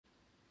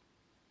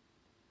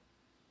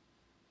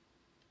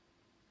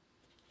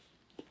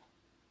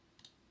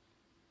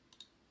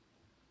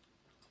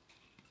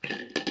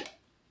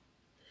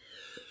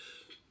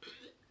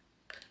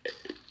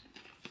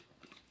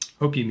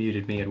Hope you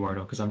muted me,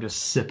 Eduardo, because I'm just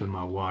sipping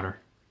my water.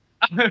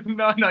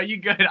 No, you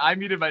good. I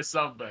muted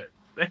myself, but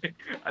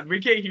we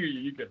can't hear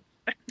you. You good.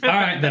 All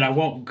right, then I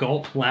won't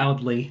gulp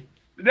loudly.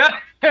 No.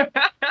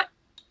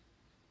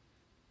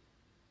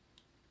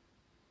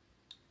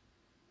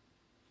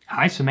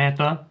 Hi,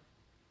 Samantha.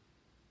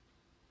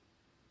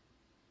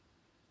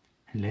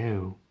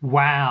 Hello.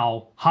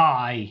 Wow.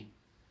 Hi.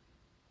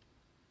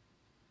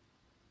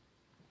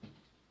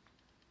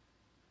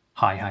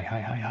 Hi.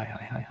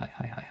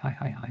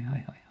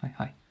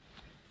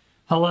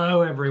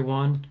 Hello,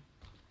 everyone.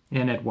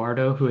 And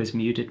Eduardo, who has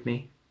muted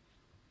me.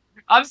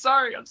 I'm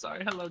sorry.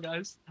 Hello,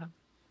 guys.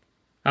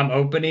 I'm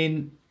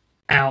opening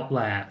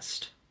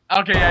Outlast.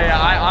 Okay, yeah.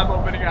 I'm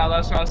opening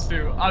Outlast for us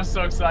too. I'm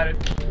so excited.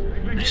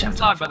 It's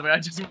not, by the way. I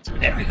just want to.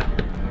 There we go.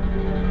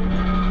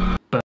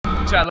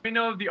 Chat, let me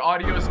know if the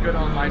audio is good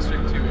on my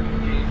stream too. If the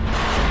game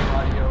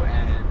audio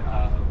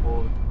and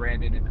both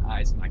Brandon and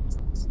I's mic.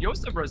 Yo,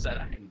 what's up,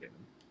 Rosetta? How you doing?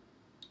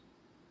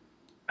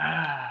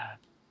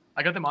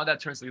 I got the mod that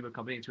turns Lego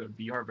Company into a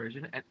VR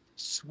version and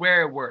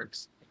swear it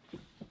works.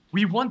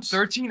 We won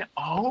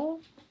 13-0?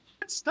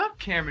 Good stuff,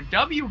 Cameron.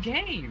 W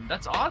game.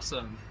 That's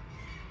awesome.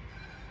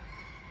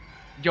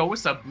 Yo,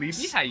 what's up,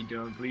 Bleepy? How you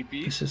doing,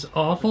 Bleepy? This is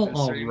awful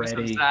already. What's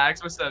up,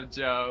 Sax? What's up,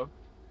 Joe?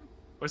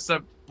 What's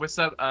up,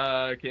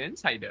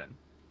 Kins? How you doing?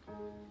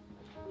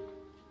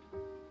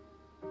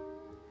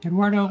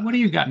 Eduardo, what do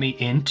you got me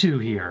into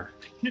here?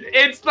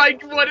 It's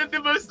like one of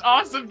the most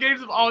awesome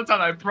games of all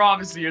time. I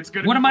promise you, it's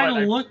gonna. What be am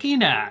fun. I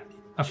looking at?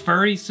 A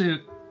furry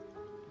suit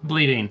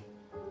bleeding.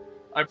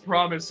 I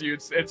promise you,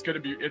 it's gonna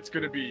be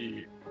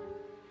fun.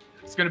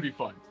 It's gonna be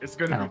fun.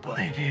 I don't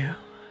believe you,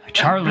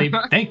 Charlie.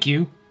 Thank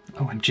you.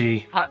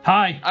 OMG.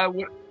 Hi.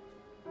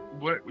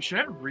 What should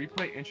I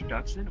replay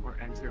introduction or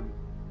enter?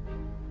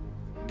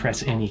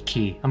 Press any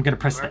key. I'm gonna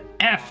press the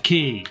F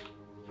key.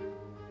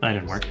 That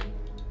didn't work.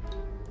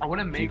 I want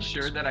to make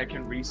sure that I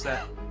can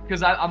reset,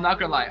 because I'm not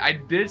gonna lie, I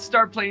did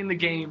start playing the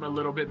game a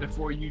little bit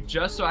before you,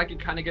 just so I could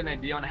kind of get an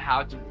idea on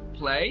how to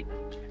play.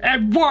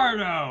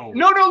 Eduardo!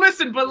 No,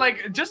 listen, but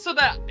like, just so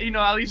that, you know,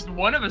 at least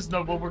one of us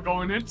know what we're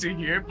going into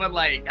here, but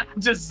like,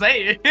 just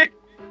say it.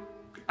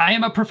 I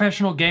am a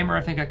professional gamer.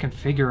 I think I can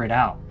figure it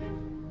out.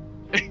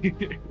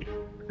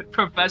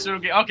 Professional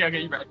game.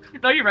 Okay, you're right.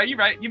 No, you're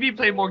right. You be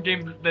playing more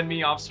games than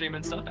me off stream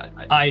and stuff.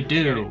 I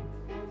do.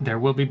 There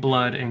will be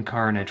blood and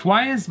carnage.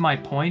 Why is my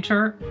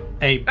pointer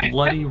a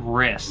bloody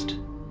wrist?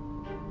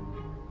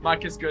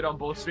 Mike is good on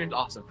both streams.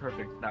 Awesome,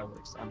 perfect. That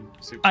works. I'm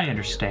super. I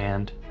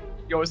understand.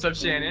 Yo, what's up,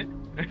 Shannon?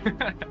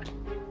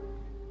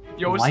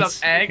 Yo, what's up,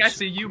 Egg? I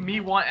see you.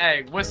 Me want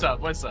egg. What's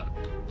up?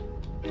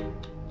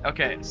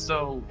 Okay,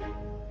 so.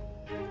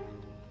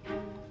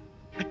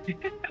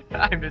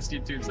 I missed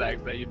you too,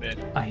 Zach. How you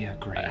been? I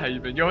agree. How you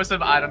been? Yo, what's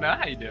up? I don't know.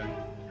 How you doing?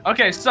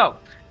 Okay, so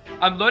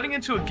I'm loading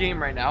into a game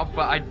right now,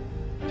 but I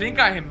think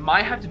I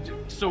might have to do.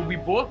 So we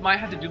both might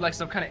have to do like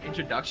some kind of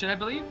introduction, I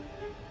believe.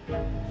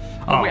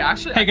 Oh, wait,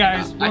 actually. Hey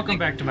guys, welcome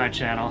back to my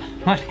channel.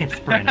 My name's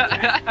Brandon.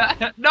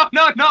 No.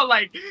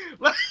 Like,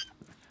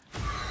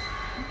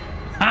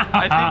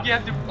 I think you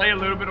have to play a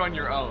little bit on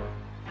your own,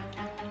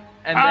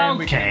 and then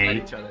we can fight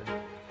each other.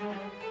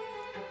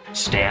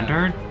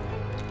 Standard.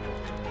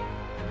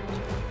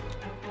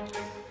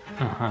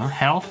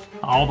 Health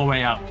all the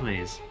way up,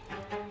 please.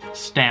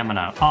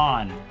 Stamina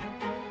on.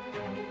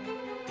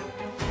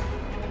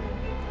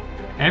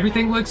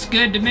 Everything looks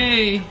good to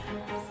me.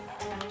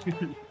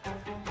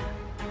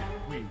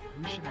 Wait,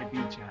 who should I be,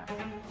 Jack?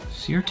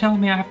 So you're telling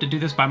me I have to do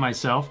this by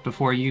myself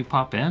before you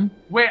pop in?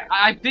 Wait,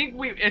 I think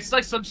it's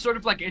like some sort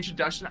of like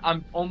introduction.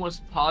 I'm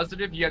almost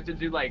positive you have to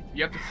do like,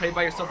 you have to play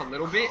by yourself a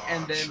little bit,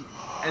 and then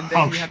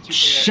you have to.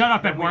 Shut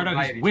up, Eduardo.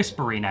 He's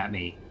whispering at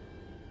me.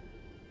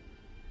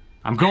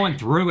 I'm going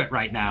through it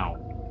right now.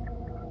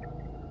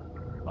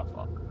 My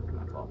fault.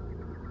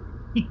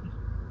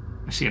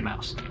 I see a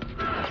mouse.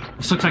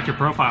 This looks like your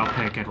profile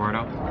pic,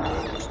 Eduardo.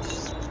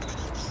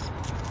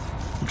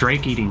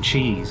 Drake eating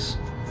cheese.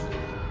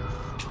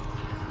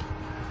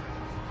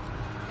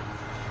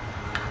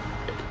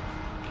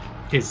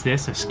 Is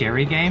this a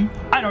scary game?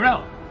 I don't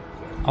know.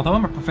 Although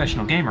I'm a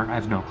professional gamer, I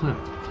have no clue.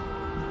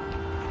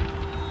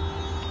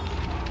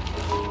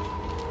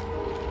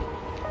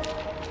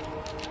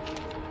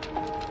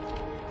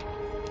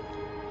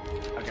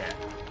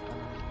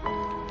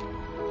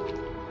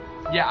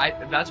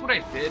 Yeah, that's what I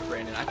did,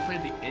 Brandon. I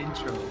played the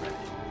intro already,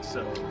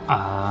 so.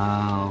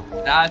 Oh.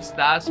 That's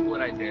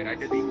what I did.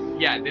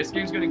 Yeah, this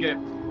game's gonna get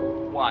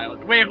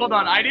wild. Wait, hold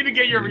on. I need to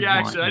get your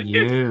reaction. I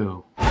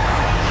didn't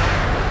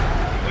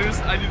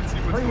see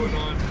what's going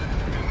on.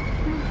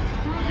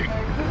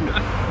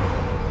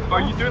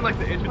 Are you doing like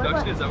the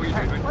introduction? Is that what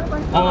you're doing?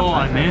 Oh,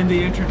 I'm in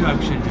the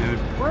introduction, dude.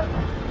 What?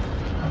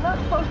 I'm not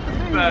supposed to be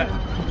here.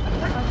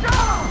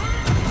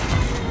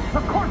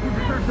 Of course you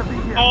deserve to be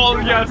here. Oh,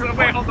 yes.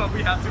 Wait, hold on.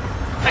 We have to.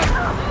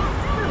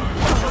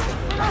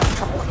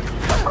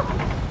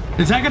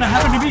 Is that gonna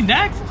happen to me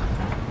next?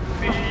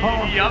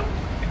 Yep.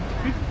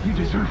 You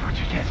deserve what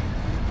you get.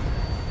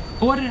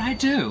 What did I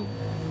do?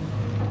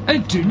 I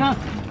did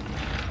nothing.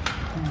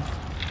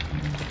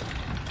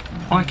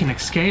 Oh, I can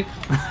escape?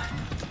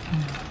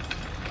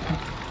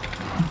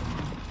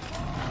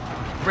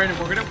 Brandon,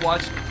 we're gonna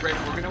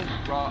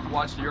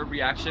watch your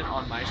reaction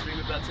on my stream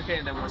if that's okay,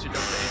 and then once you're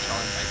done with the HR,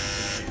 invite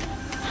you to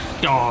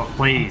the game. Oh,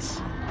 please.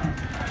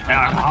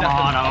 Come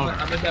on,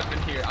 I'm a deaf in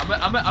here.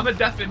 I'm a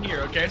deaf in here,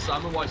 okay? So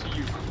I'm gonna watch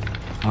you.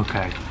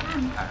 Okay.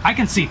 I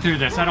can see through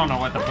this. I don't know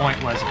what the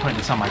point was of putting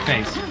this on my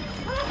face.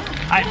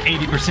 I have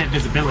 80%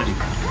 visibility.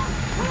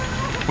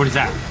 What is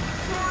that?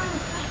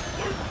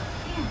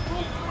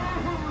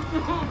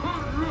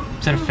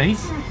 Is that a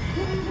face?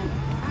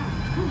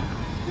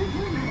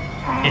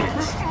 It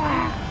is.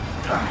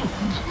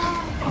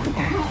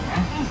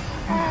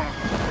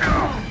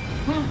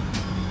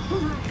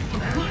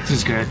 This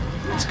is good.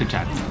 It's a good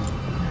time.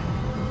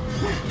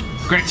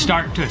 Great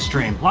start to a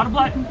stream. A lot of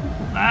blood. A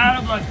lot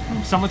of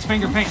blood. Someone's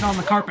finger painting on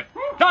the carpet.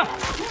 Ah!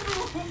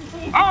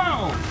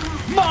 Oh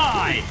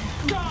my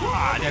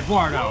God,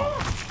 Eduardo!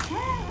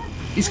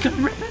 He's gonna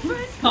rip his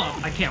face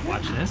off. I can't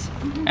watch this.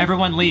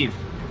 Everyone leave.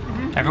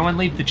 Everyone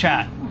leave the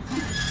chat.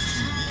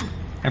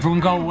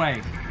 Everyone go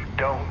away.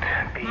 Don't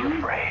be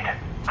afraid.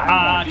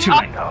 Too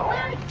late. Know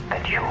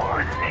that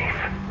you're safe.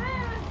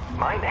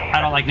 My name.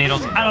 I don't like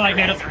needles. I don't like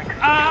needles.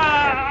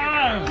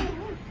 Ah!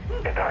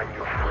 And I'm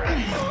your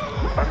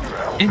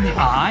friend. In the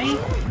eye?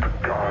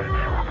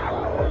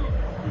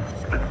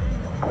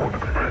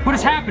 What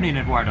is happening,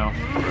 Eduardo?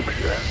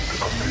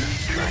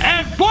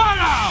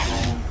 Eduardo!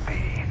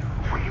 Be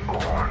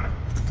reborn.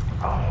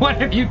 What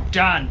have you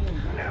done?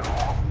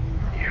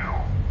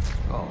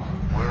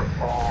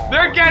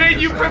 They're getting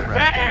you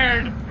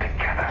prepared!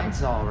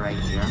 It's all right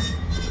here.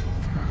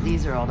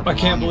 These are all the I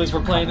can't belongings believe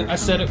we're playing it. I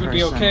said it would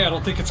be person. okay. I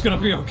don't think it's gonna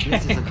be okay.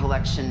 This is a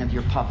collection of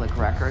your public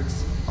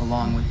records,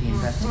 along with the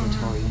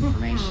investigatory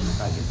information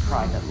about your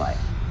private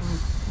life.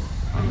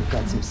 Well, you've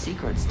got some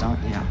secrets,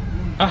 don't you?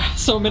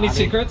 So many Bobby,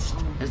 secrets.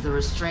 As the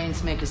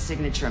restraints make a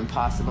signature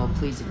impossible,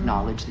 please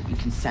acknowledge that you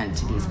consent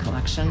to these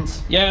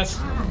collections.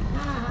 Yes.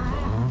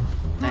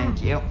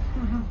 Thank you.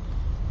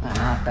 They're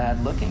not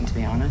bad looking, to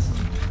be honest.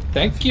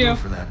 Thank you.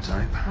 For that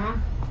type.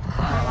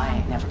 Well, I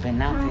ain't never been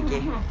that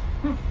picky.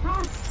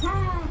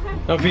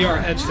 A VR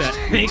headset.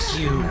 Thank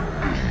you.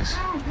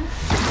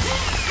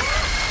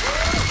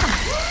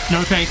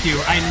 No, thank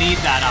you. I need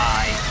that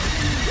eye.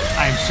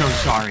 I am so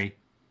sorry.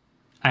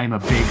 I am a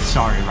big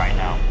sorry right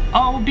now.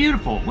 Oh,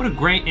 beautiful. What a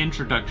great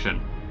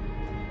introduction.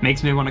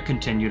 Makes me want to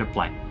continue to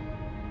play.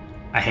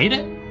 I hate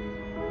it.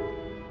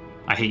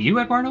 I hate you,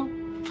 Eduardo.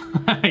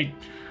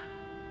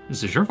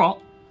 This is your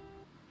fault.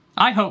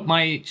 I hope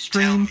my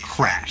stream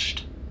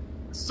crashed.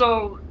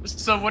 So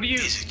what do you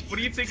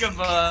think of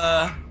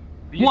the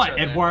What, intro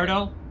there?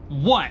 Eduardo?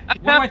 What?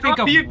 What do I think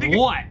of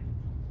what?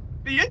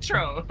 The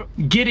intro.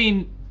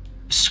 Getting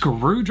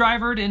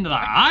screwdrivered into the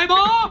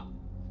eyeball?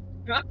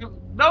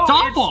 No, It's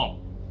awful.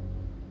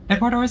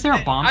 Eduardo, is there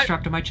a bomb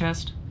strapped to my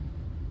chest?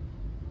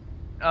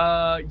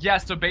 Yeah.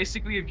 So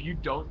basically, if you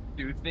don't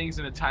do things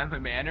in a timely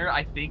manner,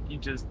 I think you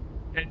just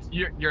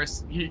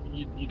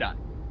you die.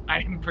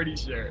 I'm pretty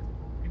sure.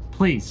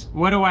 Please,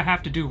 what do I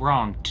have to do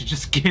wrong to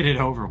just get it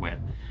over with?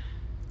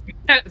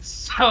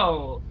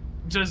 So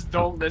just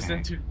don't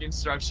listen to the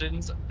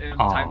instructions in a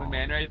timely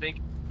manner. I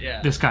think.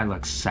 Yeah. This guy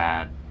looks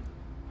sad.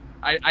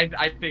 I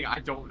think I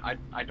don't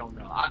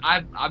know.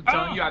 I'm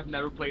telling you, I've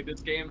never played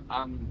this game.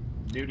 I'm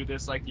new to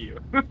this like you.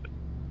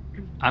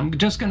 I'm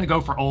just gonna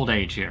go for old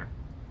age here.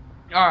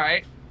 All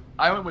right,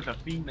 I went with a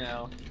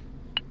female.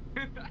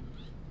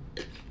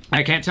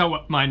 I can't tell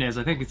what mine is.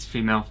 I think it's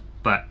female,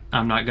 but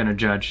I'm not gonna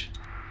judge.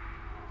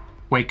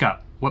 Wake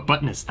up. What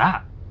button is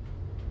that?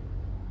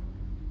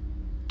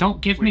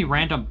 Don't give me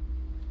random...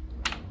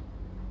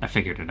 I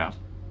figured it out.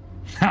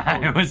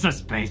 It was a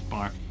space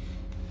bar.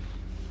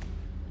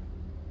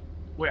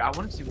 Wait, I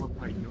want to see what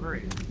part you're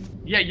in.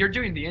 Yeah, you're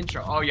doing the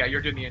intro. Oh yeah, you're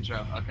doing the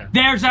intro. Okay.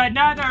 There's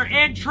another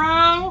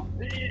intro!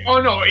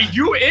 Oh no,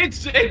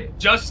 it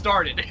just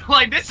started.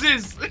 Like this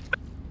is.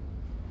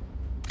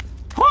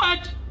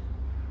 What?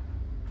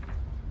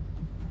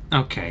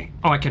 Okay.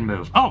 Oh, I can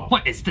move. Oh,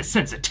 what is this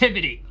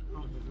sensitivity?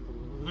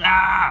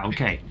 Ah,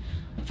 okay.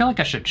 I feel like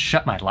I should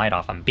shut my light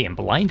off. I'm being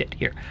blinded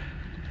here.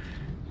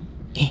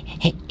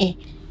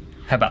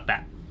 How about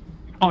that?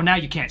 Oh, now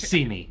you can't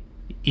see me.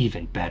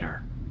 Even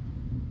better.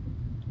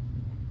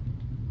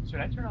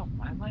 Should I turn off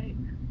my light?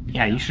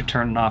 Yeah, you should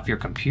turn off your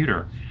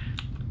computer.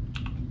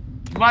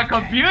 My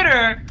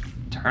computer?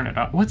 Turn it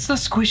off. What's the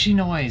squishy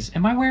noise?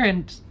 Am I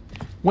wearing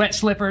wet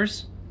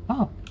slippers?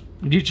 Oh,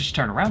 you just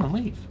turn around and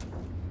leave.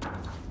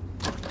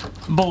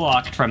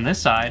 Blocked from this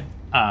side.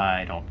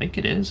 I don't think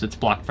it is. It's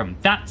blocked from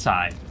that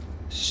side.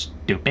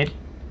 Stupid.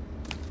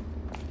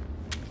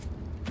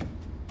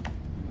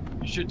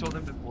 You should have told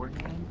them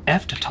beforehand.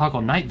 F to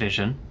toggle night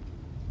vision.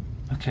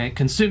 Okay,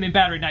 consuming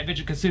battery. Night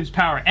vision consumes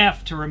power.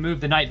 F to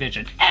remove the night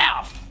vision.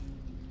 F!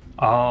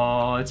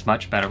 Oh, it's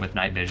much better with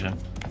night vision.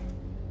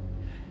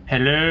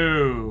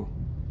 Hello.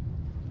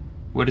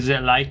 What is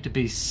it like to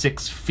be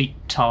 6 feet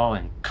tall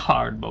and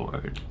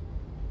cardboard?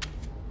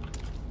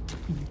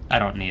 I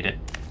don't need it.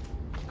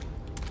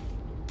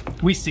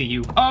 We see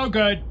you. Oh,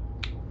 good.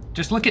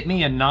 Just look at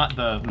me and not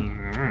the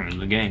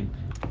game.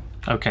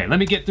 Okay, let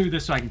me get through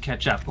this so I can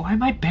catch up. Why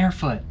am I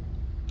barefoot?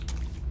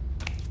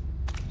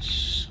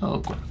 So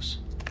gross.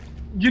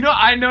 You know,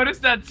 I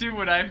noticed that too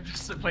when I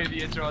played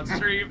the intro on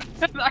stream.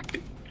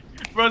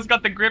 Bro's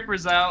got the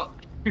grippers out.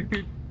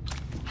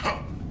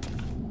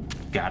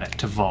 Got it,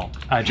 to vault.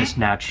 I just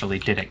naturally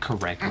did it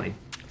correctly.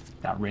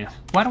 Not real.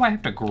 Why do I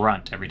have to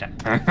grunt every time?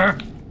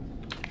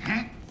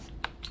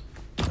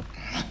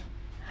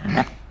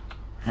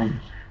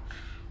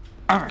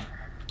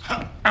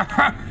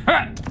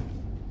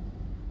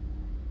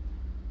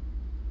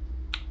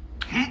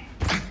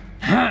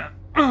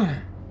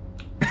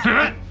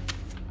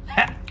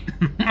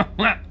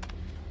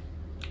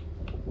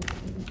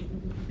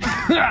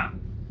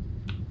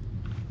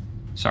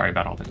 Sorry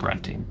about all the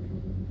grunting.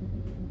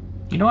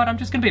 You know what? I'm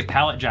just gonna be a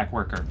pallet jack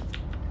worker.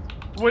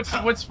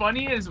 What's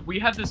funny is we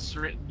have this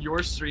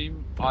your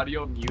stream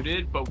audio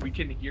muted, but we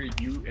can hear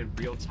you in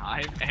real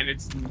time, and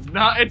it's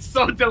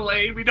so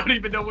delayed. We don't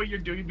even know what you're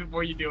doing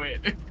before you do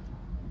it.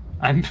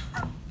 I'm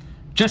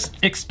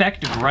just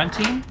expect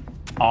grunting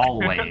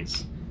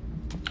always.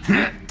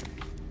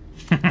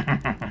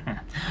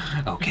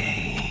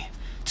 Okay,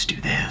 let's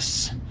do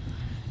this.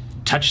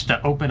 Touch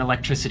the open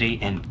electricity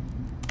and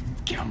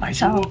get on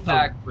myself.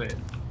 Backflip.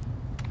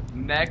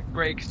 Neck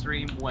break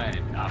stream when?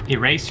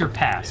 Erase your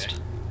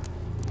past.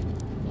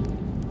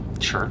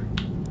 Sure.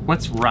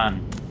 What's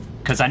run?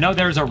 Because I know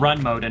there's a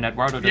run mode and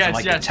Eduardo doesn't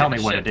like to tell me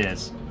what it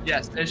is.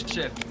 Yes, it's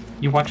shift.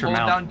 You watch your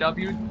Hold mouth. down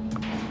W.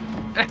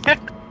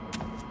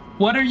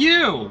 What are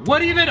you?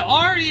 What even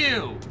are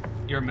you?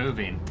 You're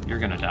moving. You're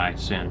gonna die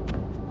soon.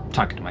 I'm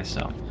talking to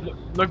myself.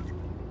 Look.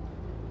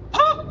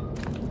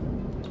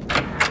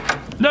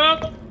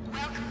 Nope.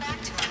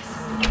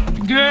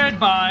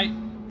 Goodbye.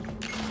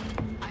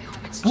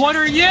 What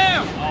are you?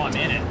 Oh, I'm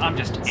in it. I'm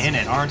just in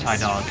it, aren't I,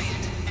 dog?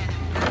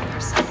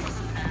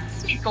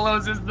 He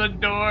closes the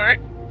door.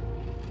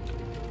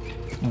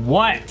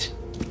 What?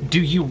 Do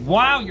you?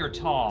 Wow, you're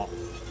tall.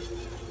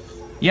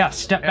 Yeah,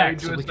 step back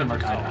so we can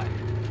look tall.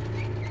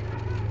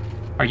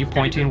 Are you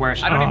pointing where?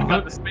 I don't even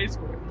got the space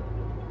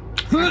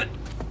for it.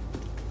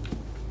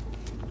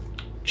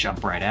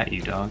 Jump right at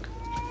you, dog.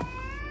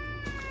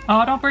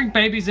 Oh, don't bring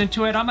babies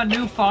into it. I'm a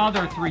new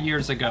father 3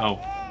 years ago.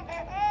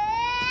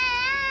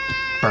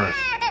 Birth.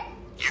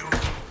 You were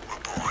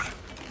born.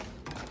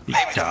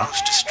 Maybe the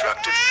most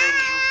destructive thing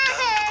you've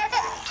done to the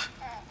world.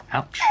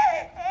 Ouch. You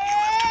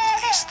have to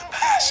release the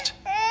past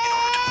in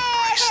order to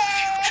embrace the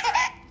future.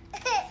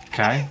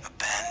 Okay.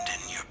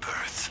 Abandon your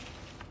birth.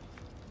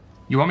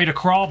 You want me to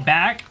crawl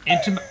back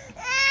into...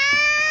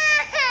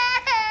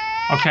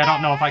 Okay, I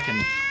don't know if I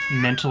can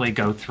mentally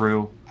go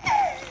through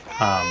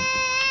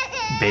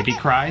baby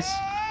cries.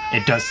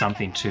 It does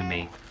something to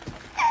me.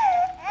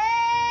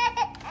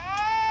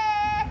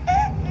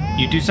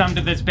 You do something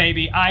to this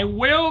baby, I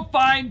will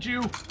find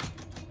you!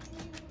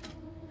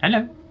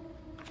 Hello.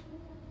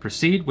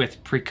 Proceed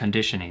with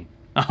preconditioning.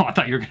 Oh, I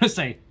thought you were gonna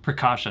say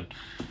precaution.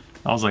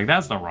 I was like,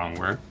 that's the wrong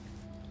word.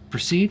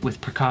 Proceed with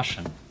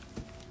precaution.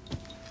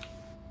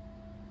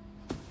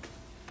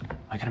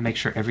 I gotta make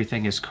sure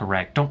everything is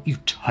correct. Don't you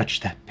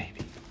touch that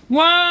baby.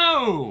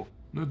 Whoa!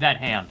 Move that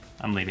hand.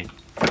 I'm leaving.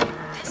 This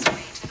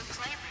way to the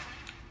playroom.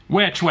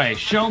 Which way?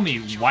 Show me,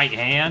 white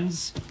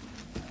hands.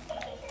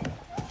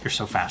 You're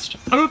so fast.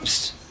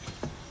 Oops!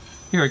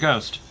 You're a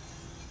ghost.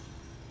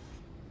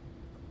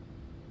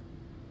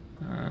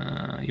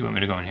 You want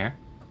me to go in here?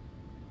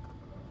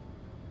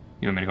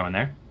 You want me to go in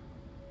there?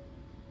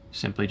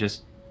 Simply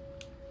just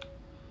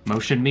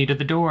motion me to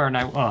the door and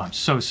oh, I'm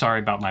so sorry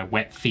about my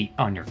wet feet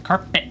on your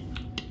carpet.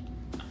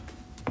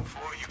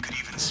 Before you could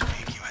even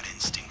speak, you had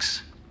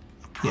instincts.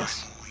 A primal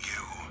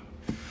you.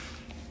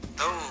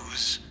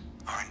 Those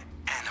are an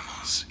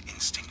animal's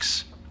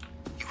instincts.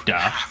 You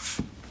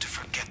have to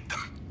forget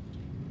them.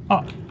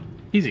 Oh,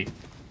 easy.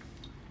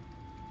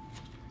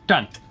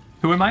 Done.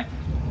 Who am I?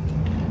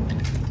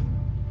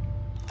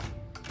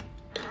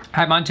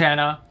 Hi,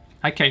 Montana.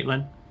 Hi,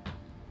 Caitlin.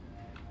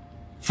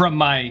 From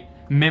my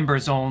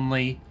members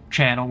only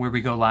channel where we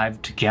go live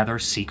together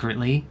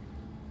secretly.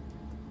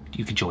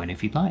 You can join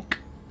if you'd like.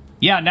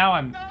 Yeah, now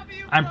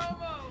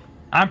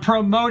I'm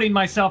promoting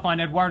myself on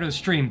Eduardo's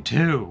stream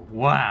too.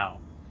 Wow.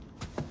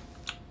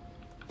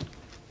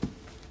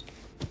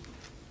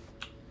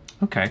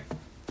 Okay.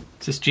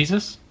 Is this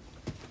Jesus?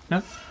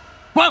 No?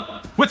 Whoa!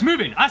 What's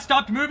moving? I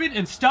stopped moving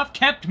and stuff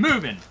kept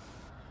moving.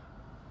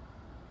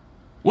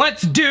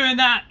 What's doing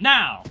that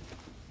now?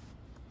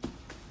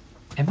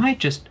 Am I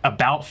just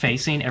about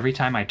facing every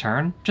time I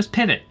turn? Just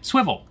pivot.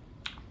 Swivel.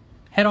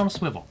 Head on a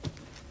swivel.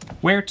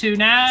 Where to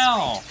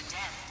now?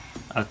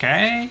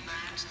 Okay.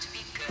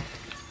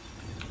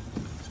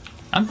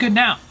 I'm good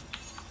now.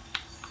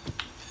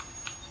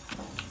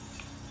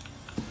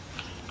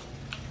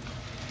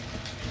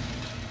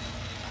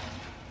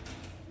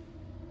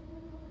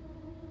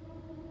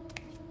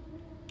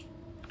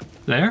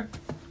 There?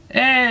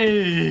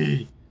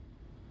 Hey!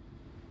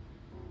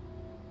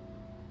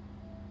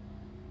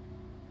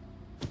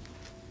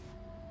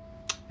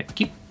 Thank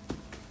you.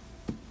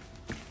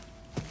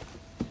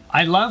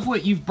 I love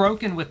what you've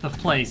broken with the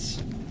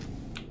place.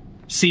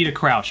 C to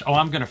crouch. Oh,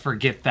 I'm gonna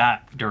forget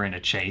that during a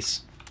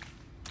chase.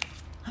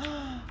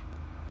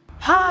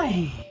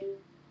 Hi!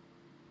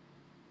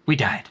 We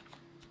died.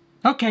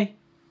 Okay.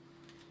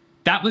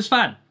 That was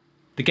fun.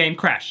 The game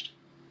crashed.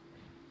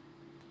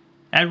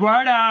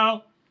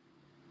 Eduardo!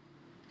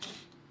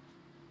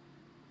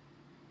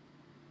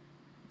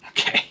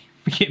 Okay,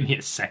 give me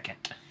a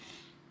second.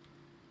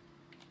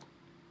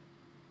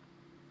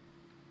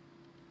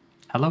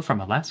 Hello from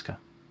Alaska.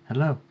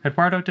 Hello.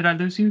 Eduardo, did I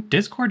lose you?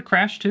 Discord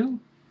crashed too?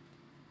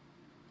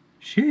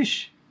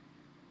 Sheesh.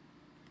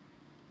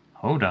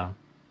 Hold on.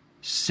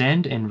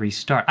 Send and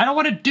restart. I don't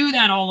want to do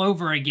that all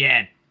over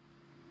again.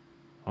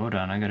 Hold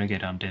on, I gotta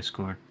get on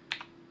Discord.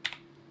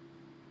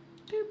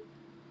 Boop.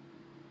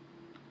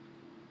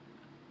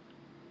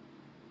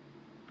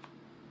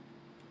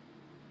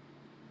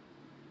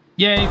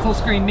 Yay, full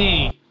screen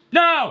me.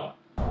 No!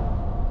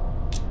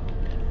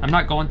 I'm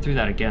not going through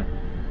that again.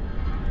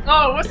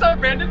 Oh, what's up,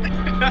 Brandon?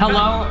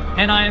 Hello,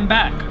 and I am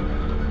back.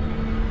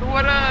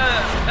 What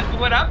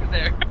happened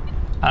there?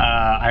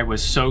 I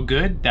was so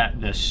good that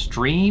the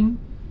stream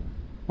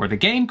or the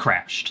game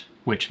crashed,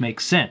 which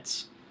makes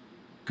sense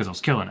because I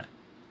was killing it.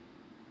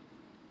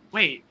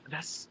 Wait,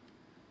 that's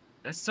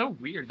so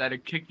weird that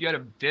it kicked you out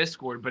of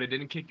Discord, but it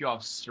didn't kick you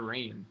off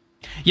stream.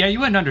 Yeah, you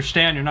wouldn't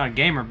understand. You're not a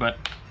gamer, but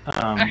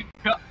let me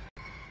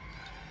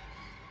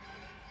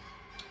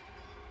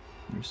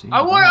see.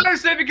 I won't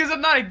understand because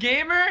I'm not a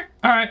gamer.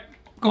 All right,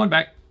 going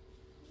back.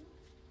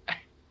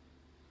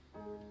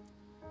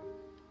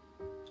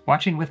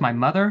 Watching with my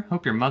mother.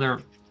 Hope your mother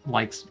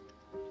likes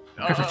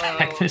whatever the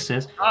heck this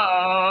is.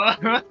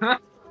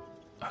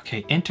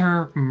 Okay,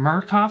 enter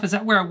Murkoff. Is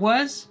that where it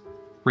was?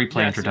 Replay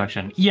Yes,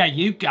 introduction. Yeah,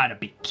 you gotta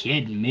be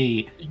kidding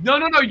me. No,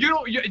 you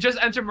don't. You just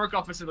enter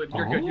Murkoff facility.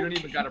 You're good. You don't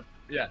even gotta.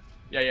 Yeah,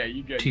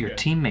 you good. To your good.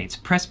 teammates,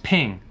 press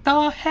ping.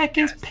 The heck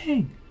is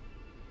ping?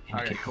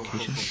 Alright, Indicate cool.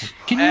 location.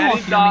 Can you all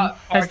hear me?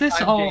 Has this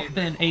all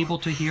been able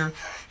to hear?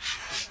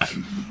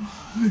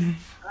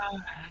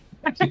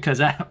 Because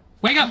I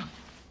wake up.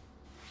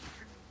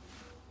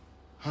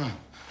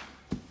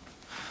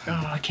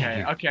 I can't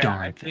hear. Okay.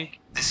 Darn I thing. think.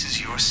 This is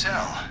your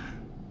cell.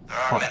 There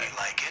are What? many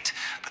like it,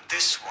 but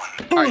this one.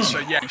 Alright, so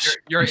yeah,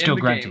 you're I'm in still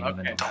the grunting game. even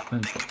Okay. though.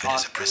 Don't think of it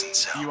as a prison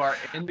cell. You are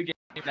in the game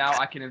now.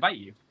 I can invite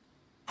you.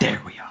 There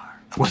we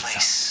are. A What's up?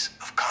 place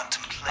of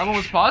contemplation. I'm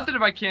almost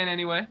positive I can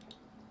anyway.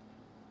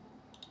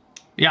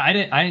 Yeah, I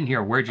didn't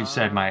hear a word you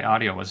said. My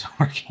audio was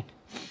working.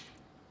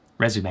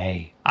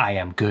 Resume. I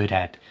am good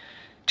at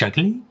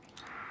juggling.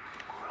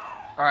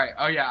 Alright.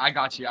 Oh yeah, I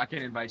got you. I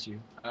can invite you.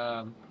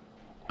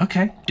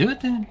 Okay, do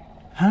it then.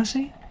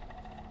 Hussy?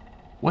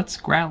 What's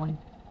growling?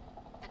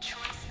 The choice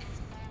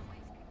is always.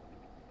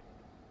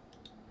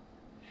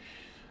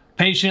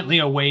 Patiently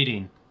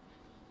awaiting.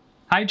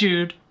 Hi,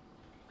 Jude.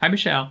 Hi,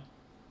 Michelle.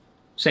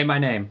 Say my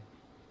name.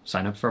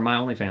 Sign up for my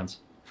OnlyFans.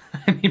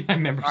 I mean, my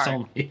members All right.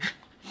 only.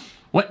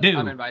 What do?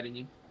 I'm inviting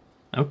you.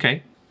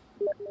 Okay.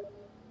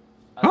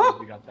 I don't know if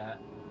we got that.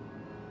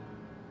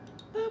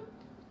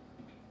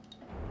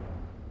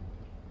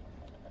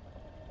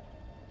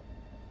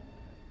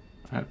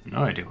 I have no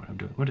idea what I'm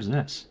doing. What is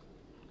this?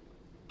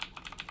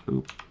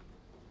 Oop.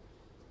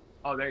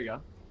 Oh, there you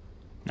go.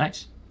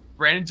 Nice.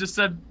 Brandon just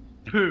said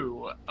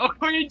poo. Oh,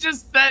 he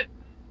just said.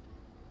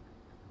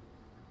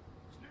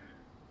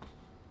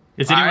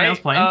 Is anyone Alright, else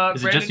playing?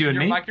 Is it Brandon, just you and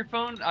your me?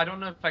 microphone? I don't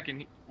know if I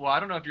can. Well, I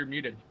don't know if you're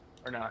muted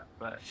or not,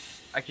 but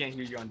I can't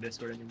hear you on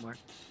Discord anymore.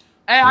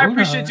 Hey, I Hold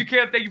appreciate on. you,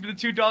 Caleb. Thank you for the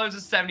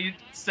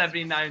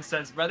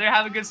 $2.79, brother.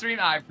 Have a good stream.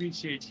 I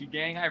appreciate you,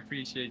 gang. I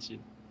appreciate you.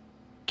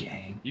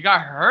 Gang. You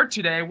got hurt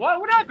today.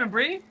 What happened,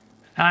 Bree?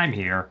 I'm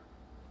here.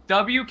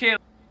 WK.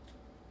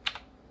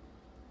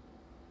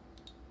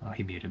 Oh,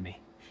 he muted me.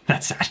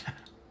 That's sad.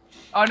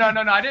 Oh no,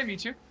 I didn't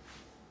mute you.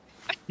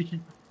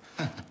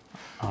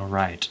 All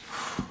right.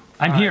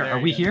 I'm All right, here. there Are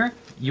you we go. here?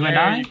 You and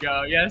there I? you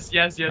go. Yes.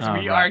 All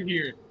We right. are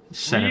here.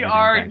 Set We everything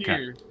are back up.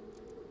 here.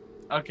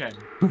 Okay.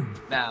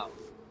 Now,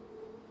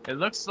 it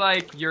looks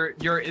like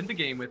you're in the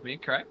game with me,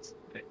 correct?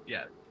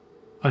 Yeah.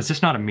 Oh, is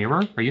this not a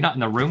mirror? Are you not in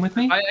the room with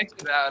me? I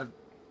exited out.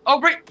 Oh,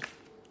 great.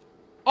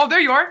 Oh, there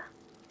you are.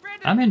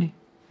 Brandon. I'm in.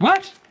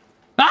 What?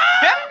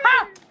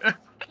 Ah!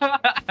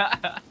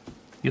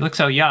 You look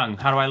so young.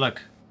 How do I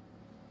look?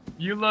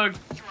 You look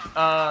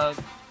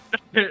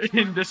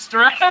in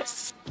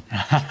distress.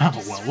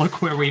 Well,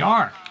 look where we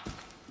are.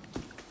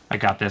 I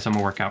got this. I'm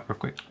gonna work out real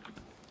quick.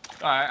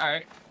 All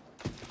right.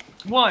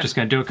 One, Just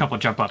gonna do a couple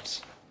jump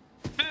ups.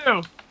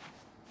 2.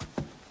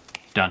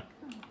 Done.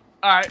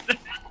 All right.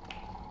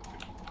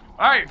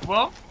 All right.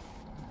 Well,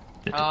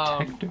 The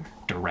detector,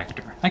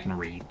 director. I can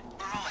read.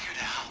 We're all here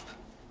to help.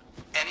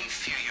 Any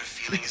fear you're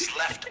feeling is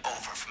left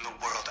over from the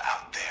world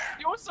out there.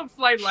 yo, what's up,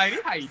 Flight Lady?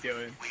 How you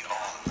doing? We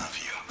all love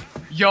you.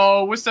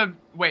 Yo, what's up?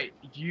 Wait,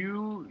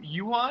 you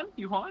on?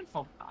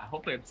 Oh,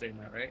 hopefully I'm saying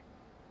that right.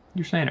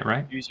 You're saying it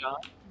right. You John?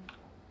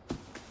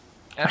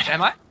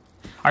 Am I?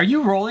 Are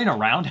you rolling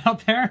around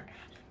out there?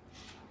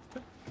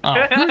 Oh,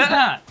 who's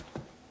that?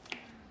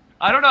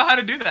 I don't know how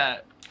to do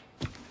that.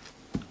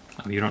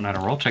 Oh, you don't know how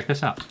to roll? Check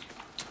this out.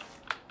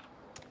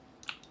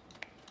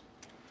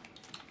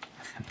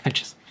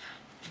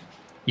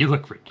 You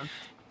look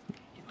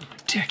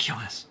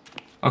ridiculous.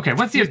 Okay,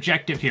 what's the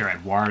objective here,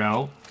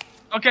 Eduardo?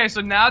 Okay, so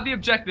now the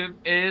objective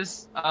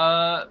is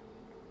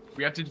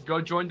we have to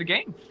go join the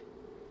game.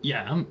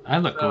 Yeah, I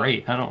look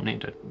great. I don't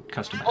need to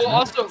customize. Oh,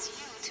 that. also,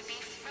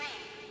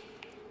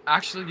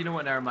 actually, you know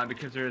what? Never mind,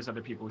 because there is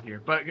other people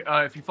here. But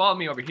if you follow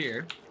me over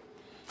here,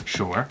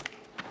 Sure.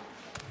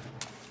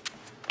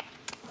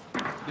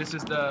 this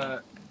is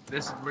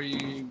where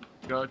you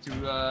go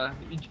to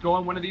you go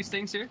on one of these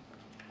things here.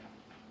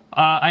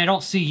 I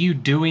don't see you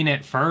doing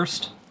it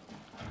first.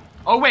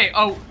 Oh wait,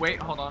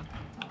 hold on.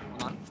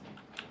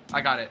 I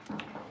got it.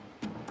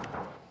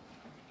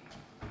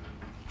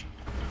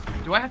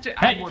 Do I have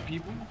to add more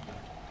people?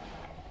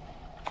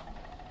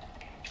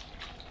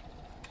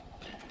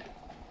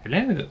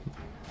 Hello.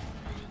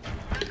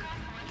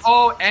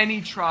 Oh,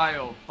 any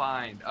trial.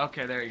 Fine.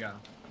 Okay, there you go.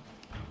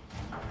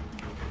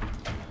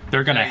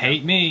 They're gonna There you go.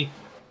 hate me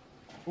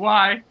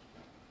Why?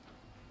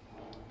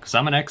 because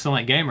I'm an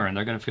excellent gamer, and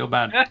they're gonna feel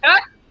bad.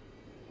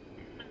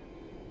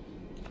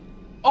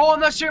 Oh,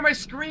 I'm not sharing my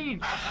screen.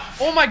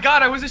 Oh my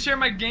god, I wasn't sharing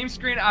my game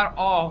screen at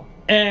all.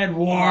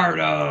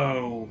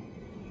 Eduardo.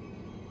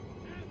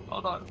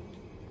 Hold on.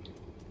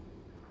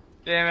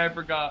 Damn, I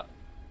forgot.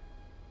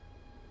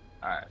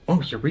 Alright.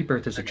 Oh, your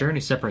rebirth is a journey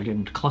separated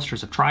into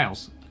clusters of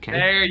trials. Okay.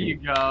 There you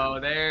go.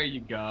 There you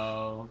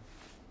go.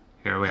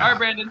 Here we are. Alright,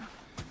 Brandon.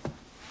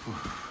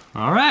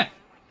 All right.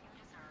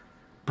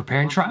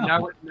 Preparing trial.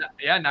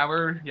 Now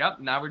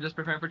we're just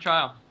preparing for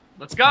trial.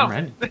 Let's go. I'm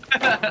ready.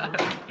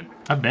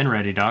 I've been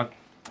ready, dog.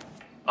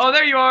 Oh,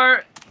 there you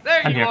are.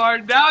 There I'm you here. are.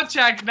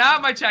 Now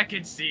my chat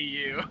can see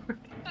you.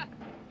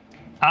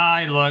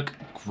 I look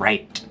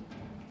great.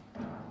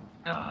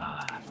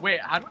 Wait,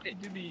 how do I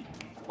do the...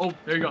 Oh,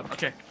 there you go.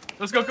 Okay.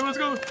 Let's go. Let's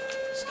go.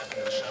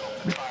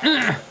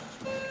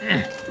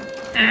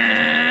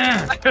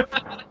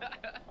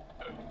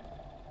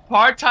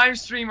 Part-time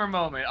streamer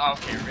moment.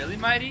 Okay, really,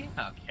 Mighty?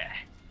 Okay.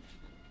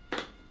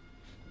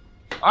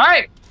 All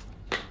right.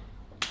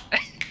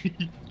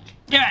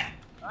 Yeah.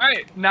 All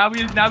right. Now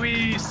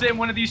we sit in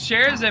one of these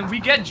chairs and we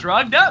get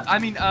drugged up. I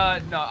mean,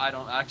 no, I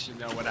don't actually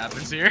know what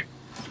happens here.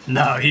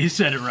 No, you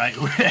said it right.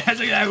 That's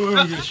a guy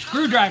with a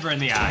screwdriver in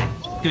the eye.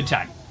 Good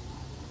time.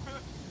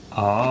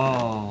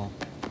 Oh.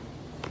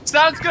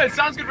 Sounds good.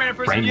 Sounds good, random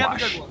person. You have a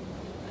Brainwash. good one.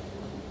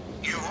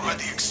 You are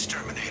the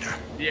exterminator.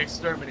 The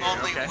exterminator.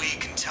 Only Okay. we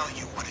can tell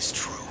you what is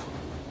true.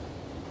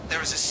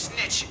 There is a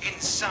snitch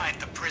inside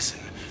the prison,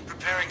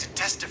 preparing to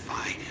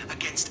testify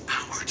against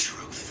our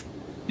truth.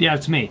 Yeah,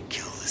 it's me.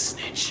 Kill the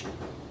snitch.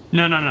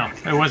 No,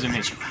 it wasn't me.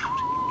 Let you out.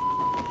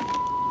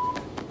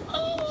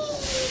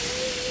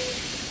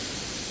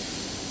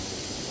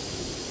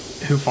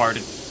 Who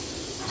farted?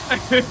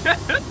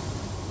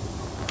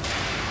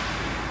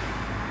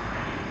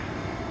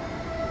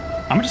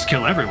 I'm gonna just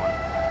kill everyone.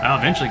 I'll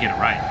eventually get it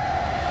right.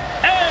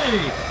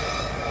 Hey!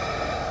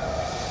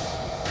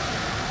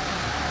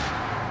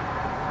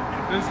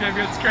 This game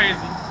gets crazy.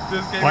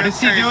 This game What gets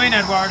is he crazy. doing,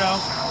 Eduardo?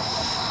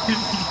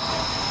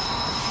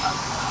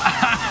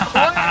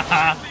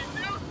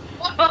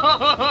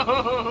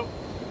 Whoa!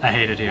 I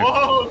hate it here.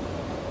 Whoa!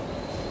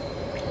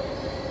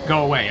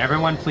 Go away.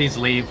 Everyone, please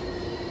leave.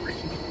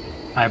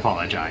 I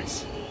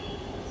apologize.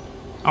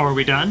 Oh, are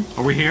we done?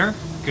 Are we here?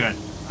 Good.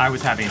 I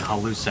was having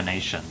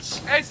hallucinations.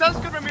 Hey, sounds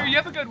good, Ramir. You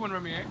have a good one,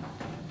 Ramir.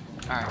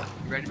 Alright,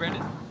 you ready,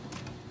 Brandon?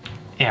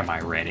 Am I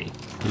ready?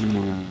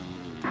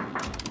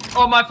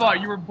 Oh, my fault.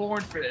 You were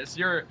born for this.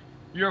 You're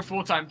a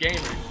full-time gamer.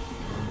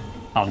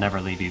 I'll never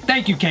leave you.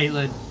 Thank you,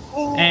 Caitlin.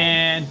 Ooh.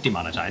 And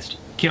demonetized.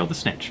 Kill the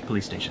snitch.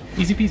 Police station.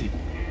 Easy peasy.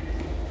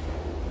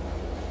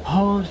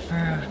 Hold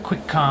for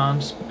quick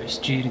comms. Press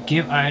G to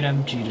give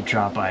item, G to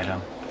drop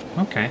item.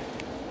 Okay.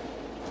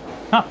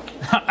 Huh.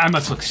 I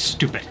must look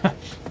stupid.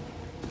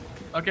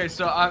 Okay,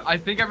 so I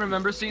think I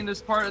remember seeing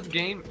this part of the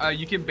game.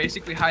 You can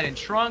basically hide in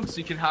trunks.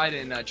 You can hide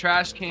in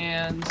trash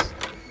cans.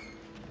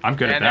 I'm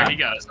good And at there that. he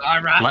goes.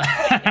 All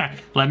right.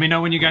 Let me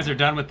know when you guys are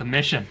done with the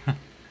mission.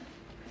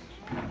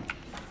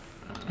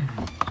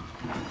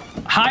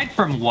 Hide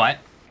from what?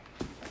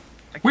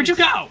 Where'd you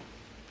go?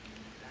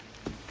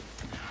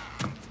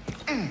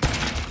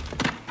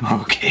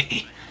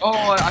 Okay.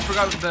 Oh, I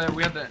forgot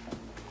we have the...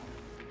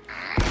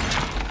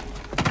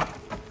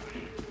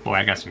 Boy,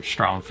 I got some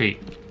strong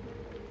feet.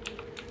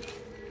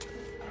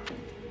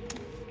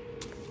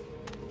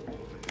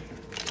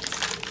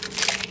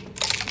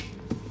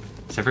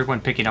 Is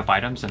everyone picking up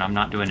items and I'm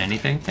not doing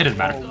anything? It doesn't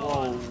matter.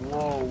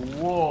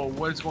 Whoa.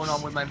 What is going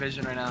on with my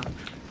vision right now?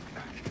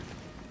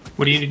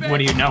 What do you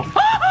know?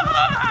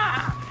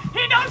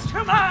 He knows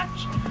too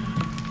much!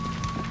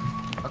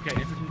 Okay,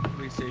 infantry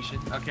police station.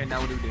 Okay, now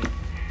what do we do?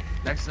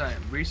 Next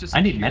time, research.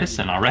 I need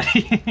medicine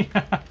already.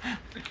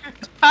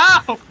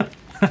 Ow!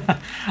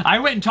 I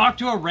went and talked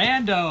to a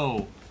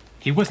rando.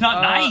 He was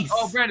not nice.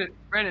 Oh,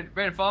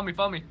 Brandon, follow me.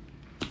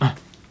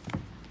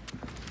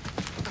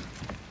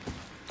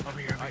 Over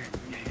here.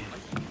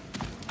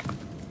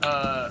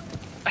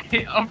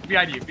 Oh,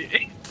 behind you.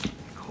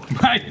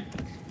 Right.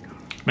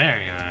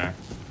 There you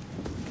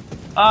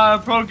are.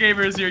 Pro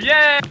gamers here.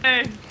 Yay!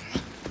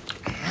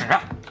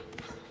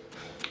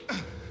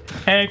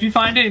 Hey, if you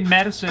find any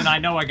medicine, I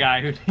know a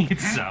guy who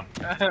needs some.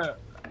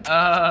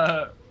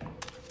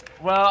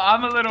 Well,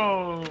 I'm a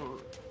little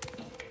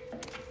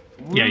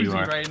Yeah, you woozy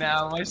are. right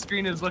now. My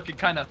screen is looking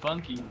kind of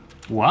funky.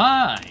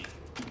 Why?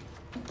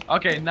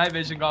 Okay, night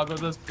vision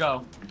goggles. Let's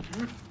go.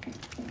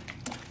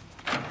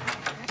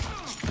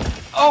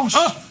 Oh,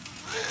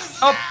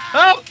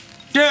 oh!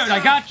 Dude,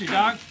 I got you,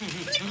 dog.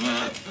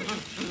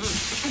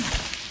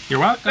 You're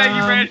welcome. Thank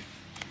you, Brandon.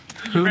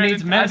 Who Brandon,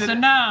 needs medicine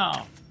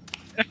now?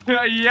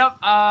 Yep.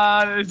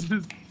 This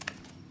is.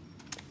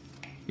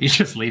 You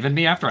just leaving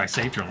me after I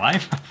saved your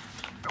life?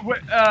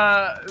 What,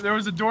 there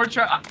was a door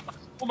trap.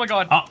 Oh my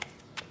god. Oh.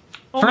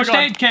 Oh First my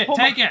god. aid kit, Oh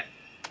take it.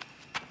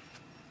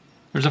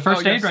 There's a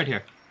first aid yes. right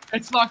here.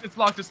 It's locked. It's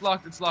locked. It's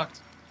locked. It's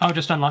locked. Oh,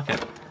 just unlock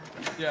it.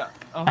 Yeah.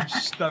 Oh,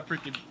 that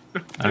freaking.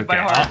 Okay, My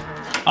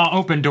heart. I'll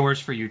open doors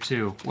for you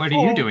too. What are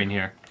you Oh. doing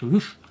here?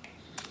 Oof.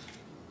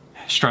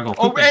 Struggle.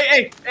 Oh, pooping.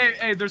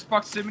 hey! There's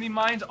proximity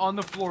mines on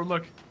the floor.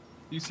 Look.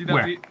 You see that?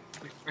 Where?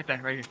 Right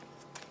there, right here.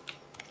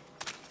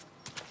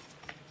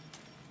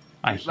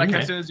 I hear Like it.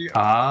 as soon as you.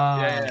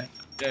 Ah.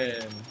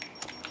 Yeah.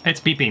 It's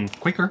beeping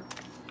quicker.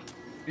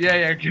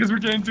 Yeah, because we're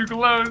getting too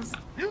close.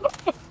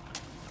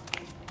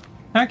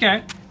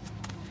 Okay.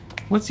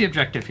 What's the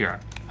objective here?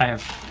 I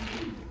have.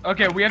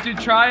 Okay, we have to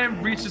try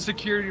and reach the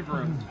security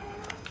room.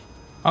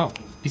 Oh,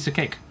 piece of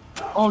cake.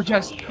 Oh,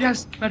 yes,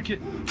 medkit.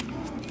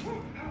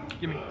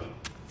 Give me.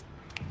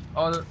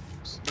 Oh, the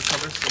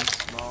cover's so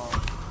small.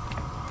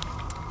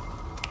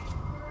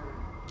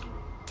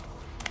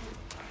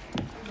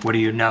 What do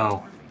you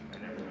know?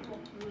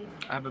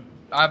 I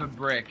have a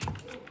brick.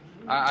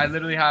 I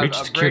literally have Reach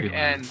a security brick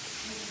room. and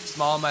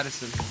small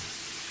medicine.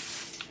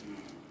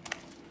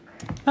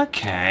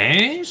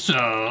 Okay,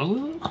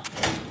 so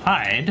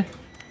hide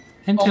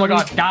until Oh my we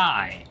God.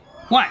 die.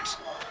 What?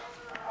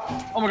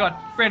 Oh my god,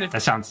 Brandon.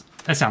 That sounds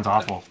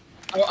awful.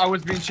 I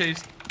was being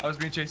chased.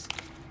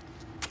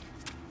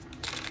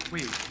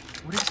 Wait,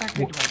 what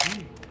exactly do I do?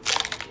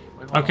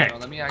 Wait, hold Okay, on,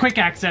 let me quick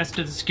access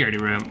to the security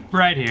room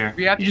right here.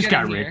 We have to You just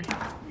get got in rigged. here.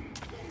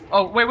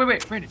 Oh,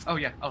 wait, Brandon. Oh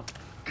yeah. Oh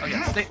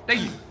yeah.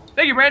 Thank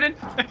you, Brandon.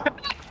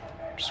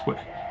 Just wait.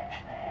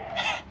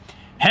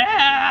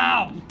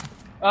 Help!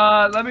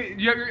 Let me.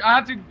 I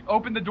have to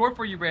open the door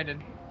for you, Brandon.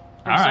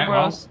 From All right, somewhere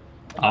well, else.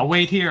 I'll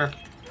wait here.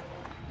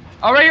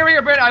 Oh, right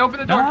here, Brandon. I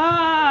opened the door.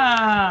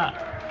 Ah!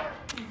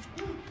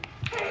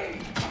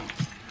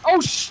 Oh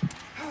sh.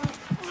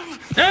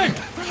 Hey!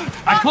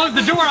 I closed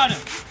the door on him.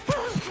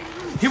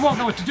 He won't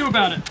know what to do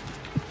about it.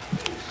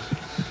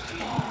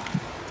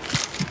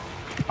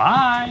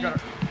 Bye.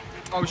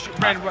 Oh shit,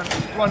 Brandon, run.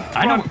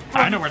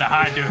 I know where to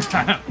hide, dude.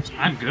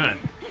 I'm good.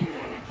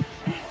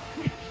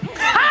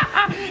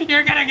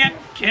 You're gonna get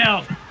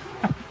killed.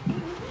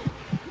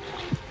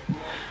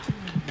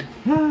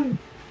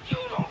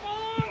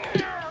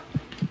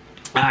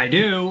 I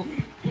do.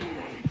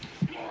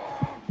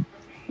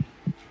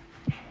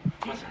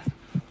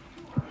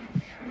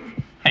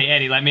 Hey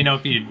Eddie, let me know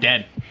if you're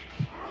dead.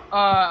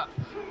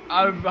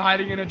 I'm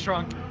hiding in a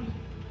trunk.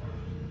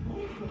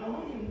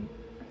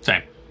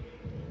 Same.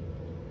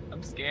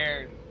 I'm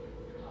scared.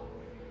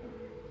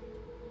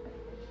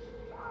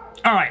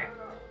 All right.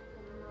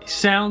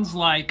 Sounds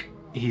like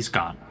he's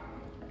gone.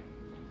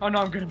 Oh no,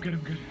 I'm good.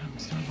 I'm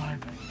still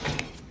alive.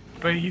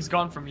 But he's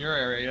gone from your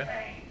area.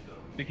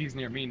 I think he's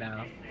near me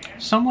now.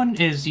 Someone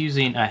is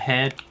using a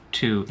head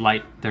to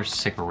light their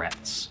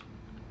cigarettes.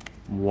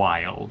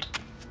 Wild.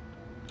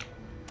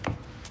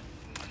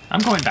 I'm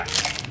going back.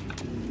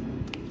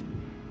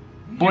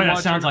 Boy, that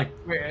sounds like...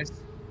 Wait,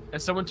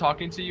 is someone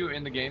talking to you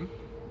in the game?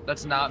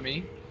 That's not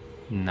me.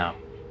 No.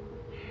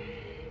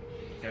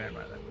 Okay, never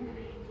mind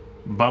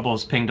then.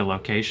 Bubbles pinged a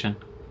location.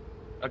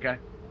 Okay.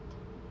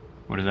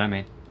 What does that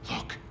mean?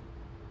 Look.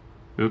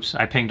 Oops,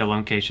 I pinged a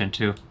location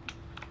too.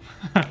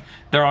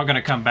 They're all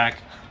gonna come back.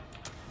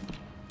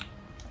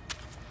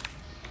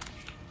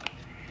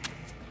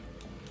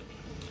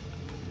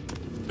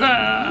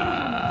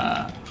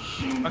 Ah!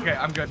 Okay,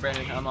 I'm good,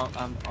 Brandon. I'm on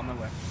my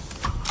way.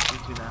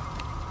 I'm to now.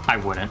 I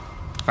wouldn't,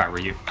 if I were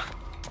you.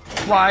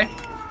 Why?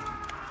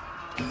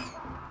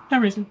 No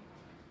reason.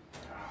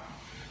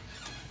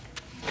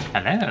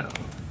 Hello.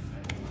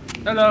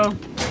 Hello.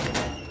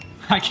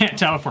 I can't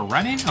tell if we're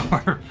running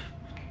or...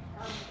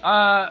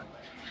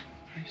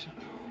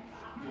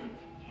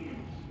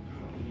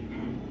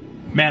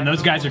 Man,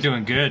 those guys are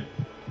doing good.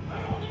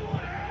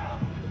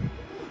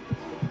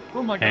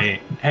 Oh my god.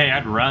 Hey,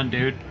 I'd run,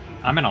 dude.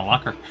 I'm in a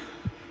locker.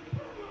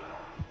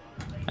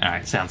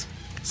 Alright, sounds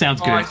good.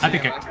 Oh, I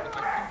think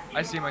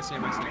I see him.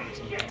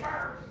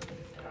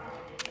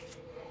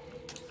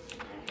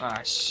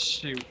 Ah,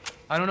 shoot.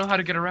 I don't know how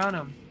to get around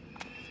him.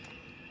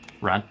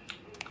 Run.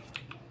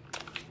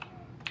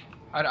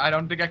 I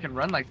don't think I can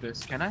run like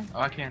this, can I?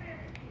 Oh, I can.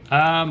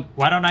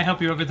 Why don't I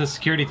help you over the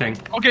security thing?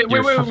 Okay,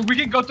 wait, You're we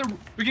can go through.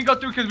 We can go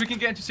through because we can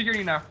get into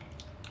security now.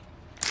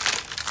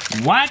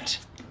 What?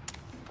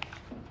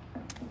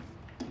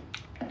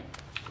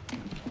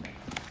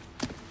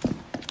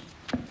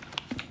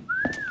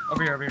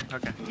 Over here, over here.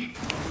 Okay.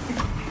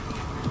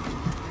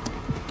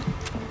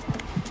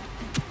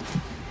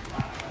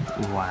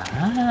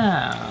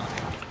 Wow.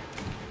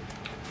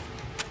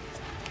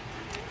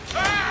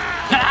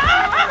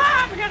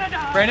 I'm gonna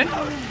die. Brandon?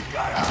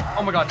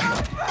 Oh my god.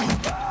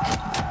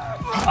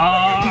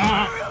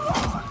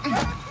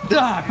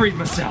 I breathed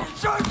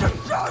myself. Come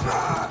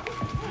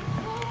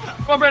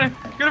on, Brandon.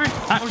 Get over here.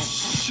 Oh,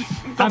 shit.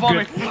 Don't I'm fall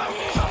good. me.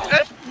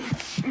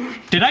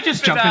 Did I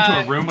just jump into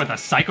Die. a room with a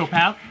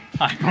psychopath?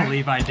 I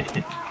believe I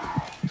did.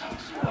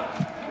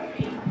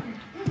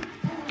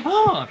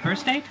 Oh, a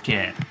first aid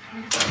kit.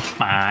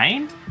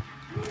 Fine.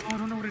 Oh, I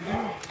don't know what to do.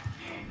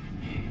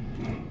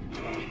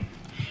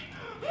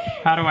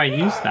 How do I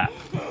use that?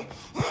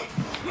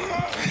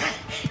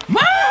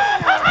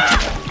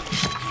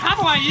 How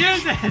do I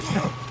use it?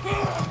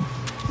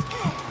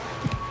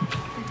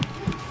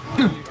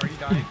 Are you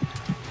dying?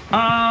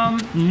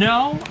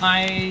 No,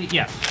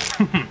 yes.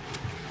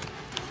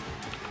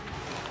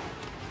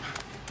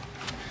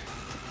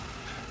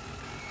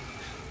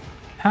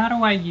 How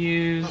do I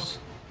use...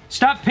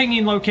 Stop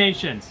pinging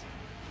locations.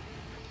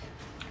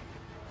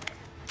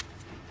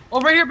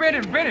 Oh, right here,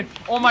 Brandon. Brandon.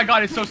 Oh my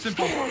god, it's so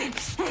simple.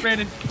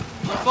 Brandon.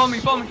 Follow me,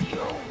 follow me.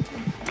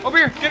 Over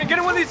here. Get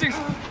in one of these things.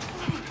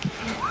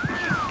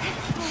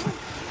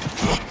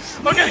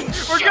 Okay,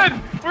 we're good.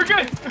 We're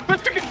good.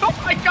 Oh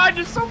my god,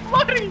 you're so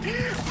bloody.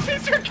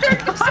 These are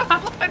characters so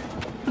bloody.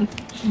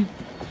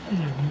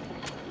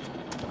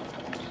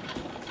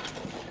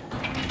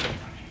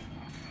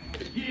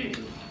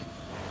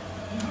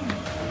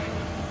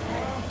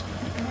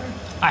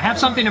 I have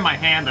something in my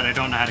hand that I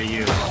don't know how to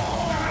use.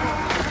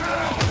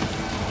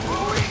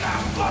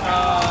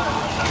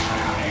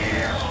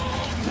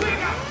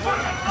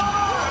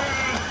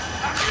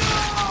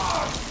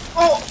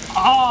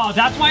 Oh,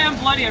 that's why I'm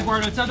bloody,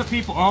 Eduardo. It's other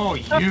people. Oh,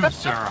 you,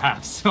 sir,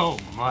 have so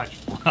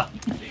much blood.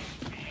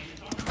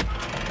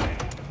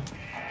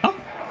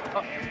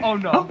 Oh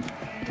no.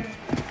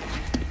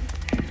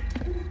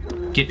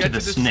 Get to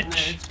the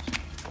snitch.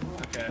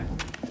 Okay.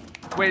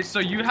 Wait, so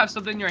you have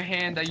something in your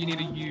hand that you need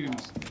to use.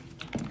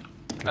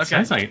 It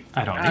says I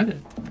don't need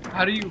it.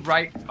 How do you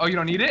write? Oh, you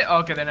don't need it? Oh,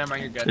 okay, then never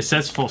mind, you're good. It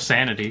says full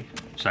sanity.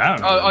 So I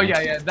don't know. Oh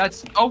yeah,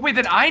 that's... Oh, wait,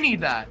 then I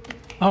need that.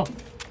 Oh,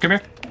 come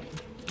here.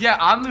 Yeah,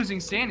 I'm losing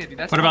sanity.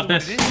 That's What about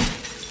probably this? What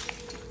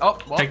it is. Oh,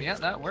 well, Take- yeah,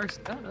 that works.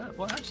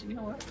 Well, actually, you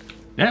know what?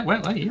 Yeah,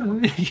 well,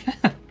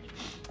 yeah.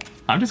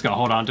 I'm just gonna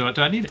hold on to it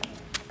till I need it.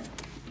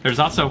 There's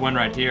also one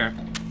right here.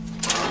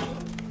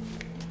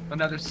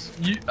 Another...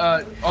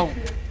 Oh.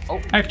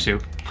 I have two.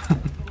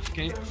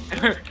 Can you...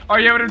 Are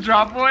you able to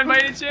drop one by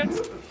any chance?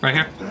 Right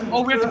here.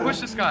 Oh, we have to push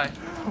this guy.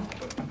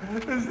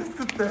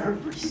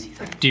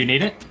 Do you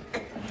need it?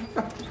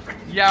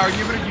 Yeah, are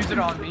you able to use it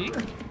on me?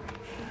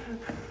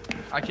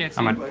 I can't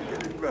see.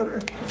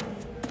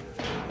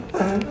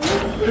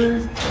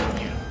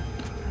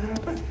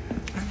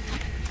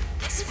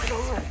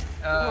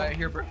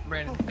 Here,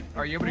 Brandon.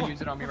 Are you able to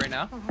use it on me right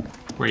now?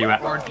 Where you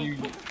at? Or do you...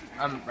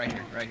 I'm right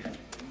here, right here.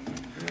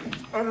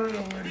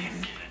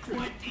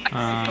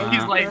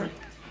 He's like...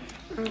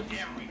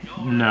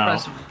 No.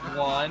 Press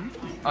 1.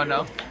 Oh,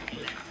 no.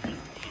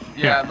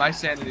 Yeah, my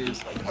sanity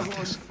is...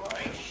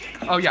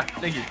 Oh, yeah.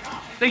 Thank you.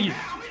 Thank you.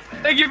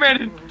 Thank you,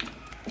 Brandon.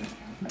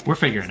 We're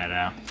figuring it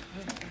out.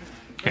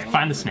 Okay,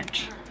 find the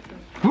snitch.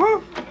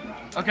 Woo!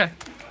 Okay.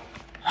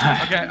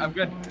 Okay, I'm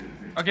good.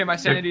 Okay, my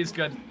sanity is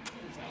good.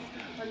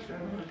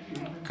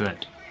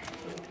 Good.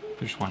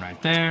 There's one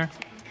right there.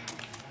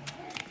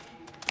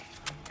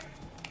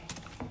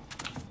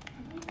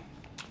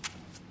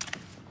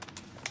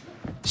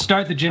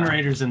 Start the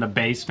generators in the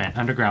basement,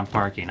 underground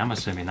parking. I'm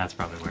assuming that's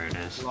probably where it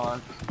is. Hold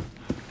on.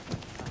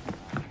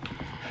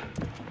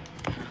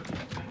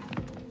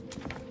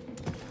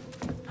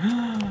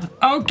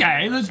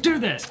 Okay, let's do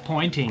this.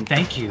 Pointing,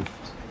 thank you.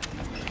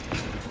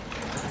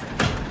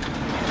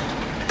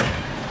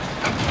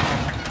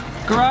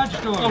 Garage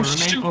door Oh, remain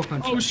shoot.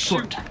 open. Oh,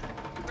 shoot.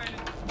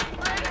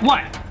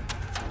 What?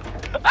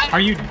 Are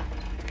you?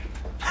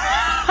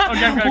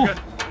 Okay, good.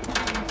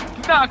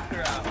 Knocked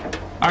her out.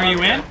 Are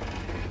you in?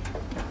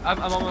 I'm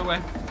on my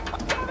way.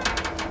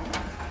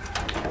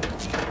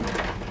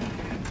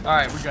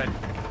 Alright, we're good.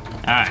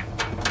 All right.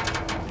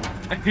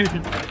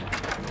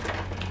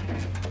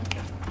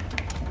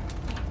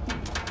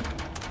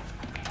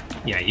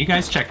 Yeah, you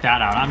guys check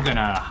that out. I'm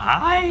gonna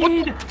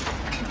hide.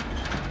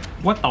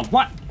 What the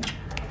what?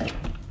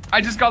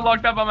 I just got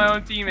locked up on my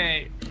own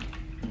teammate.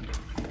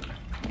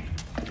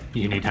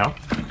 You need help?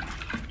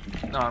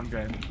 No, I'm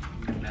good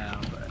now,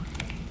 but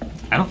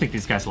I don't think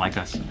these guys like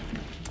us.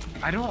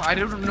 I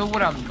don't know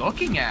what I'm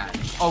looking at.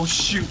 Oh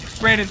shoot,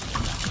 Brandon.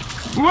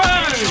 Whoa!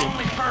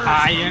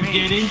 I am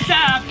getting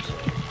zapped.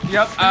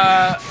 Yep.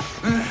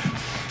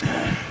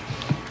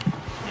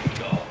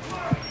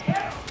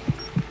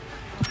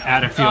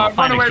 Out of fuel, Run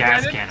find away, a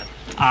gas Brandon. cannon.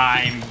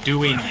 I'm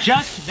doing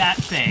just that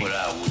thing. What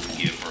I wouldn't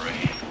give for a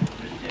hand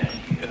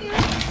with a daddy.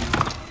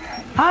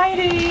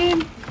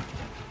 Hiding.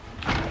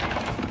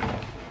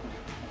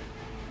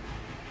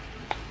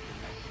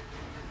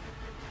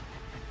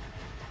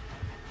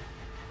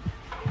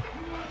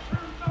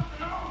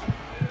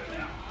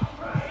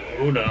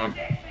 Hold on.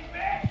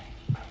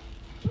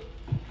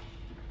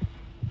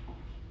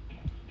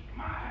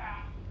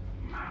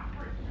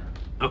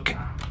 Okay.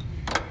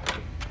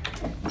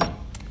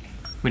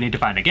 We need to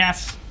find a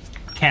gas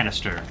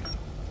canister.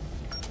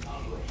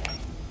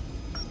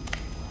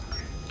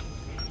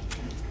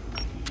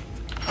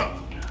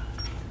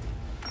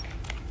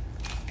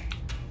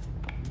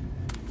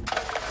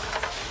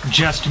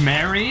 Just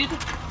married?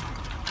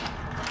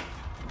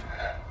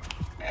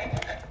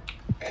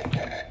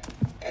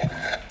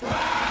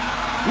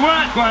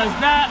 What was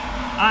that?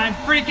 I'm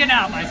freaking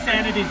out. My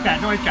sanity's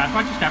bad. Noise shots,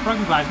 punches, step,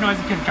 broken glass,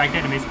 noises can attract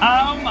enemies.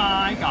 Oh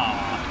my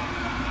god.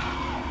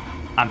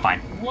 I'm fine.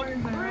 What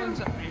in the hell is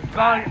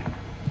that?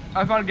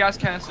 I found a gas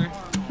canister.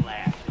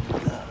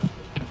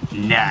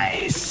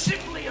 Nice.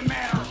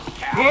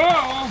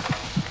 Whoa.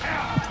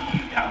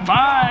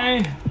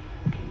 Bye.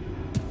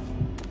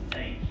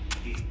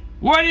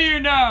 What do you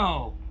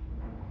know?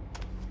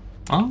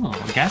 Oh,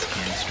 a gas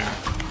canister.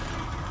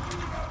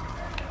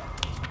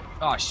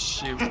 Oh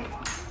shoot.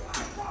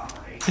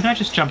 Did I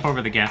just jump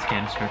over the gas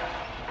canister?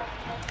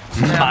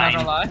 Yeah, I'm not Mine.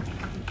 gonna lie.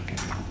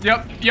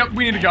 Yep,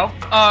 we need to go.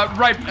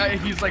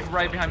 He's like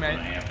right behind me.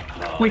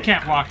 We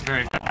can't walk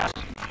very fast.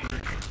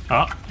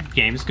 Oh,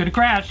 game's gonna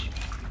crash.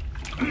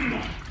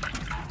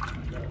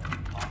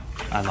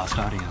 I lost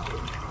audio.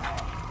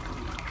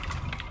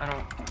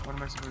 What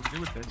am I supposed to do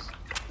with this?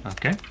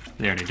 Okay,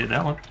 they already did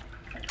that one.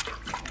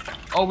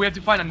 Oh, we have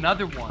to find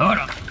another one. Hold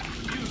on.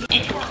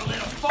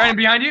 Brandon,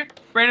 behind you.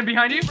 Brandon,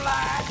 behind you.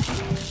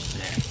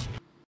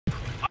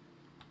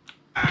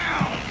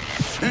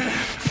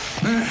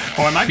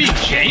 Oh, am I being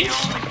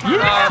chased?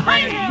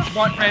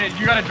 Brandon,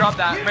 you gotta drop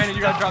that. Brandon,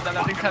 you gotta drop that.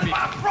 That thing's heavy.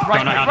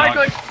 Right Don't know click, how, right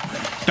dog.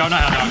 click. Don't know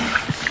how,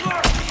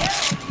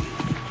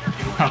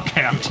 dog.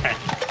 Okay, I'm dead.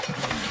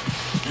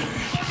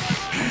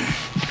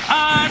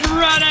 I'm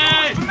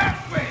running!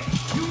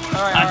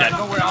 Alright, I'm dead.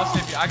 don't worry, I'll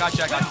save you. I got you,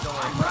 don't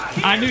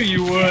worry. I knew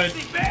you would.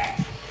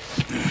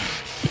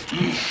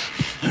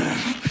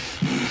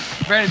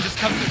 Brandon,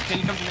 can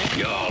you come to me?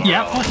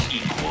 Yeah, of course.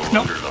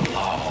 Nope.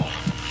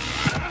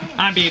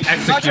 I'm being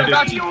executed.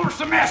 Got you.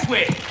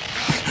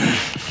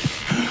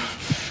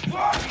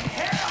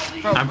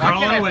 Bro, I'm why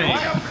crawling can't I away.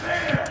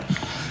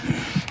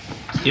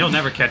 fly? You'll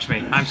never catch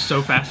me. I'm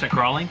so fast at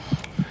crawling.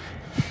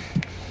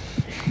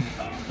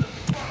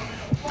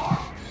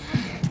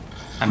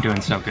 I'm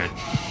doing so good.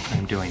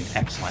 I'm doing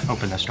excellent.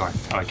 Open this door.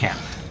 Oh, I can't.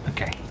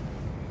 Okay.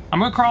 I'm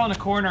gonna crawl in a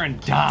corner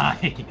and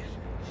die.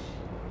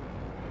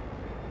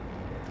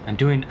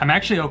 I'm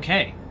actually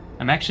okay.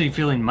 I'm actually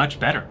feeling much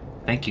better.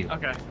 Thank you.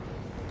 Okay.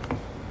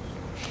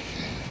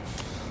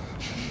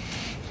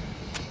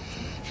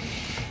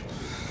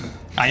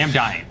 I am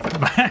dying.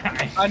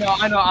 I know.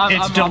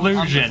 It's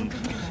delusion.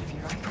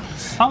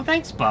 Oh,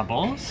 thanks,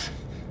 Bubbles.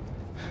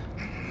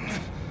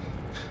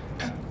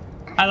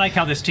 I like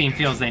how this team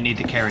feels they need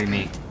to carry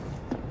me.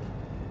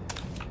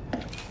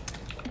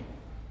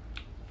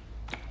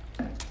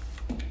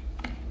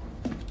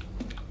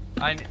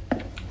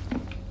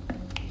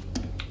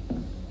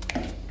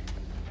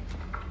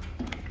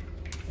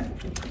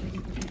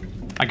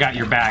 I got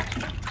your back.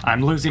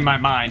 I'm losing my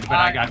mind, but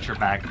I got your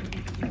back.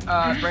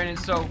 Brandon,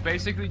 so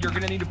basically you're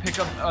gonna need to pick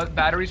up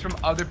batteries from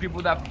other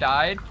people that have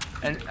died,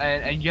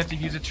 and you have to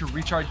use it to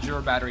recharge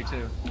your battery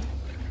too.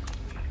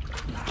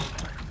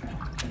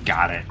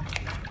 Got it.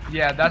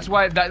 Yeah, that's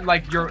why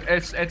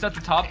it's at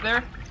the top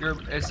there.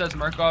 It says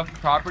Murkoff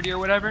property or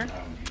whatever.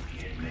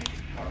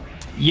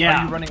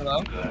 Yeah. Are you running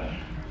low?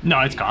 No,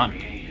 it's gone.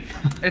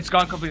 It's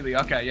gone completely.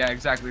 Okay, yeah,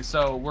 exactly.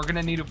 So we're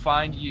gonna need to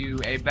find you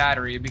a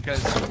battery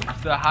because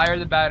the higher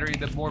the battery,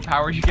 the more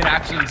power you can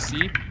actually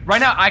see.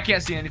 Right now, I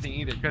can't see anything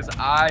either because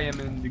I am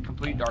in the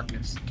complete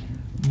darkness.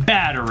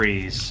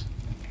 Batteries.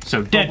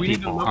 So dead we need to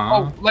people, look, huh?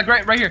 Oh, like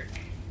right here.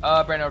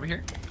 Brandon, over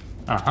here.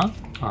 Uh-huh.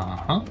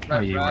 Oh,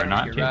 you were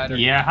not here, kidding. right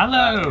Yeah,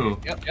 hello.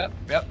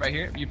 Yep, right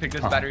here. You pick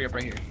this battery up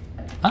right here.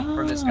 Oh,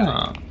 From this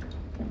guy.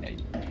 Yeah,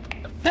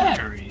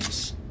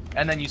 batteries.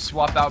 and then you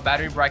swap out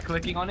battery by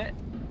clicking on it.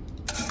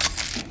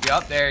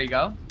 Yep, there you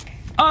go.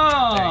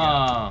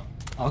 Oh,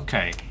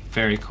 okay.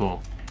 Very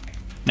cool.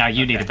 Now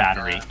you need a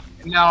battery.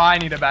 Now I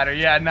need a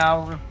battery. Yeah,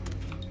 now.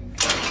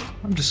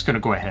 I'm just gonna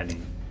go ahead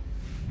and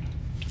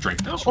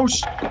drink this.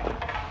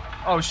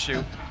 Oh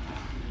shoot.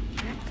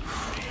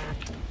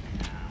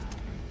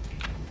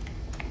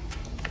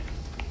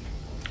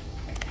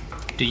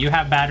 Do you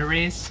have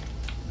batteries?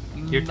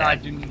 You're I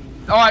dead. do.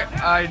 Oh, no,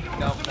 I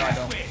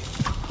don't.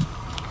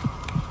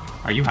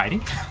 Are you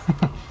hiding?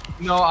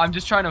 No, I'm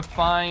just trying to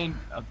find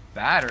a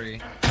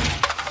battery.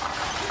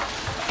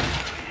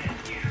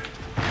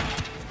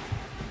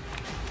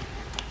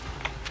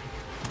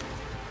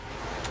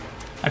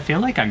 I feel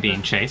like I'm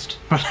being chased,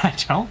 but I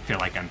don't feel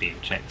like I'm being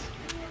chased.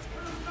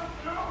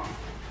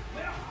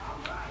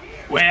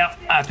 Well,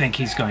 I think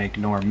he's going to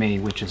ignore me,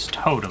 which is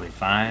totally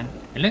fine.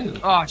 Hello.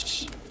 Oh,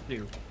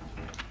 dude.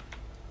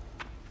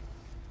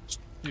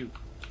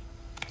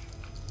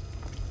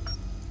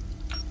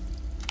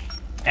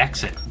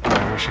 Exit.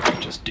 I wish I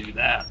could just do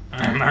that.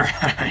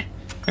 Alright.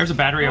 There's a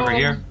battery over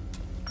here.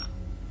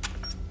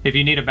 If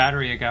you need a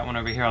battery, I got one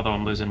over here, although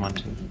I'm losing one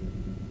too.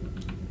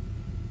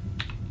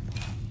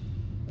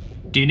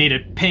 Do you need to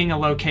ping a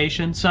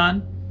location,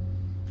 son?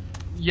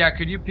 Yeah,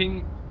 could you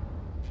ping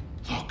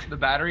Look. the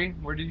battery?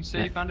 Where did you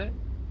say you found it?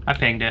 I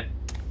pinged it.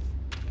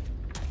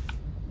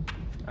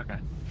 Okay.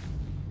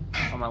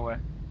 On my way.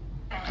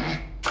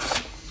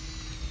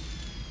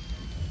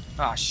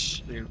 Oh,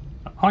 shoot.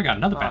 Oh, I got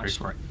another Oh, battery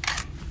for it.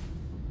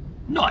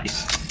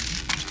 Nice.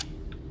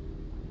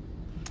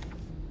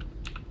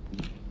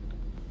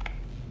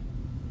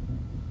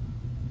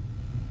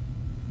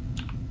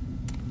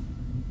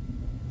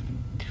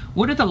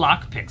 What do the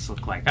lockpicks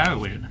look like?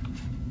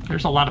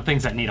 There's a lot of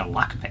things that need a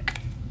lockpick.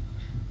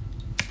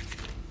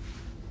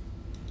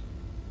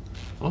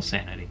 Full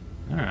sanity.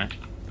 All right.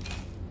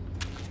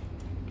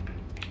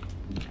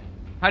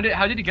 How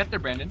did you get there,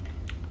 Brandon?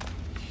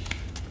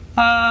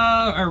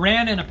 I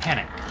ran in a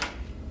panic.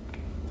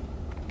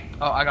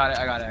 Oh, I got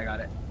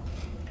it.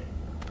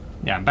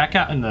 Yeah, I'm back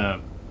out in the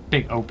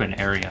big open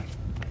area.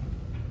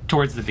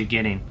 Towards the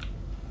beginning.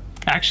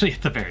 Actually,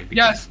 at the very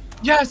beginning.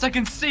 Yes, I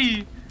can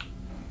see.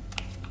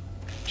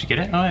 Did you get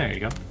it? Oh, there you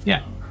go.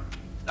 Yeah.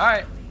 All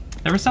right.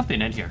 There was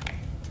something in here.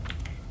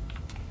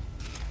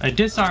 I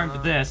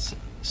disarmed this,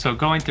 so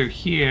going through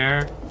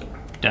here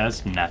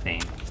does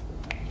nothing.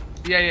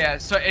 Yeah.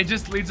 So it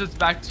just leads us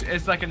back to.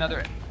 It's like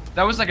another.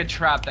 That was like a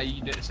trap that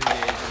you did.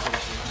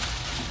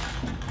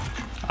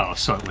 Oh,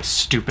 so it was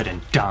stupid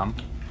and dumb.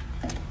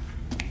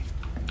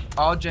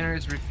 All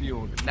generators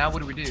refueled. Now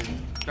what do we do?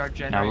 Start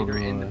generator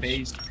in the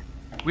base.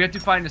 We have to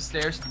find the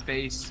stairs to the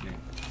base.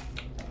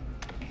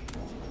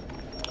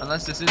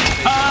 Unless this is the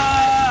base.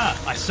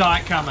 Ah! I saw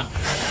it coming.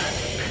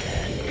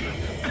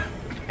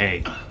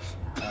 Hey,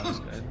 That was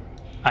good.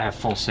 I have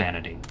full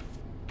sanity.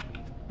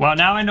 Well,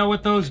 now I know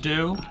what those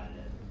do.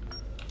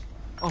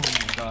 Oh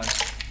my god.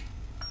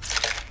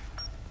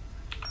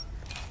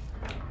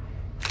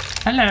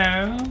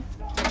 Hello.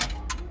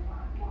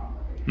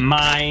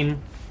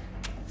 Mine.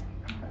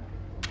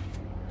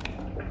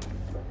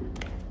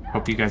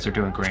 Hope you guys are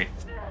doing great.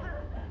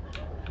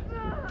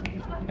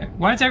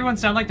 Why does everyone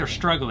sound like they're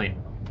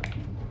struggling?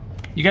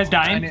 You guys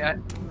dying?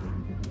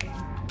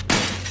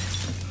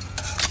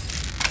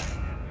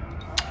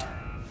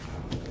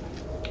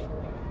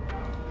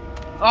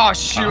 Oh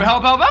shoot!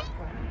 Help!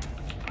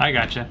 I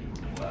gotcha.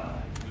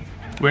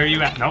 Where are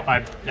you at? Nope, I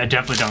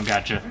definitely don't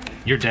gotcha.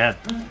 You're dead.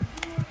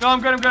 No,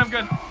 I'm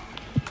good.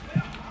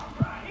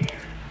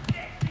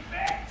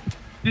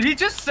 Did he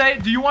just say,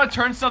 do you want to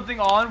turn something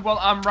on? Well,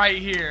 I'm right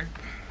here.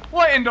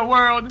 What in the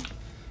world?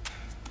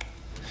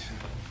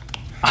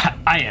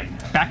 I am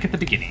back at the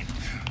beginning.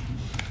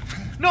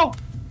 No.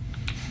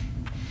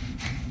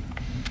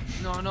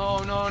 No.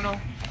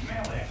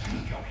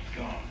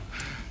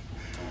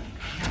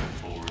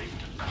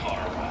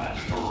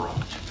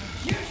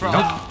 Bro,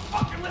 Nope.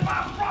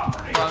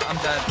 bro, I'm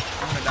dead.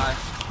 I'm gonna die.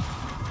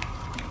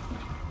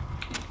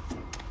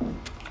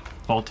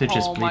 Voltage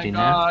is Oh my bleeding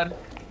out. god.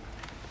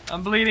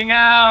 I'm bleeding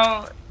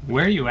out.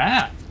 Where are you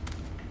at?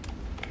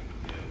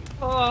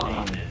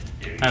 Oh.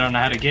 I don't know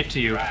how to get to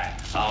you.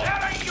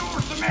 That ain't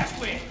yours to mess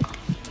with.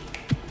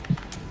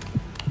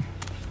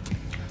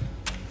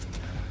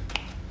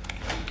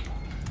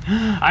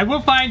 I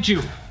will find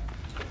you.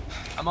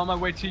 I'm on my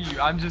way to you.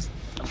 I'm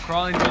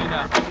crawling to you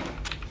now.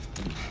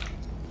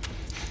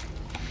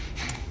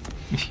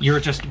 You're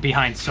just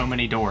behind so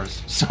many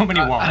doors, so many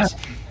walls.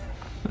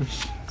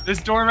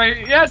 This door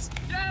right. Yes.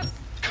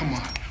 Come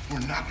on, we're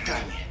not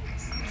done yet.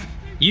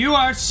 You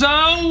are so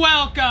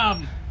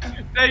welcome.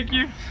 Thank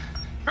you.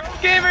 Pro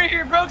gamer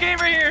here.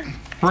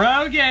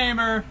 Pro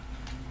gamer.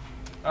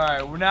 All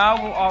right. Well,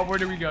 now where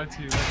do we go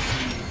to? Let's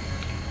see.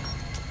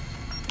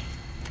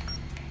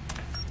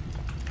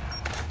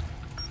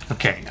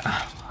 Okay,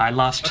 I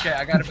lost. Okay,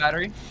 I got a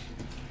battery.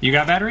 You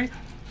got battery?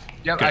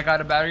 Yep, Good. I got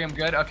a battery. I'm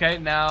good. Okay,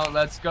 now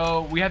let's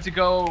go. We have to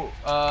go.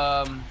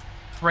 I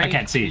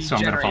can't see, so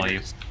I'm gonna follow you.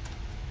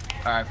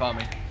 All right, follow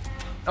me.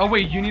 Oh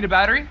wait, you need a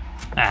battery?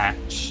 Ah,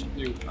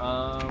 Shoot.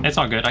 it's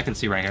all good. I can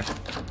see right here.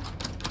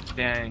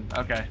 Dang.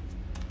 Okay.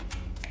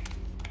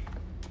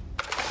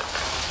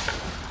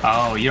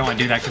 Oh, you don't want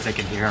to do that because they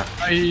can hear.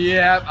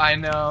 Yep, I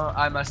know.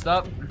 I messed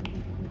up.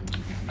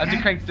 I have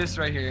to crank this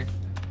right here.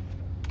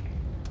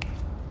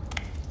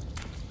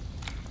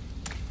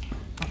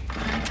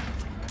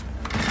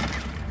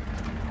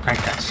 Crank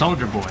that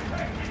soldier boy.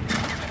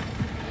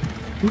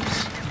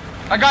 Oops.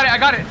 I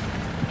got it.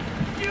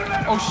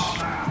 Oh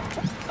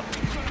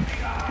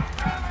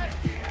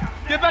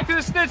Get back to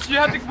the snitch. We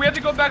have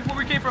to go back where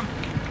we came from.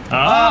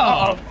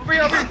 Oh. Over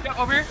here.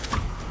 Yeah, over here.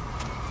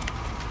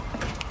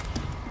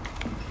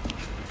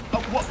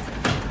 Oh, what?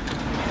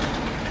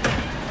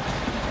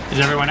 Is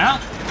everyone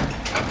out?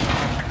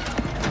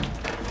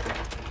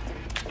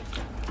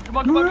 Come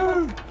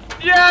on.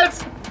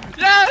 Yes.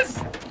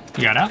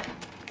 You got out?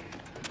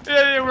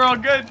 Yeah, we're all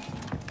good.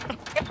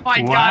 Oh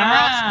my god,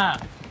 Wow.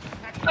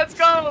 let's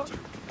go.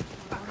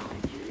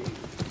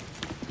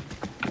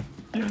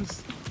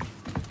 Yes.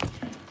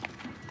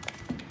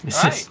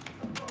 This All is.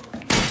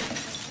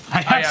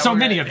 I have yeah, so we're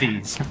many good. of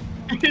these.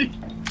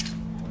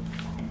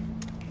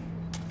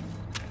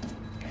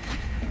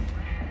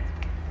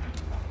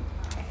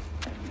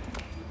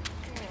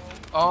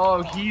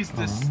 Oh, he's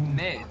the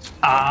snitch.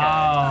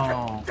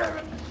 Oh.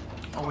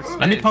 Oh, it's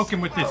Let me this. poke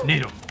him with this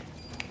needle.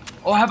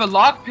 Oh, I have a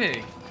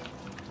lockpick.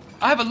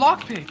 I have a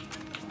lockpick.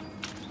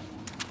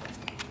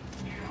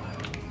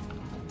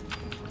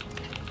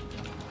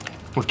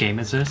 What game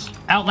is this?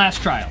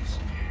 Outlast Trials.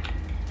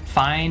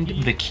 Find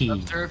the key.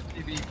 Observe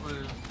TV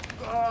clue.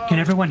 Can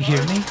everyone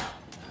hear me?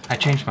 I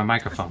changed my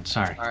microphone,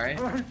 sorry. All right.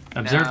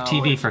 Observe Now-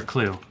 TV for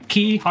clue.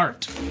 Key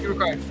heart. Key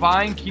required.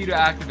 Find key to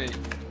activate.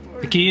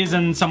 The key is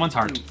in someone's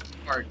heart.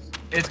 Heart.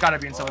 It's gotta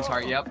be in someone's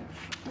heart. Yep.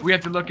 We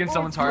have to look in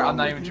someone's heart. I'm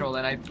not even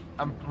trolling.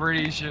 I'm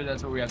pretty sure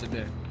that's what we have to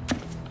do.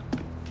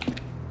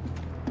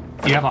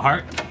 Do you have a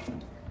heart?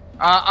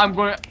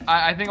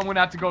 I think I'm gonna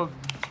have to go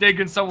dig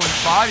in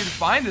someone's body to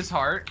find this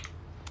heart.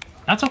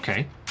 That's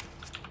okay.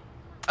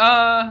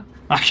 I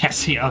can't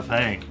see a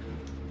thing.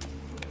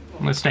 I'm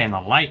gonna stay in the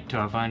light till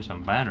I find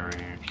some batteries.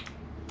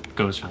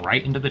 Goes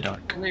right into the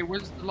dark. Wait,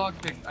 where's the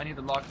lockpick? I need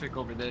the lockpick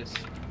over this.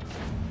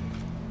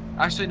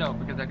 Actually, no,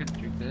 because I could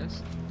drink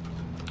this.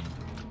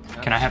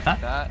 Yep, Can I have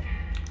that? That.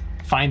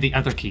 Find the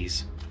other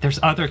keys. There's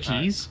other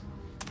keys?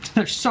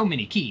 There's so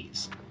many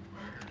keys.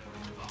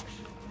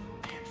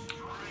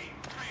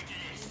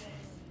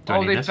 Do I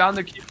Oh, need they this? found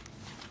the key.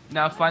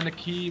 Now find the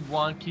key.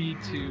 One key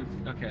to.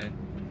 Okay.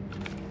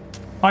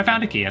 Oh, I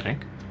found a key, I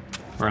think.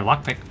 Or a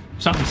lockpick.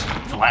 Something's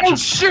flashing. Oh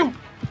shoot!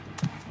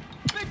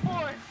 Big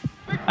boy.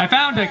 I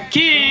found a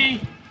key!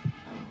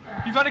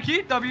 You found a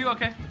key? W.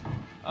 Okay.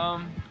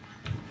 No,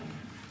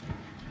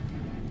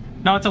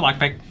 it's a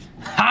lockpick.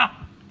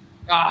 Ha!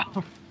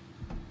 Ah.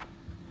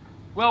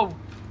 Well.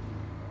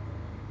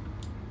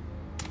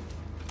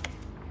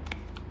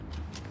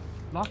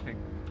 Lockpick.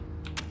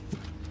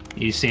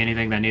 You see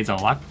anything that needs a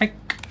lockpick?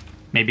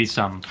 Maybe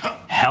some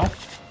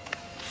health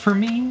for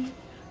me?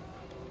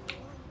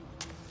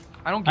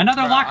 I don't. Get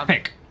Another I'm-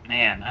 lockpick!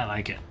 Man, I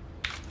like it.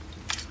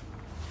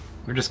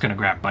 We're just gonna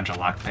grab a bunch of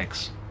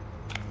lockpicks.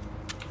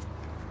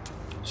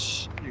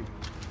 Shoot.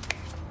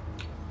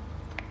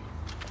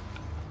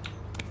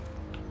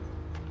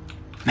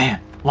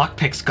 Man,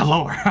 lockpicks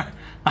galore.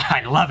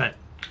 I love it.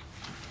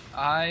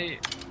 I.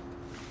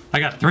 I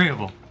got 3 of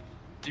them.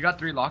 You got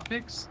 3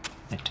 lockpicks?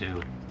 I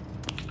do.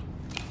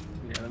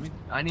 Yeah, let me.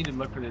 I need to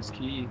look for this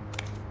key.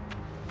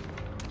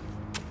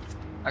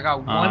 I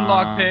got 1 Uh,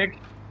 lockpick.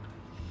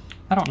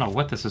 I don't know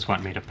what this is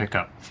wanting me to pick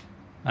up.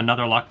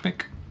 Another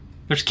lockpick?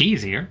 There's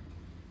keys here.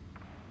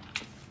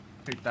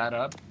 Pick that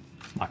up.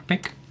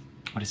 Lockpick?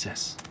 What is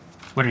this?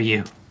 What are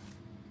you?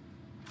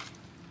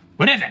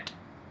 What is it?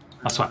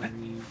 I'll swap it.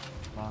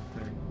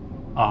 Lockpick.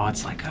 Oh,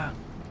 it's like a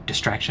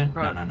distraction?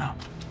 No, Right. no, no.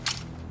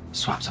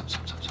 Swap, swap,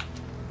 swap, swap, swap.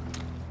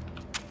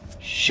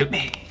 Shoot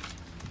me.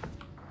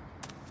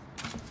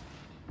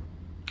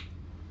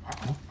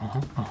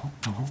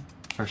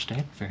 First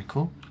aid, very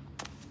cool.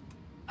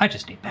 I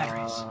just need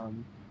batteries. Oh,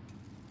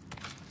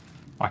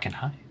 I can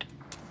hide.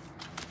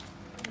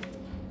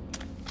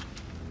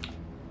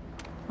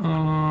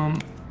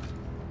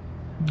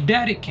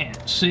 Daddy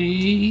can't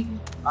see.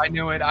 I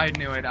knew it. I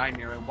knew it. I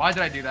knew it. Why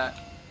did I do that?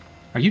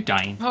 Are you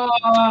dying? No,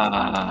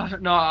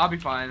 I'll be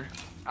fine.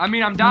 I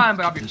mean, I'm dying,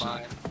 but I'll be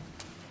fine.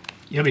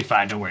 You'll be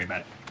fine, don't worry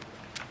about it.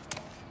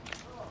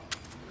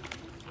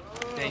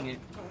 Dang it.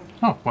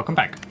 Oh, welcome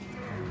back.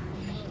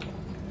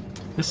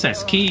 This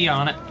says key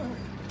on it.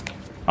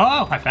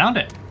 Oh, I found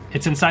it.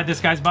 It's inside this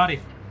guy's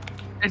body.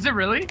 Is it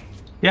really?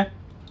 Yeah.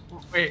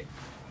 Wait.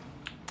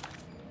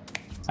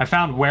 I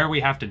found where we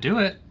have to do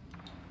it,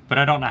 but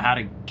I don't know how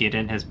to get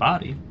in his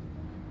body.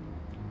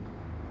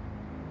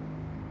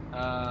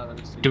 Let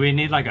me see. Do we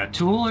need like a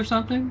tool or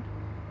something?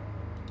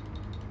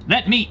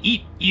 Let me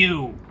eat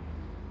you.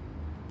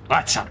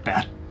 That's not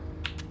bad.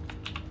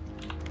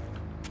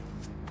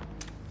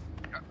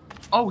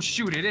 Oh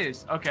shoot, it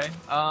is. Okay.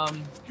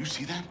 You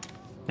see that?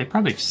 They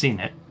probably have seen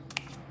it.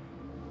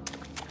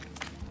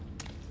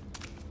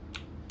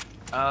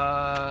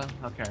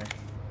 Okay.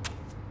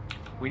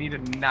 We need a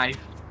knife.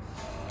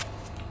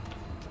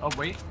 Oh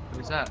wait,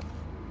 what is that?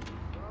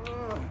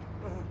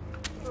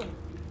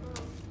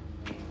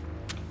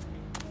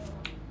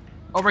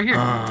 Over here,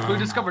 we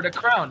discovered a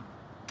crown.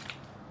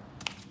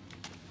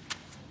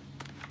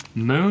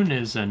 Moon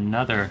is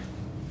another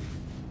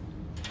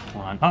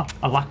one. Oh,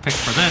 a lockpick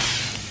for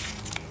this.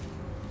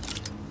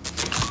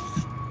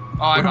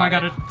 Oh, I What do I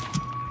got gotta... it.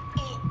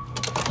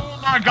 Oh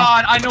my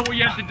god, I know what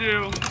you have to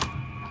do.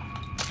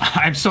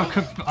 I'm so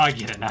I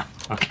get it now.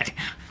 Okay.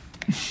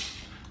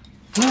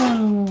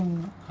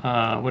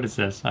 What is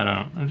this? I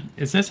don't know.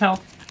 Is this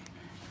health?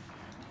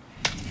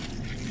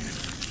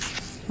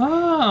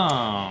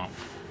 Oh.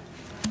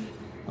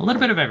 A little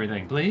bit of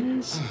everything,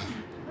 please.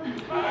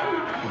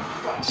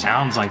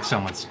 Sounds like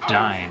someone's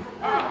dying.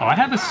 Oh, I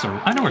have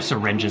a I know where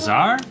syringes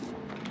are.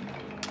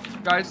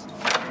 Guys,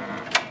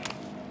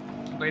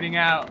 I'm bleeding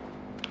out.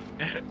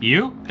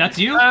 You? That's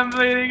you? I'm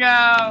bleeding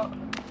out.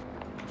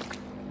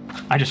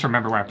 I just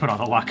remember where I put all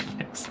the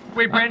lockpicks.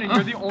 Wait, Brandon,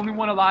 you're the only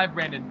one alive,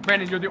 Brandon.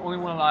 Brandon, you're the only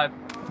one alive.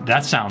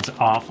 That sounds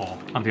awful.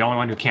 I'm the only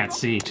one who can't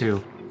see,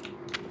 too.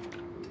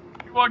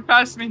 You walked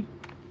past me.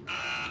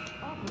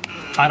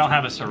 I don't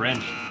have a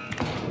syringe.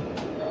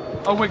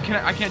 Oh wait,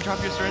 I can't drop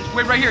your syringe.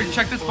 Wait, right here.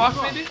 Check this box,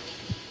 maybe.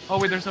 Oh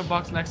wait, there's no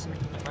box next to me.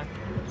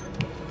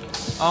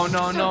 Oh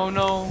no, no,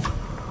 no.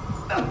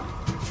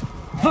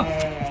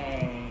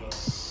 Hey,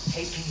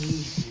 take it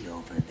easy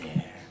over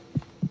there.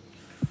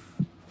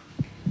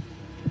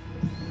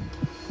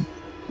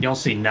 You don't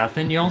see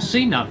nothing. You don't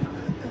see nothing.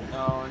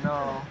 No,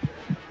 no.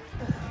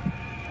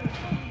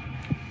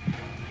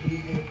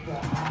 Leave it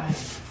behind.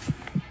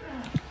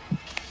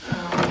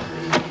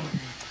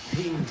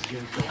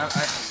 I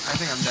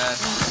think I'm dead.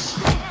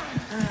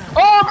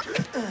 Oh!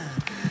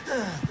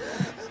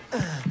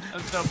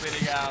 I'm still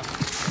bleeding out.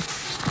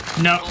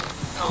 No.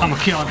 I'm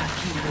gonna kill him.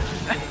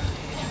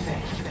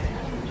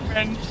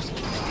 And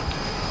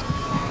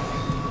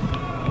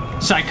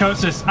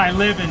Psychosis. I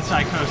live in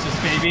psychosis,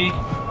 baby.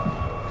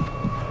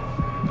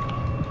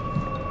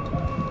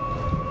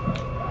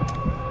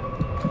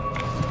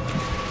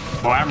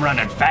 Boy, I'm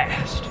running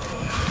fast.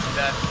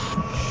 dead.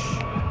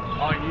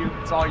 All you.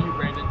 It's all you,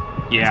 Brandon.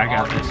 Yeah, It's I got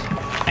all this. you.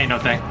 Ain't no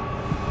thing.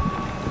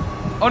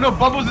 Oh no,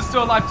 Bubbles is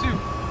still alive too.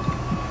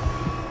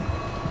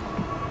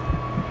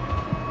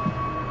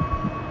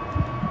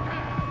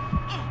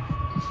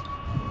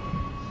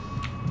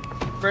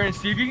 Brandon,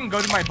 see if you can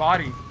go to my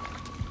body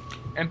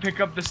and pick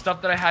up the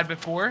stuff that I had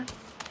before,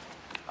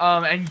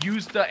 and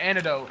use the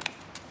antidote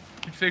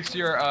to fix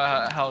your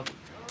health.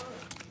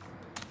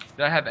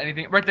 Did I have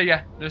anything? Right there,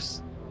 yeah.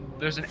 There's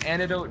an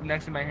antidote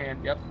next to my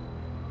hand. Yep.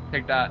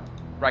 Take that.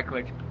 Right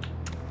click.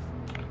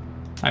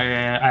 I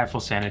have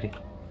full sanity.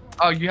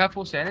 Oh, you have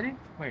full sanity?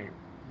 Wait.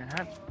 You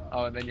have?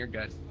 Oh, then you're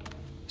good.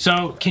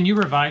 So, can you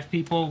revive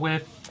people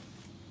with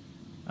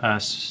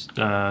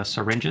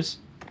syringes?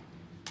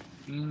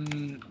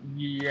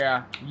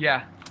 Yeah.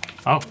 Yeah.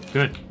 Oh,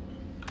 good.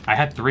 I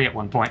had 3 at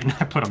one point and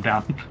I put them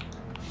down.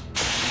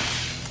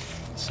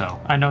 So,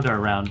 I know they're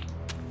around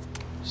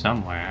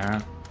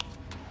somewhere.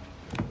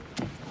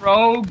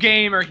 Pro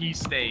gamer, he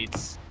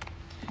states.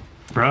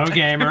 Bro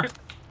gamer.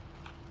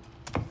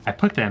 I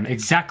put them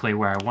exactly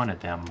where I wanted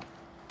them.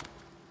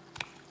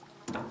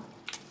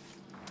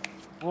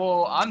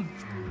 Well, At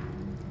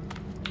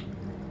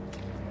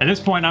this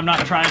point, I'm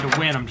not trying to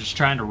win, I'm just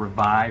trying to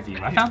revive you.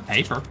 I found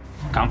paper.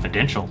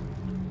 Confidential.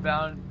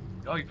 found.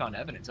 Oh, you found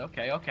evidence.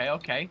 Okay, okay,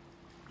 okay.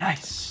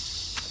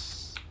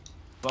 Nice.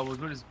 Bubbles,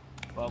 what is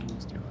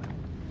Bubbles doing?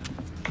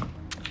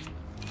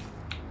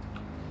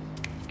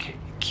 Okay,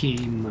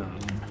 key moon.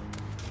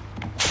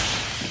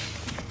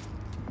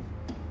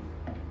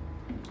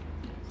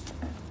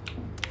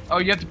 Oh,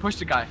 you have to push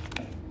the guy,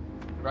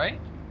 right?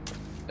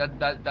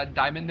 That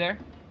diamond there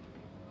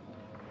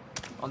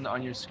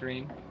on your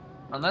screen,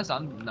 unless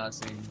I'm not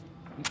seeing.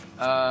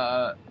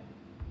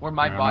 Where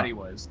my body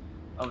was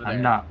over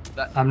there.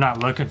 I'm not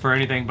looking for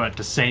anything but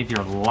to save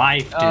your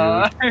life,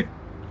 dude.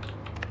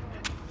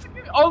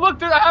 Oh look,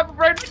 dude, I have it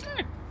right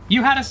there.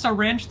 You had a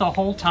syringe the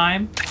whole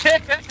time?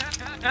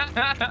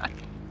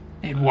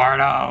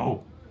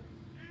 Eduardo!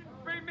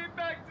 Bring me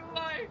back to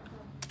life.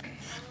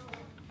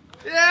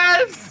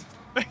 Yes!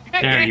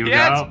 There you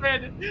yes, go.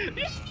 Man.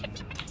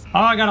 Oh,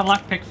 I got a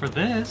lockpick for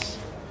this.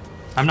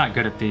 I'm not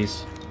good at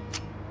these.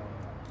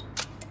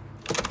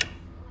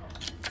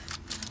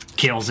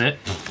 Kills it.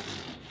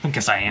 I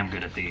guess I am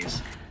good at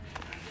these.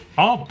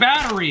 Oh,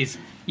 batteries!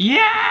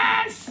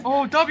 Yes!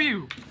 Oh,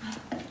 W!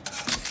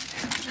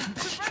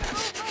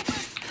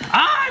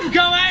 I'm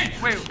going!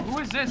 Wait, who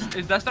is this?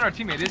 That's not our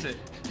teammate, is it?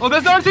 Oh,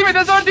 that's not our teammate!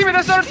 That's not our teammate!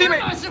 That's not our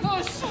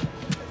teammate!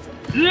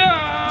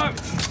 Yeah!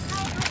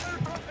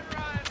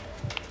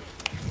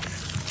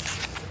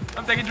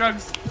 I'm taking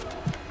drugs.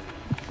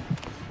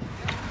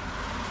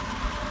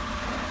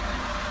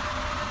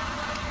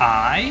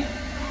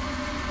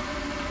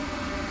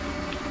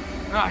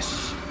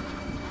 Gosh.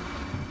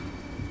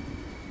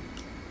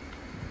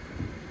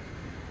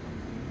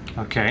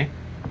 Okay.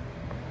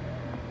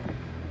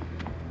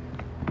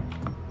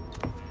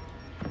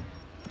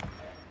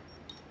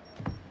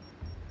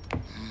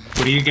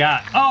 What do you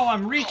got? Oh,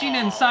 I'm reaching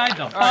inside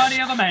the body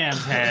of a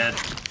man's head.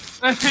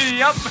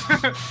 Yep.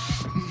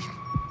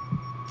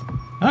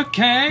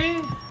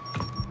 Okay.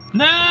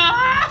 No!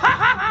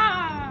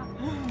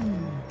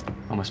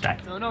 Almost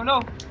died. No, no,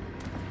 no.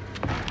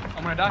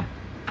 I'm gonna die.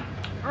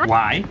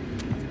 Why?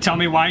 Tell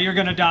me why you're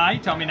gonna die.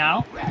 Tell me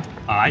now.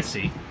 Oh, I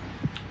see.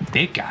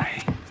 Big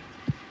guy.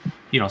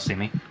 You don't see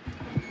me.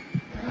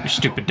 You're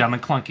stupid, dumb,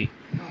 and clunky.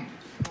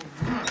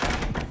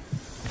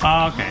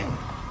 Okay.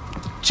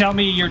 Tell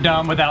me you're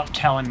dumb without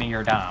telling me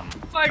you're dumb.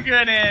 My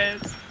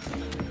goodness.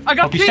 I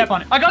got Hope the you key. step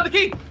on it. I got the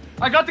key.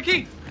 I got the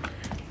key.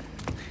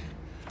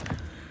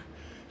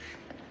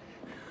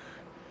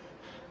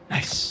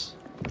 Nice.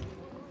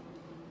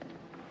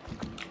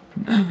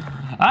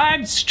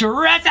 I'm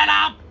stressing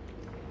up!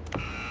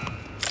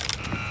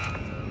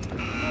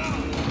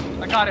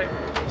 I got it.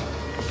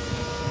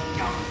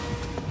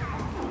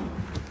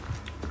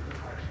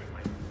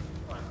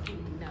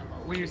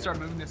 We need to start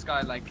moving this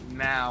guy like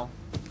now.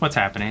 What's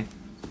happening?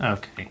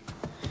 Okay.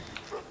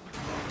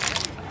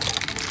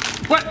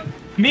 What?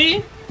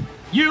 Me?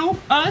 You?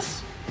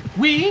 Us?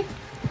 We?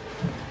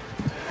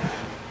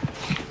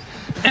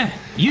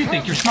 You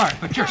think you're smart,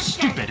 but you're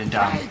stupid and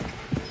dumb.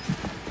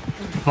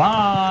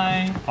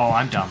 Bye. Oh,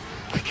 I'm dumb.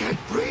 I can't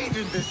breathe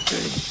in this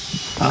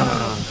thing.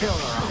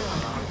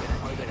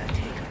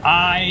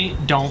 I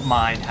don't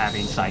mind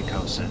having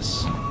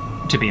psychosis,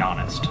 to be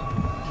honest.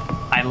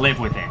 I live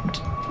with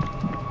it.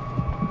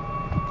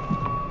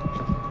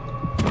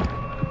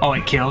 Oh,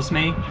 it kills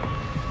me?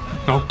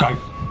 Okay.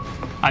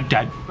 I'm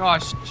dead. Oh,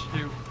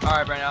 shoot.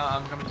 Alright, Brandon,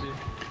 I'm coming to you.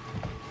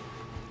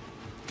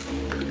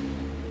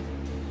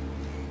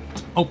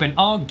 Open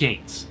all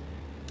gates.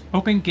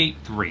 Open gate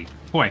 3.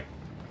 Boy.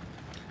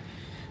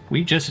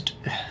 We just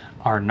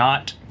are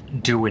not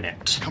doing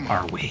it,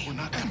 are we?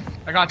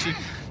 I got you.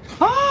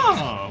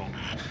 Oh!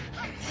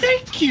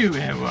 Thank you,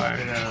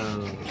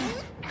 Eduardo.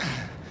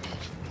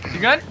 You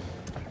good?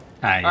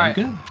 I am Alright.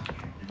 good.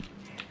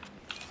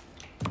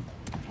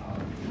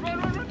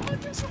 Run.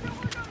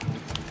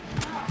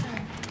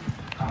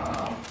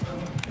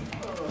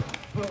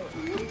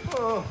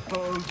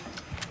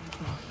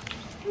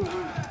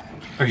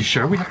 Are you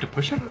sure we have to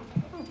push it?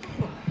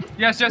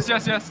 Yes.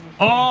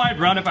 Oh, I'd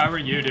run if I were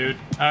you, dude.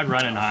 I'd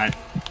run and hide.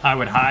 I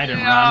would hide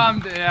and run.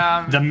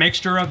 The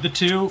mixture of the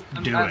two,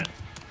 do it.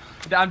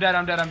 I'm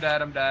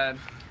dead.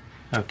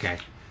 Okay.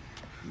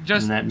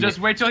 Just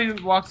wait till he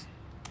walks.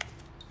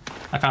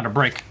 I found a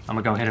brick. I'm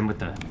gonna go hit him with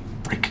the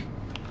brick.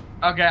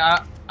 Okay,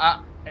 I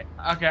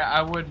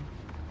would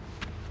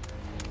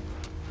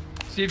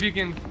see if you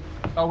can.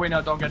 Oh wait,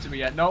 no, don't get to me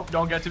yet. Nope,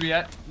 don't get to me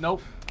yet.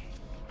 Nope.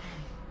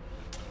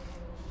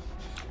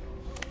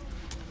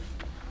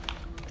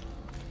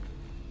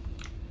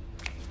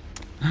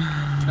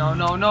 No.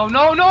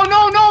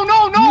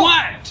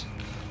 What?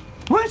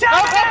 What's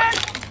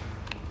happening?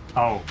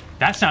 Oh,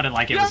 that sounded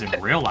like it was in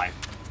real life.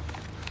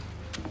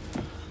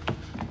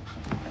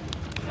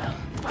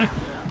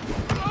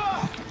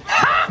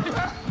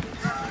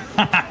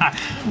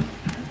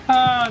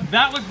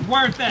 That was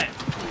worth it.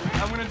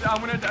 I'm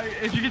gonna die.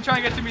 If you can try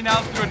and get to me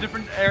now through a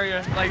different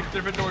area, like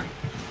different door,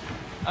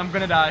 I'm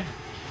gonna die.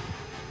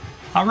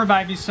 I'll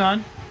revive you,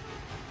 son.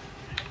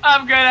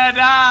 I'm gonna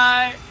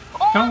die.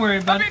 Oh, Don't worry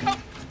about it. I'm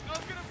good.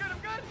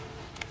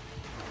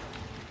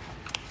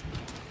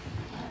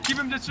 Keep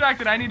him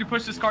distracted. I need to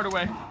push this cart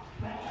away.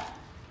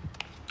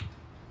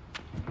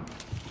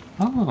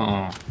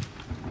 Oh.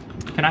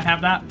 Can I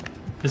have that?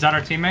 Is that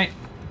our teammate?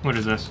 What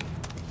is this?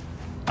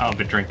 I'll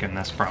be drinking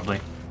this probably.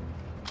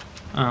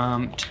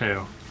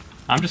 2.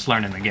 I'm just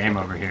learning the game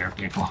over here,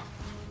 people.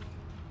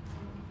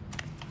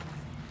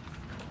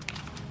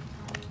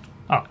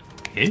 Oh,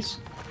 is?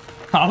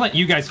 I'll let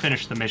you guys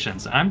finish the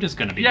missions. I'm just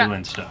gonna be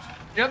doing stuff.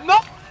 Yep. No.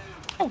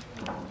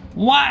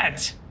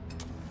 What?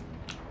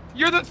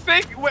 You're the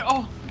fake. Wait.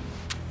 Oh.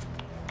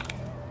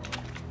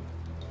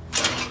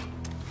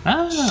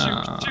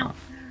 Ah. Shoot.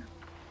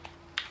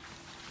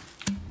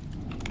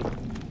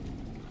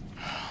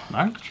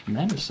 Large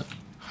medicine.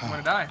 I'm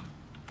gonna die.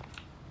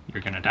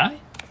 You're gonna die?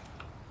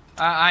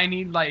 I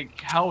need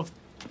like health.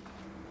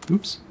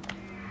 Oops.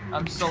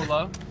 I'm so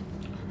low.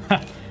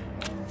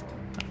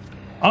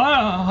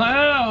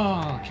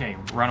 Oh, okay.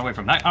 Run away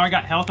from that. Oh, I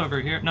got health over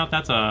here. No,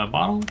 that's a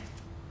bottle.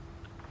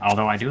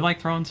 Although I do like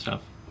throwing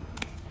stuff.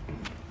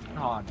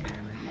 Oh damn it.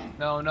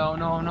 No.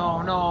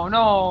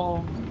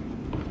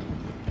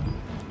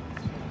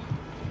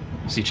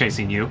 Is he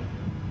chasing you?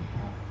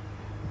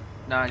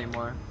 Not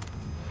anymore.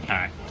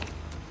 Alright.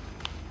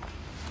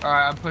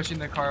 Alright, I'm pushing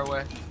the car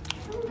away.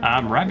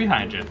 I'm right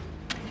behind you.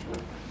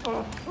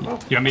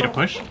 You want me to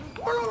push?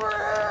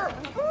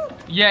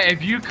 Yeah,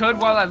 if you could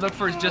while I look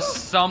for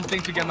just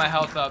something to get my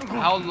health up.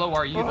 How low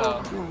are you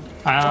though?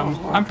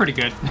 I'm pretty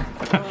good.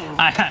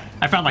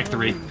 I found like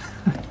 3.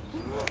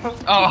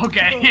 Oh,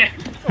 okay.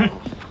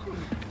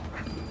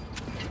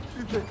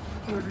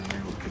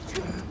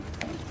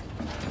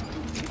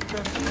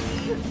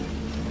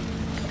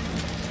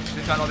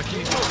 They found all the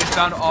keys. They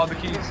found all the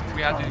keys.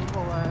 We have to.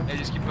 Yeah,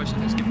 just keep pushing.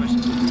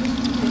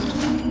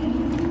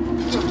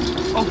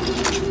 Oh.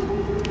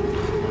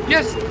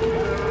 Yes.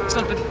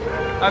 Something.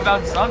 I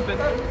found something.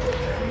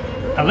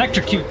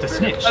 Electrocute the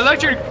snitch.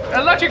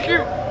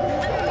 Electrocute.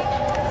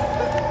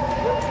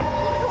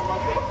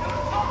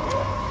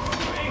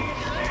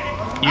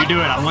 You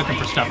do it. I'm looking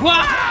for stuff.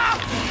 Wah!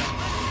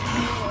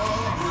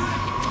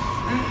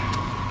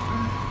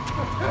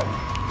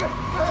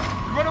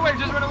 Run away.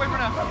 Just run away for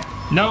now.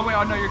 No. Oh, wait.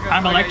 Oh, no, you're good.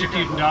 I'm Okay,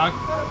 electrocuting, dog.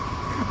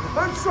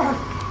 I'm sorry.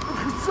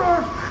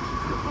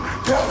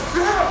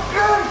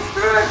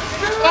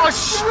 Oh,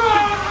 shit.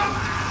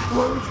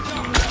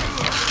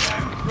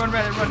 Run,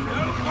 Brandon, run.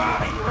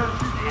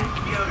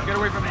 Get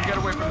away from him.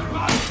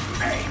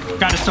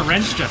 Got a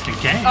syringe just in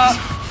case.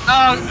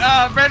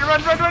 Brandon,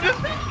 run.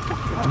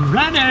 I'm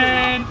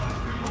running.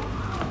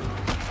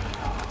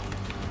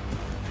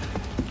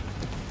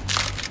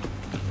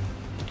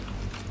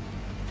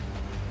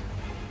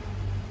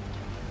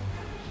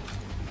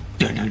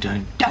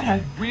 Dun.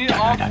 We need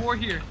all 4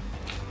 here.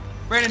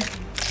 Brandon.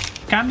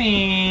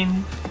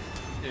 Coming.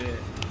 Yeah.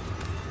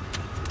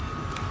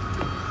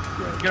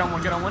 Get on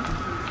one.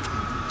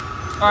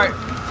 Alright.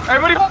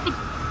 Everybody hold.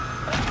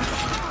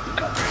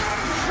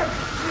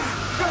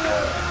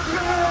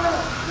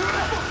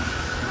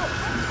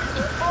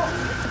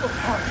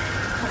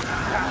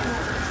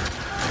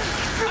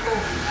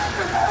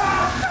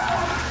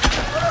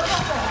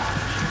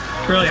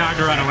 It's really hard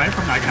to run away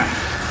from that guy.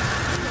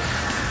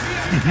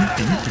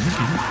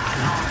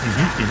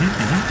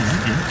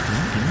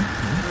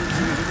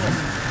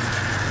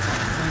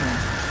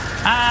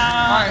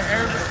 Alright,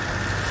 everybody.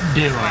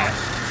 Do it.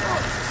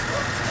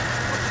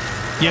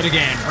 Yet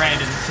again,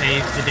 Brandon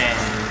saves the day.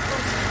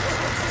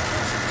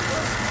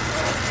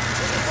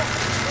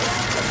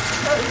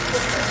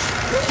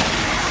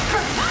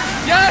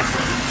 Yes!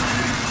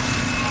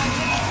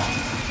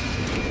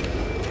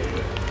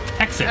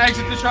 Exit.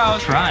 Exit the trial.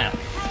 Trial.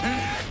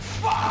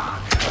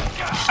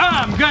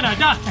 I'm gonna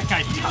die. I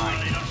died.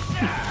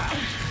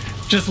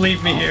 Just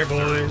leave me here,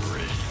 boys.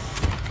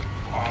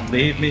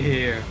 Leave me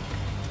here.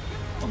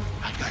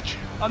 I got you.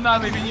 I'm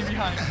not leaving you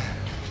behind.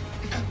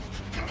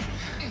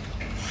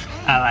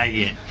 I like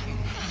it.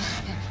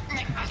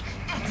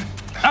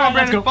 Come on, Alright, let's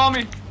Brandon, go. follow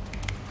me.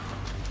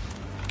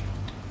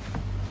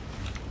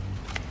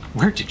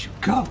 Where did you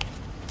go?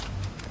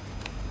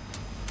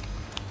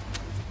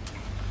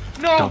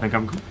 No! Don't think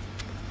I'm good.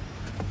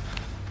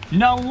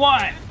 No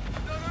what?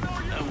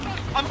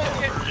 I'm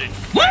gonna get...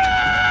 Woo!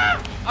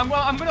 I'm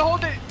gonna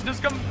hold it.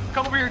 Just come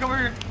over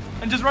here,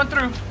 and just run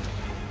through.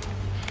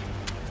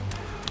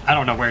 I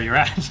don't know where you're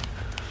at.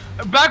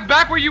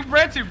 Back where you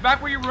ran to.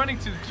 Back where you're running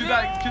to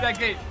that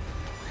gate.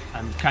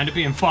 I'm kind of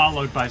being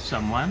followed by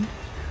someone.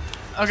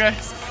 Okay.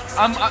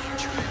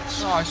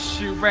 Oh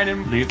shoot,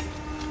 Brandon.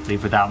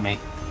 Leave without me.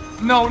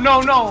 No.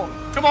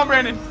 Come on,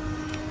 Brandon.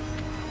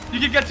 You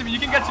can get to me.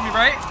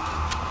 Right?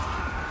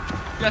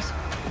 Yes.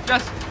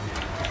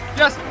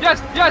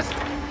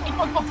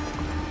 Come on.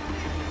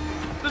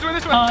 This way.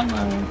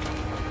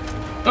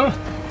 Ugh.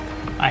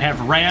 I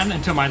have ran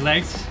until my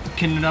legs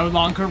can no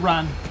longer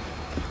run.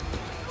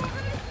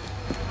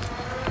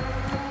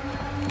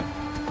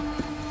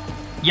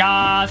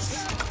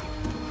 Yas.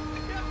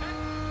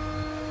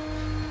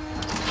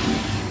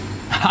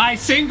 I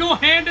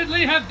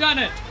single-handedly have done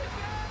it.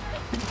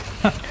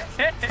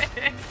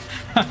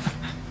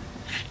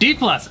 D+,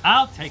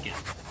 I'll take it.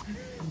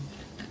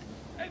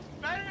 It's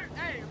better.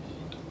 Hey,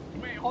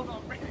 wait, hold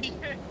on,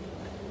 Brandon.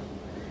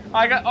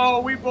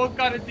 we both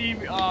got a D.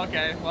 Oh,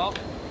 okay, well.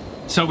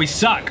 So we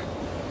suck.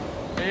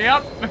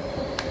 Yep.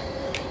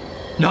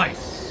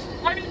 Nice.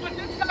 I mean, but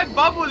this guy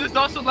Bubbles is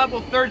also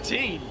level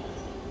 13.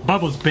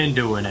 Bubbles been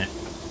doing it.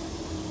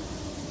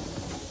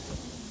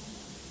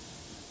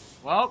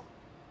 Well.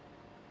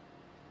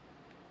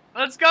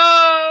 Let's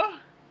go.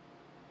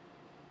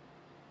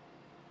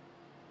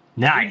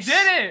 Nice. We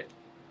did it.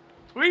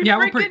 We Yeah,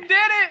 freaking did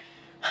it.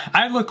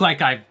 I look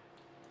like I've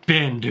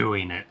been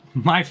doing it.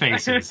 My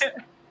face is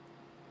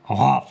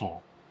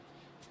awful.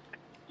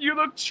 You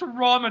look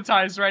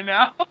traumatized right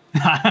now.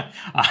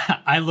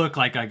 I look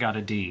like I got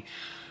a D.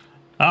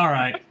 All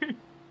right.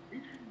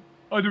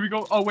 Oh, do we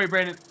go? Oh, wait,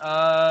 Brandon.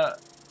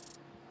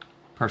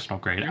 Personal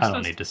grade. You're I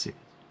don't so need to see.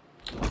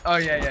 Oh,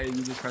 yeah. You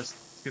just press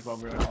skip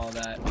over all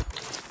that.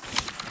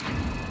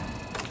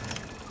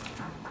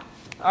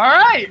 All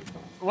right.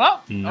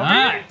 Well.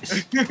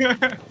 Nice. Okay.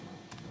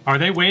 Are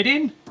they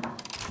waiting?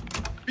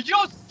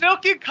 Yo,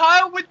 Silky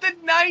Kyle with the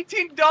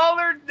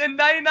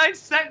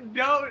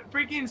 $19.99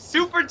 freaking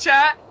super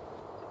chat.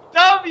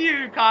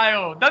 W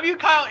Kyle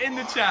in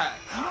the chat.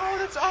 Oh,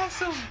 that's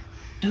awesome.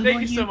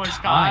 Thank you so much,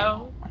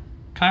 Kyle.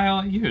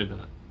 Kyle, you're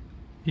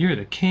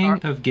the king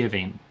of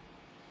giving.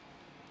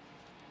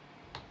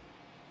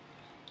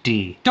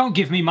 D. Don't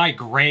give me my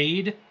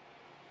grade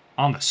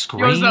on the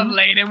screen. Yo, what's up,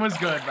 Layden? Was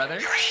good, brother.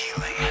 You're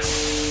healing.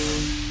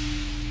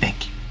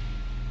 Thank you.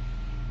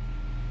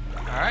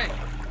 All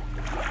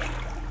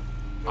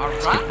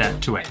Get right.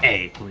 that to an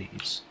A,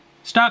 please.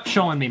 Stop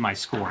showing me my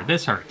score.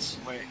 This hurts.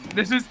 Wait,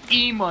 this is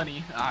E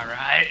money. All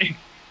right.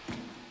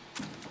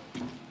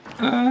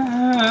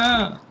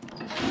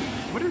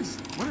 What is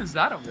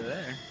that over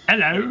there?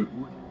 Hello.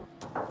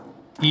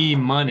 E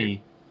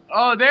money.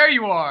 Oh, there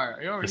you are.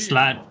 You're over The here.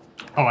 slide.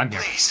 Oh, I'm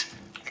here. Please,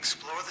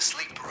 explore the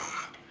sleep room.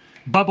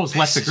 Bubbles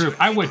left the group.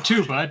 I would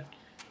too, bud.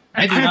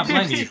 I do not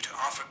blame you. To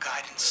offer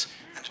guidance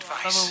and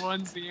advice. Level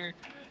 1's here.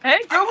 Hey,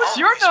 girl, what's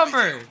your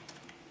number?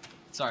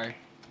 Sorry.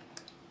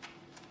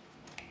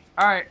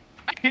 All right.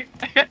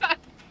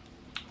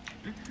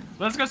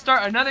 Let's go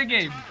start another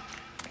game.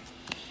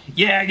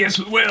 Yeah, I guess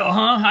we will,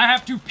 huh? I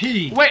have to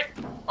pee. Wait.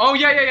 Oh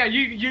yeah.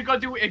 You go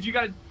do if you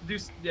gotta do.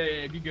 Yeah.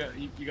 If you go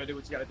do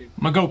what you gotta do.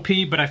 I'm gonna go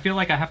pee, but I feel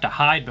like I have to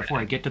hide before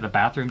I get to the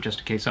bathroom just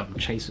in case something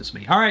chases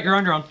me. All right, you're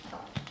on your own.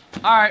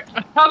 All right.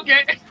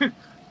 Okay.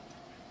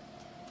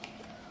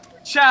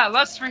 Chat.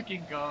 Let's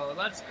freaking go.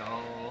 Let's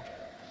go.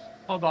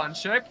 Hold on.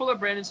 Should I pull up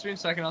Brandon's stream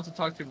so I can also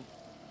talk to?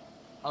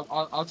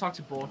 I'll talk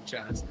to both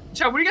chats.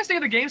 Chat. What do you guys think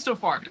of the game so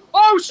far?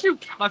 Oh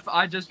shoot!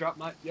 I just dropped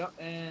my. Yep.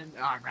 And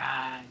all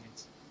right.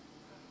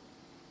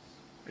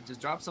 I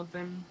just dropped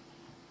something.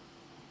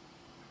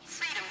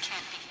 Freedom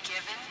can't be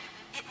given.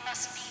 It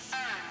must be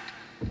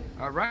earned.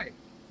 All right.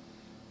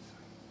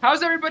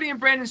 How's everybody in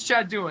Brandon's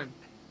chat doing?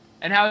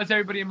 And how is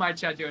everybody in my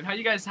chat doing?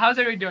 How's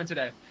everybody doing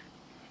today?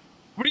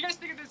 What do you guys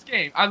think of this game?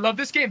 game. I love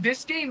this game.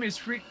 This game is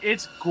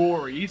it's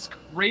gory. It's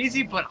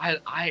crazy, but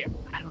I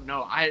don't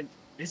know.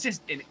 This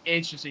is an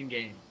interesting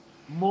game.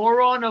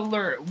 Moron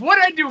alert.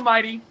 What'd I do,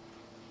 Mighty?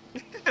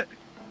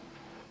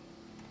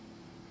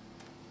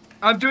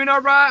 I'm doing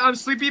alright. I'm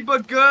sleepy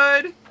but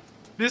good.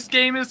 This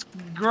game is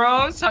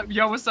gross.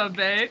 Yo, what's up,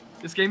 babe?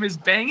 This game is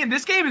banging.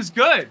 This game is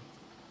good.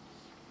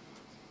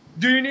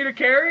 Do you need a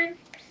carry?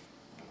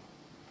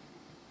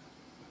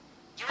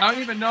 I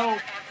don't even know.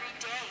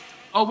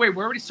 Oh, wait,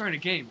 we're already starting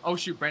a game. Oh,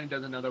 shoot, Brandon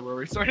doesn't know that we're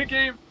already starting a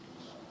game.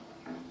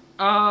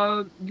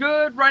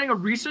 Good. Writing a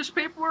research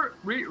paper?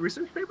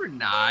 Research paper?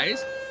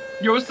 Nice.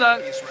 Yo, what's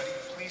up?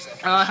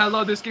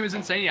 Hello, this game is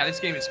insane. Yeah, this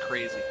game is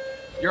crazy.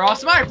 You're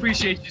awesome. I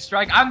appreciate you,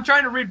 Strike. I'm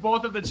trying to read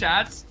both of the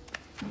chats.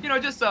 You know,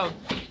 just so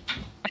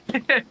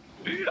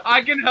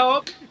I can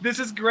help. This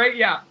is great.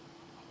 Yeah.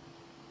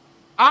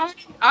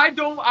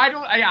 Brandon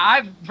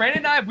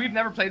and I, we've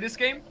never played this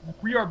game.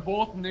 We are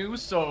both new,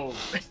 so,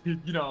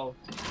 you know.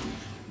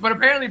 But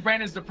apparently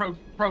Brandon's the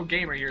pro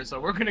gamer here, so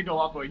we're gonna go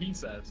off what he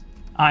says.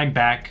 I'm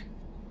back.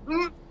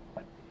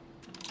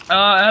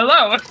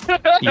 Hello.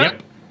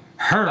 Yep.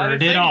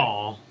 Heard it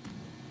all.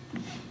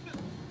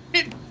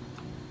 I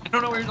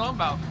don't know what you're talking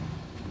about.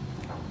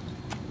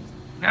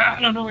 I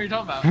don't know what you're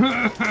talking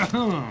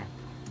about.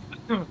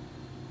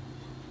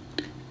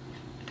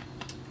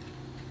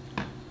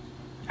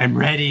 I'm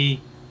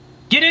ready.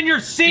 Get in your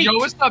seat. Yo,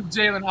 what's up,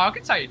 Jalen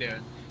Hawkins? How you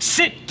doing?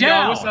 Sit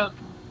down. Yo, what's up?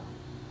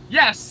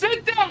 Yeah,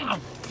 sit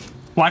down.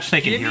 Watch, they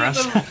can hear us.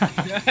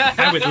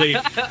 I would leave.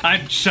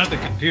 I'd shut the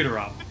computer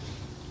off.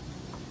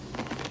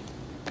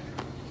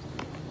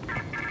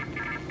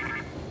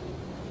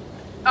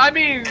 I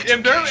mean,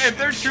 if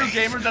they're true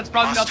gamers, that's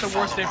probably not the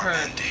worst they've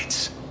heard.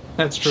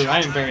 That's true. I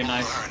am very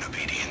nice.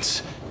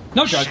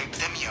 No drugs.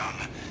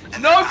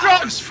 No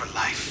drugs for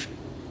life.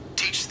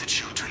 Teach the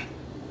children.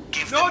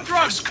 Give no them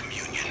drugs. First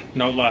communion.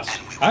 No lust.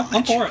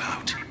 I'm for it.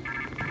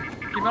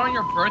 Give it on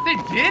your birthday?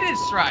 Did it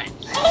strike?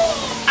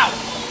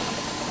 Ow!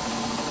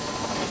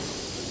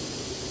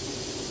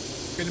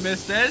 Gonna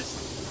miss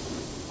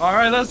this. All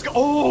right, let's go.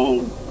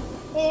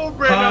 Oh,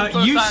 Brandon, I'm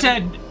so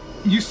excited.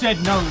 you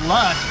said no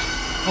lust.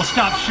 Well,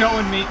 stop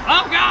showing me.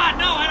 Oh God,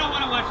 no! I don't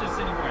want to watch this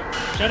anymore.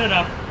 Shut it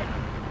up.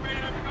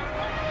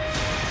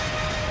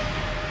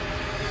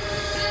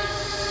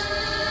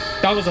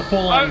 That was a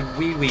full-on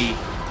wee-wee.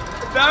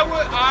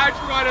 I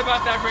forgot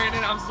about that,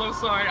 Brandon. I'm so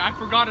sorry. I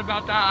forgot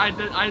about that. I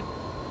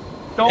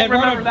don't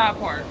remember that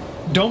part.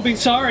 Don't be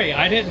sorry.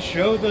 I didn't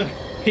show the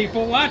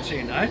people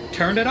watching. I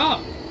turned it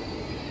off.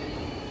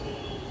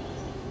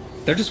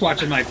 They're just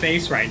watching my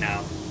face right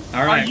now.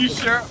 All right. Are you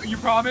sure? You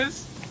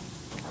promise?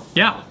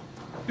 Yeah.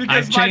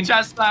 Because my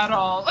chest at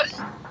all.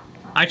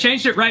 I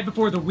changed it right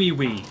before the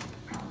wee-wee.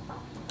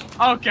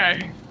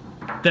 Okay.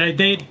 They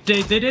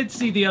did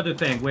see the other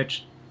thing,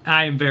 which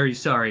I am very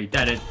sorry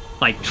that it,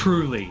 like,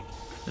 truly,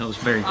 it was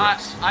very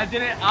gross. I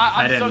didn't.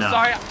 I'm didn't so know.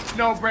 sorry.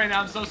 No, Brandon,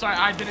 I'm so sorry.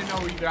 I didn't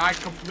know either. I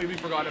completely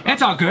forgot about it.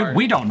 It's all good. Part.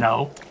 We don't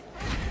know.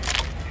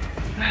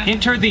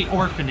 Enter the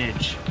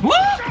orphanage. Woo!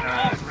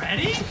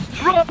 Ready?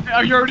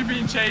 Are you already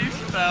being chased?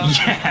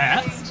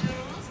 Yes.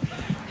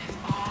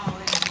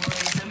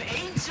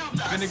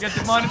 Gonna get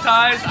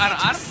demonetized? I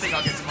don't think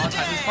I'll get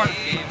demonetized. It's part of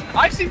the game.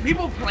 I've seen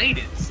people played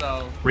it,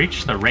 so.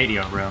 Reach the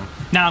radio room.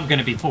 Now I'm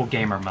gonna be full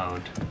gamer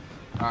mode.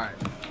 Alright.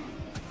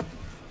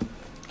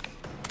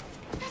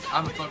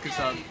 I'm gonna focus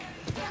up.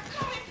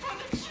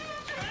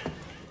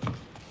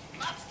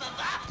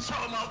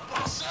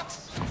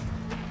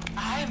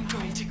 I'm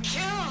going to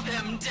kill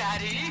them,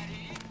 Daddy.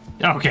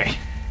 Okay.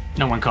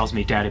 No one calls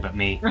me daddy but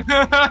me.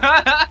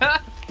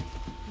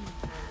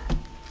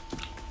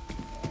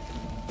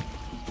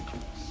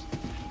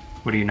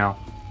 What do you know?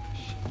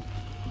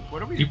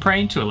 What are we? You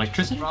praying to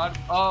electricity?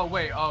 Oh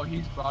wait, oh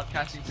he's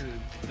broadcasting to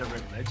the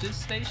religious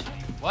station?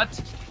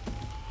 What?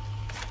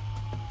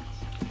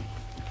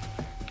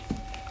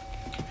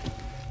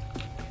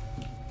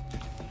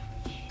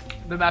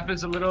 The map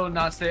is a little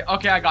not safe.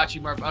 Okay, I got you,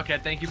 Murph. Okay,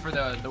 thank you for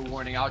the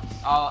warning.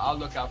 I'll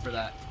look out for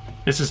that.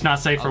 This is not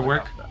safe for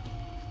work?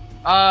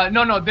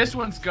 No, this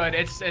one's good.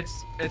 It's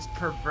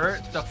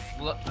pervert the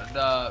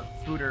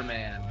fooder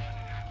man.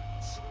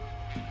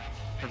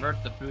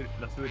 Pervert the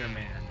fooder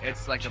man.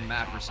 It's like a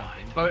map or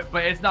something. But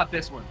it's not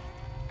this one.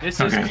 This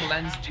is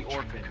Cleanse the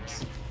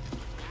Orphans.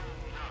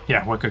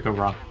 Yeah, what could go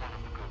wrong?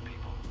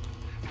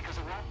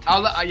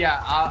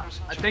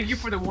 Thank you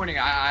for the warning.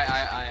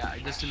 I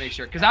just to make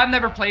sure, because I've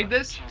never played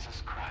this,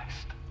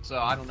 so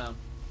I don't know.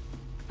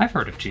 I've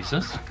heard of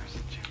Jesus.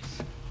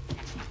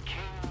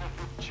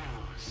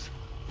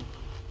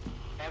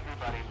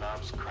 Everybody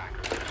loves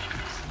crackers.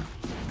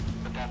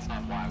 But that's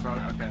not why.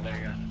 Okay, there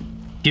you go.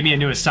 Give me a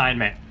new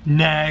assignment.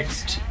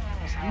 Next.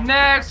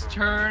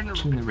 Turn.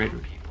 Tune the radio.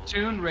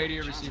 Tune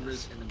radio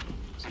receivers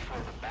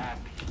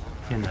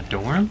in the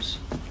dorms.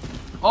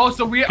 Oh,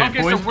 so we're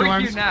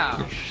dorms? here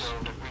now.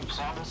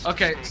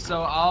 Okay,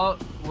 so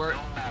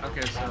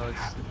okay, so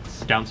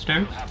it's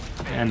downstairs,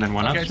 and then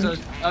one upstairs.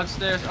 Okay, so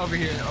upstairs, over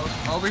here.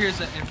 Over here's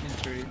the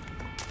infantry.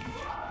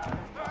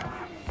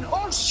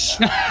 Oh,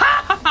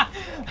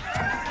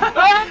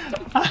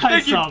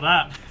 I saw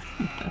that.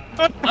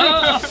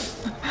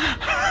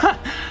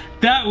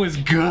 That was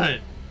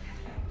good.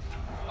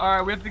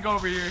 Alright, we have to go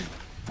over here.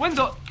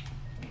 Window.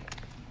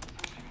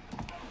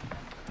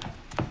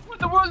 What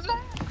the world is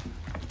that?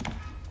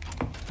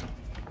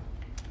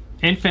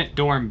 Infant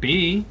dorm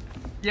B.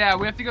 Yeah,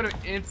 we have to go to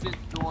infant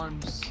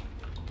dorms.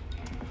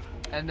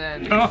 And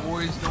then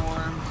boys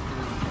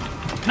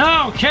dorms.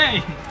 No,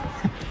 okay.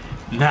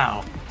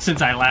 Now,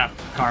 since I laughed,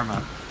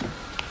 karma.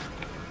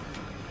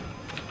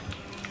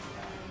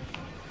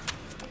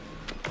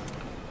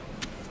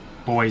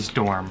 Boys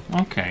dorm.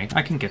 Okay,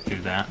 I can get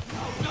through that.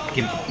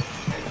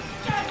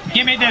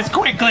 Give me this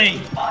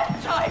quickly!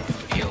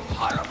 You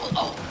horrible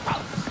old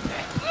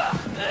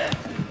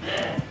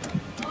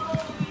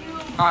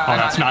Oh,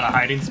 that's not a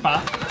hiding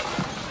spot?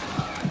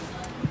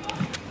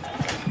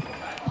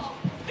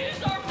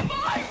 These are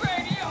my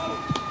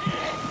radios!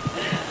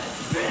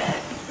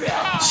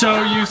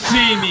 So you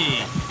see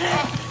me!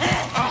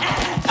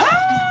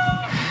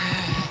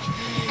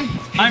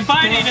 I'm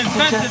fighting as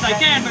best as I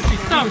can, but she's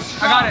so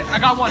strong! I got it. I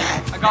got one.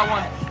 I got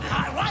one.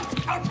 I want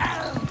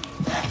hotel!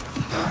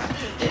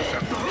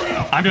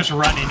 I'm just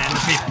running into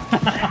people.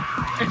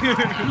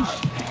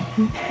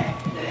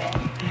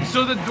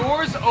 So the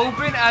doors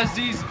open as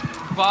these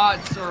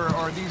bots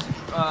or these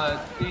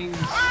things.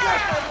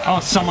 Oh,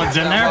 someone's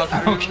in there?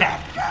 Okay.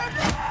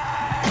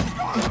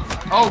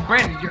 Oh,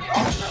 Brandon, you're.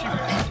 Oh,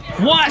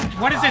 shoot. What?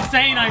 What is it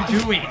saying I'm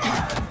doing?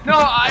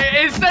 No,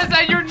 it says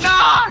that you're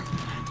not!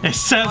 It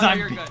says Oh, no,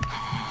 you're good.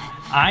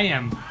 I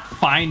am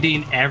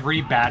finding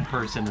every bad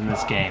person in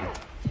this game.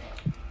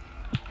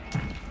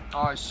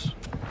 Oh,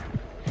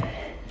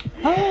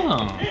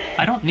 Oh,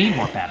 I don't need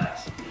more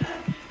badass.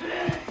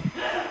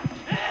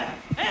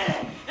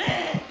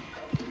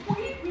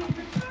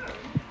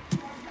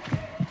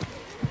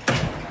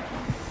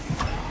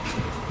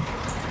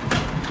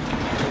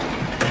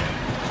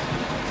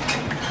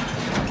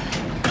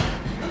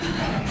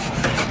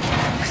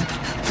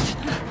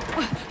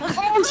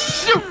 Oh,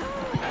 shoot!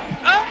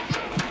 Ah!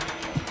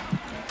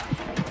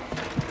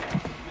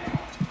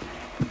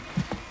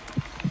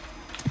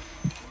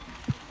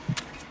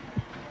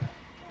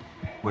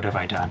 What have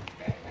I done?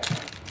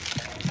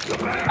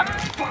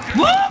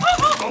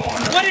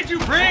 What did you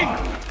bring?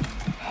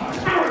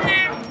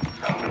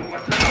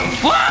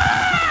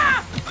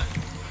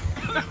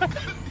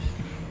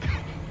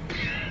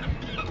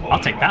 I'll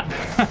take that.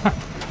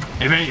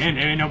 If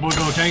ain't no bull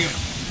gonna take it,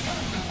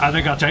 I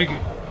think I'll take it.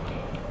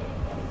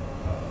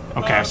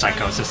 Okay, I have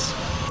psychosis.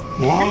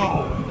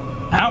 Whoa!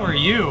 How are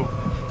you?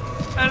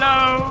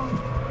 Hello!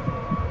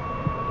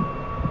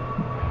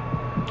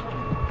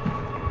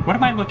 What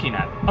am I looking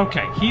at?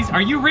 Okay,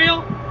 are you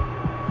real?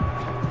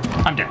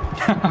 I'm dead.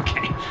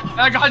 Okay.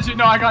 I got you.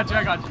 No, I got you.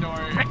 I got you. Don't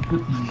worry.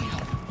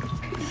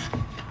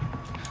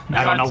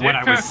 I don't know what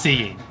I was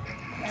seeing.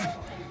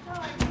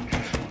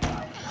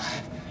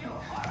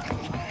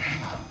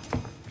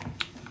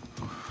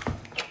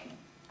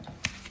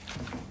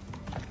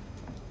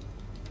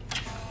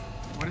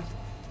 What is...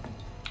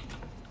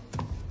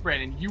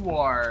 Brandon, you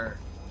are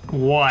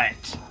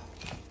What?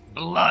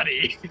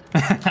 bloody.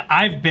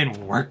 I've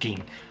been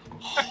working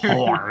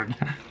hard.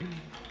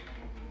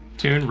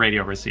 Tune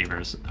radio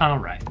receivers. All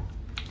right.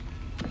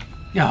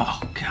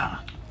 Oh, God.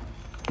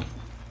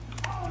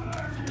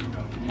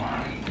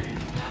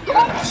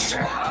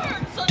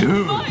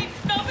 Dude,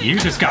 you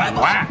just got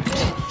whacked.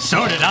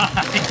 So did I.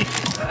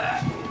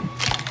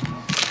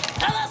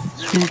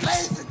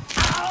 Oops.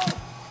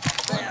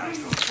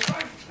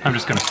 I'm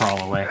just gonna crawl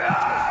away.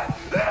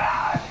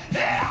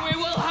 We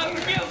will have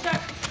music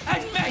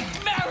and make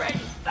merry!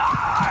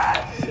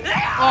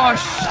 Oh,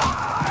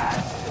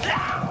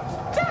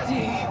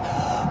 Daddy,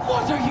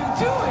 what are you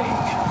doing?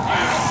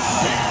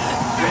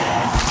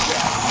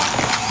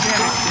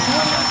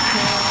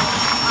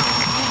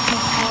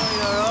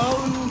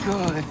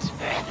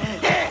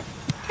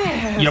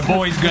 Your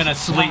boy's gonna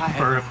sleep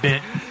for a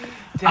bit.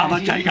 I'm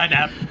gonna take a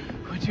nap.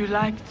 Would you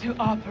like to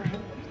operate?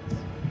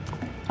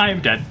 I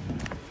am dead.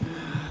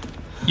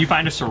 You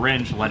find a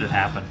syringe, let it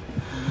happen.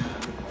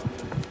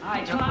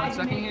 Just 1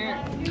 second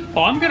here.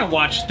 Oh, I'm gonna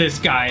watch this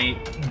guy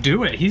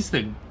do it. He's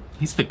the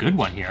good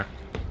one here.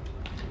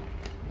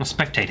 I'll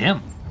spectate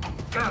him.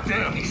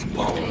 Goddamn these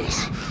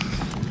balls.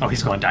 Oh,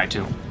 he's gonna die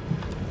too.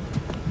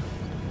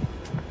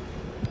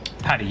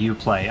 How do you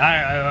play?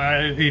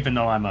 I even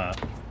though I'm a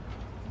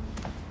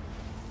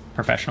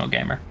professional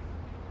gamer,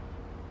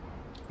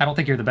 I don't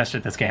think you're the best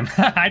at this game.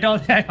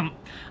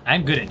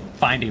 I'm good at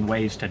finding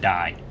ways to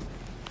die.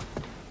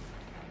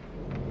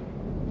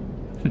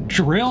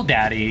 Drill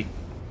Daddy.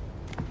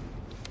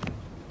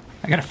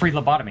 I got a free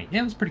lobotomy.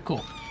 Yeah, it was pretty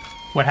cool.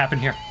 What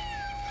happened here?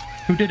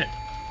 Who did it?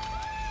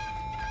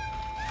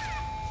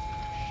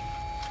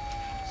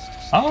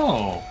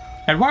 Oh,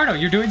 Eduardo,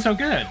 you're doing so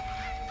good.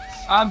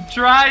 I'm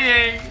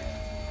trying.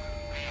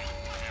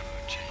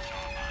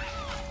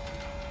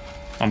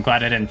 I'm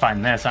glad I didn't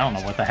find this. I don't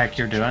know what the heck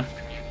you're doing.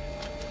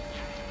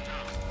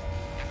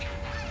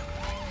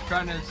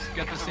 Trying to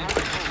get the same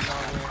frequencies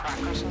all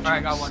the way.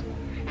 Alright, got one.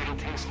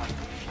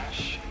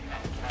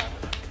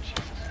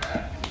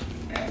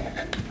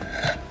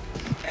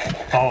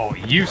 Oh,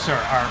 you, sir,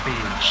 are being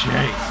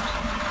chased.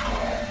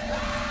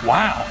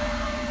 Wow.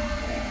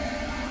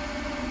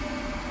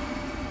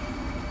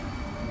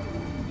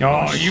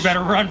 Oh, you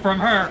better run from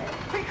her.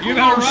 You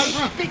better run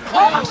from her.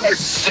 Oh,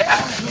 shit!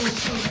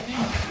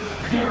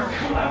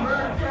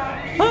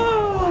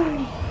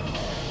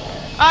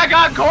 I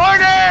got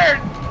cornered!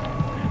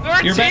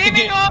 They're You're about to teaming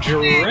get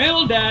on me!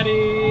 drill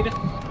daddied.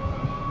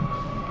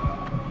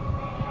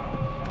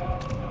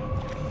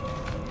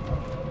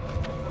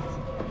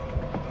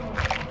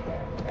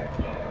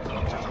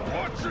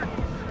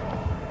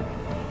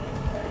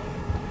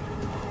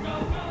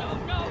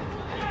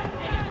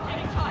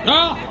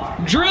 Oh,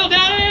 drill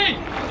daddy!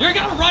 You're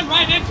gonna run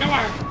right into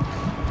her.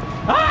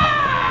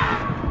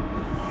 Ah!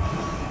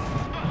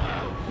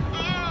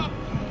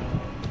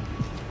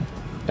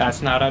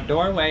 That's not a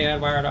doorway,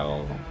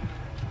 Eduardo.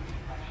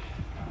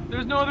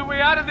 There's no other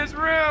way out of this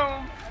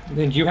room!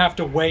 Then you have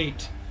to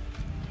wait.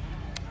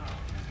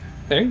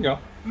 There you go.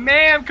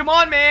 Ma'am, come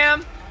on,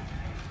 ma'am!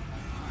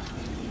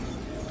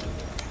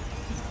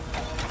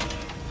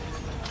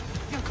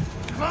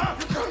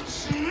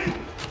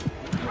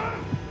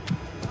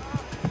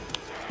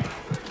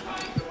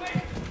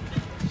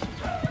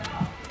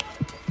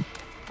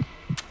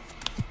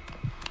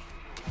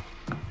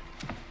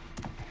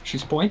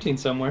 She's pointing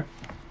somewhere.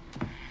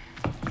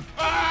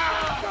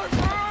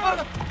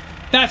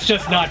 That's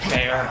just not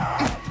fair.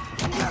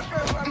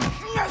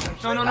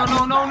 No, no, no,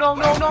 no, no, no,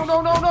 no, no,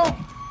 no, no, no!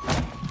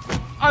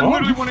 I'm Oh,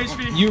 literally 1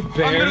 HP. You I'm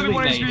barely literally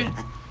 1 made HP.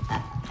 it.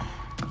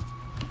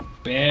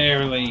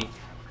 Barely.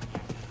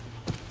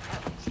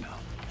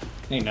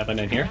 Ain't nothing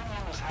in here.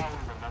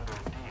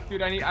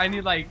 Dude, I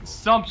need like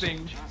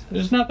something.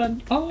 There's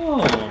nothing.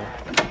 Oh.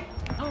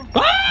 Whoa,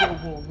 Ah!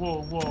 whoa,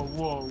 whoa, whoa,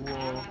 whoa,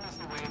 whoa.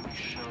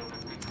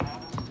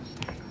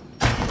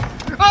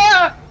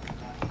 Ah!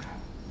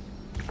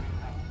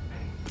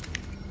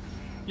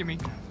 Give me.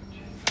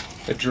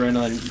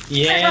 Adrenaline.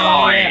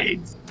 Yeah.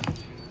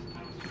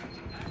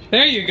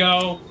 There you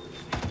go.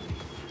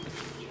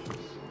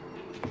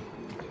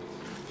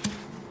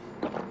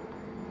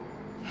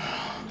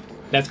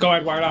 Let's go,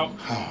 Eduardo.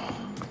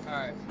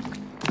 Alright.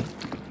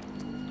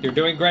 You're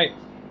doing great.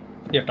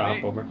 You have to Wait.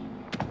 hop over.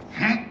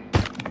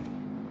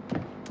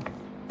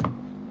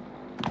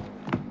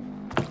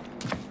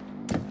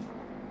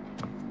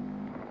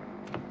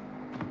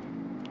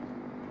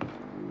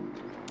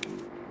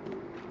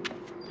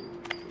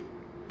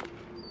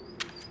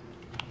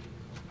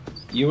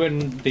 You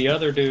and the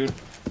other dude.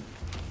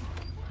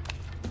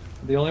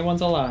 The only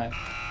ones alive.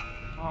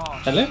 Oh,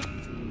 Hello?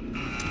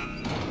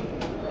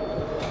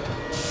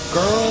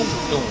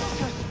 Girls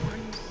dorm.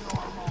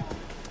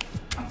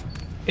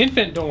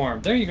 Infant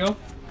dorm. There you go.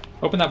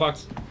 Open that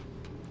box.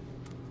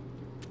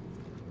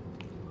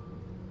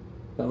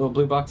 That little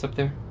blue box up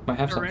there. Might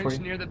have something for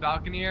syringe you. near the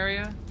balcony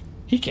area.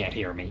 He can't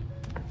hear me.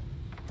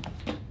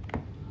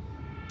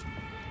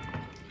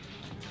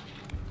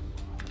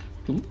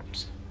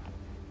 Oops.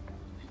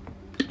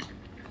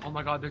 Oh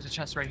my god, there's a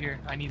chest right here.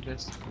 I need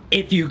this.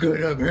 If you could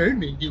have heard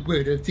me, you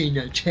would have seen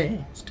a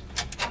chest.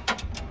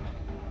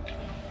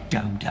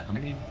 Dum I dum.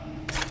 need...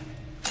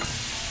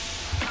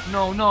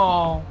 No,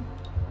 no.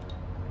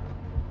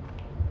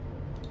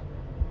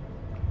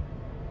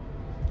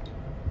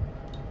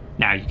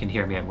 Now you can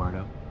hear me,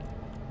 Eduardo.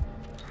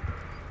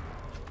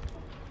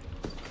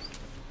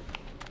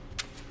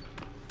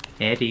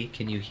 Eddie,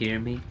 can you hear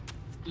me?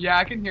 Yeah,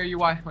 I can hear you.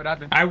 Why? What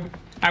happened?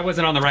 I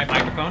wasn't on the right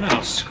microphone and I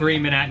was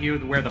screaming at you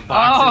where the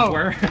boxes Oh.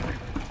 were.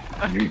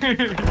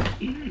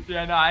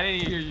 Yeah, no, I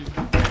didn't hear you.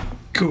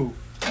 Cool.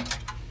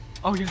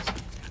 Oh, yes.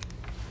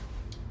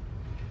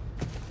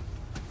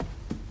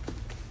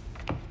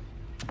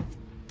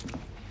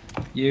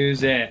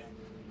 Use it.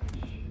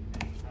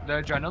 The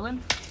adrenaline?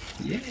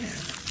 Yeah.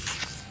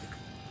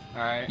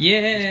 Alright.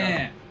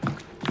 Yeah.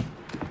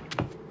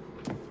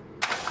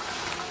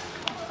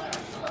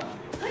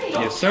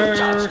 Yes,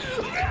 sir.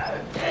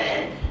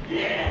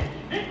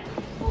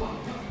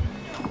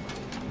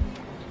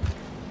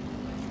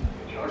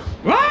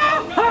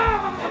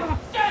 Ah!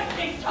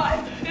 Dancing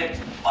time! It's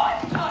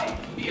fun time!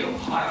 You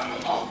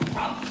horrible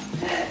frump!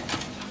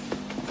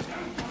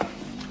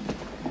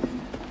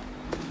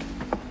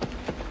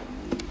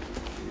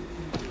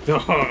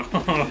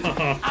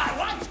 I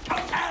want to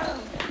tell!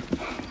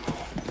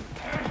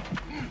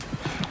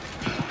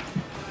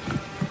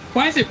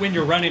 Why is it when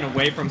you're running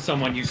away from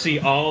someone you see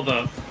all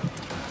the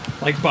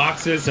like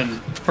boxes and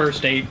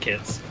first aid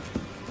kits?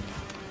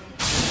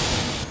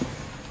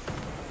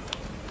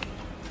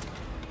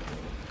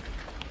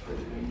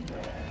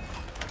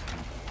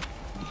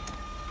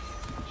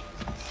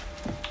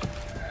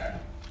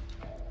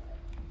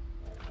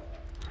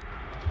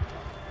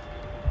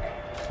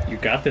 You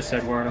got this,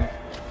 Eduardo.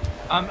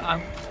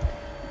 I'm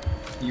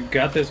You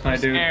got this, my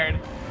dude. scared.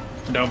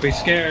 Don't be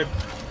scared.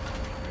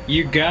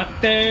 You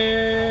got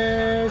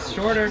this.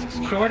 Shorter,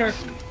 shorter.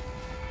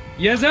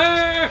 Yes,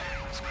 sir.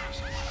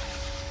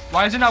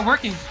 Why is it not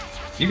working?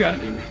 You got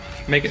it.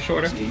 Make it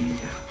shorter.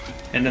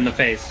 and then the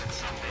phase.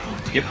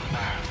 Yep.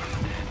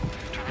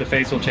 The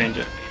phase will change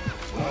it.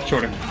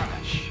 Shorter.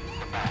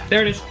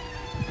 There it is.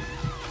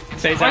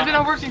 Phase Why out. is it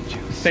not working?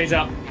 Phase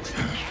out.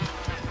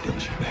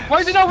 Why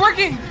is it not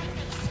working?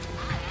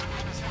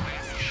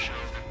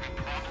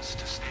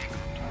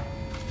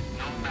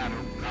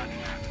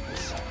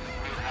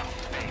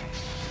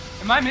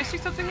 Am I missing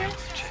something here?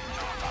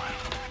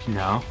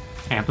 No.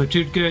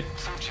 Amplitude good.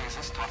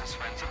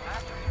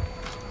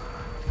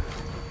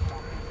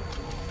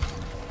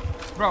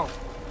 Bro.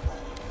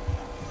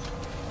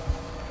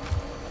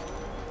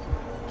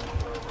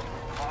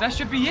 That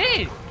should be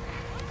it.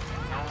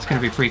 It's gonna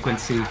be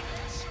frequency.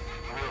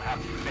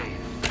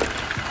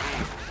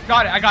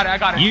 Got it, I got it, I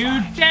got it.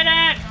 You did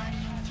it!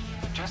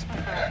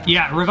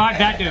 Yeah, revive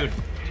that dude.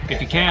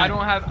 If you can. I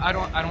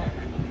don't.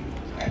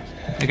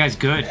 That guy's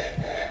good.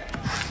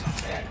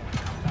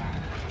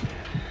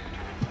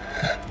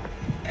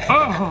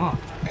 Oh!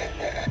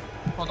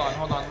 Hold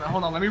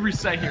on, let me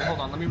reset here.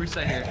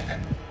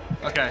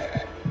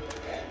 Okay.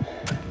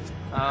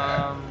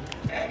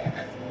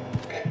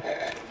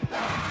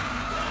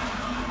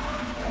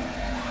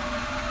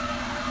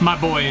 My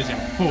boy is in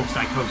full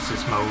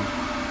psychosis mode.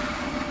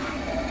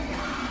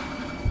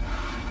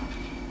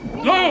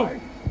 Oh!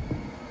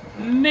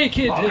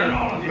 Naked.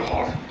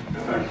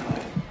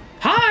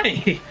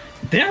 Hi!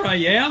 There I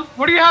am.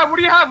 What do you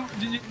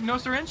have? No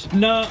syringe?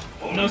 No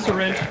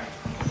syringe.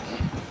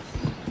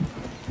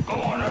 Go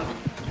on,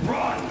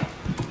 run.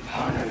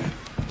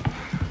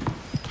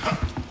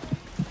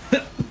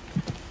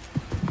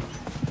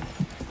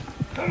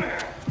 Come here.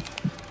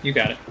 You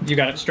got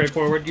it.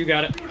 Straightforward. You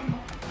got it.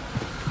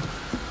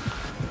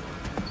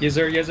 Yes,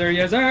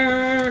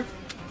 sir.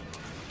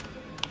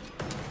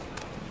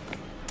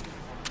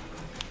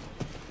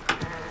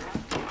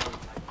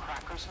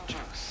 Crackers and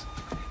juice.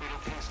 It'll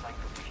taste like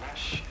the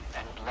flesh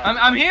and blood.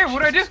 I'm here. What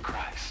do I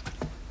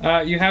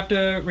do? You have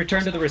to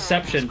return to the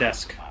reception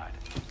desk.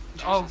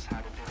 Oh,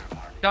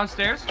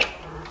 downstairs?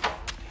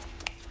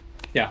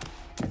 Yeah,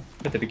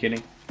 at the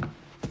beginning.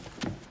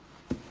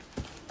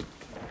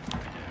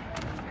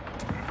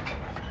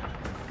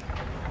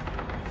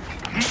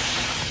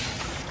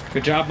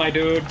 Good job, my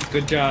dude.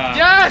 Good job.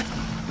 Yes!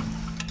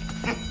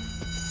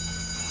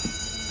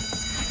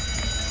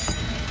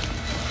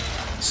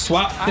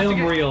 Swap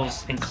film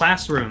reels in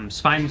classrooms.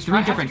 Find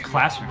 3 different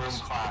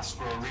classrooms.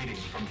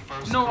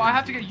 No, I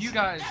have to get you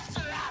guys.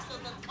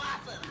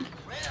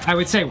 I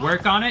would say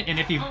work on it, and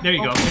if you there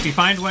you go. If you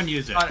find one,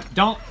 use it.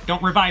 Don't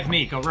revive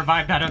me. Go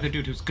revive that other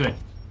dude who's good.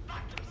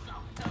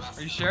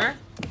 Are you sure?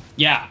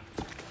 Yeah.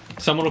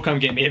 Someone will come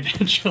get me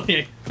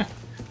eventually.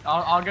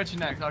 I'll get you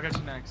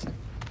next.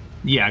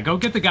 Yeah, go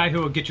get the guy who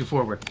will get you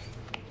forward.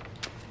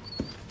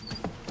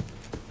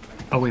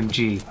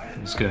 OMG,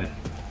 it's good.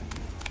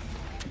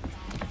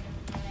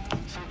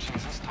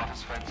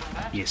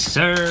 Yes,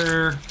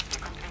 sir.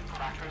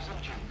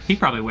 He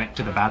probably went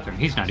to the bathroom.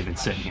 He's not even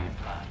sitting here.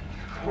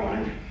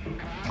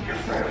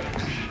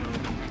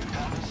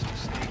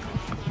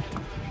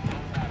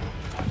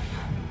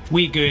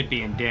 We good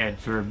being dead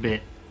for a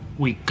bit.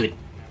 We good.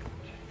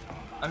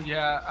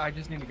 Yeah, I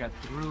just need to get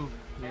through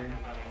here.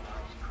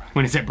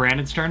 When is it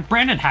Brandon's turn?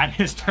 Brandon had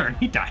his turn.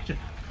 He died.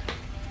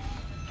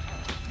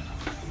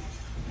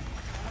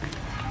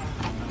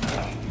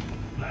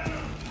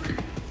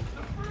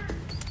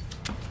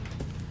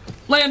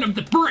 Land of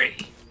the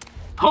free!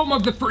 Home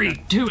of the free,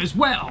 too, as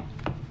well!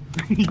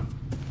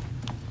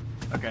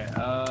 Okay,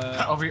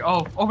 over here.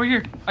 Oh, over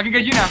here. I can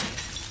get you now.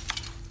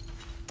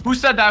 Who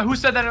said that?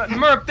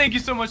 Merp, thank you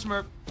so much,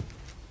 Merp.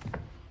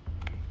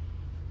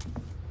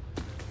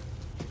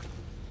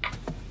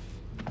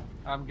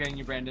 I'm getting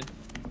you, Brandon.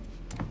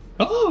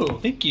 Oh,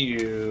 thank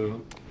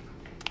you.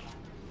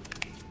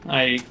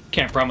 I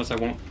can't promise I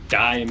won't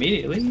die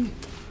immediately.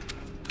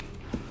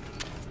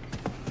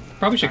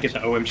 Probably should get the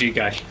OMG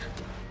guy.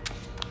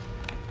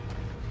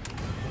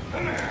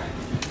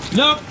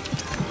 Nope.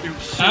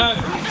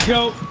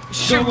 Go.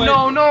 Shoot, away.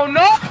 no.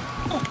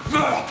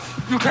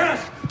 You can't.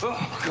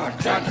 Oh, God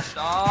damn it.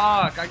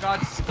 I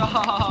got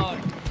stuck.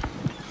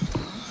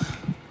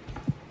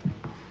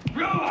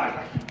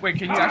 Wait,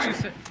 can you actually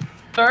sit?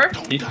 Sir?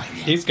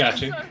 He's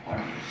got you.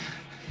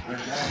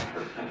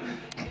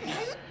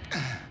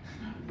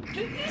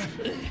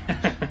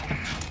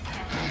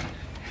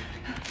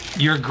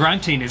 Your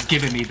grunting is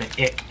giving me the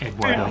ick,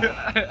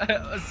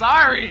 Eduardo.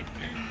 Sorry.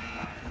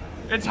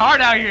 It's hard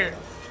out here.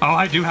 Oh,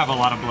 I do have a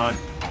lot of blood.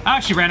 Ah,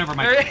 she ran over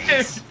my There it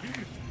face. is.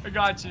 I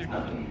got you.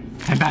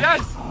 I'm back.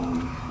 Yes.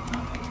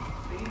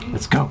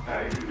 Let's go.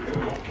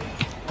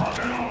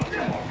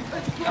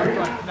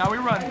 Now we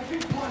run.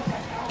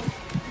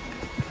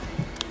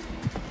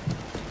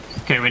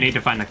 Okay, we need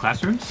to find the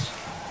classrooms.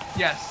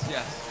 Yes.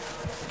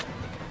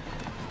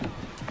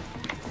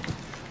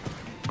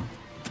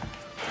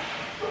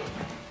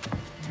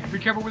 Be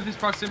careful with his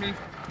proximity.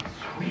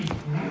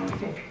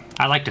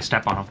 I like to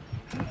step on them.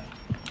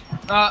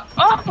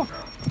 Oh!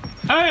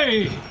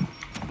 Hey!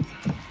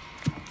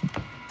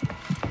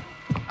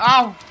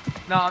 Ow!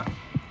 No,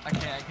 I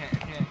can't.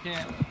 I'm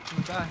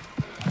gonna die.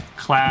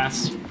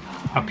 Class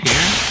Up here?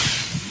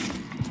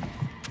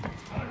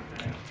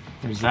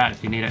 There's that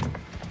if you need it.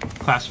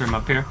 Classroom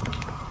up here.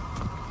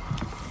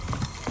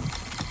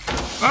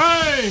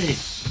 Hey!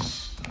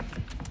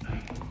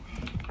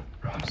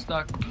 I'm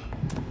stuck.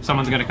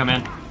 Someone's gonna come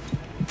in.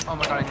 Oh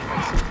my god, I need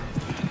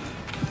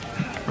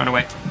this. Run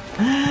away.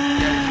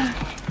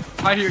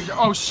 Right here.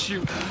 Oh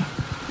shoot.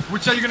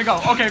 Which side are you gonna go?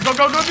 Okay, go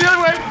the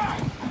other way.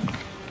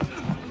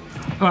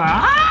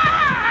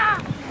 Ah!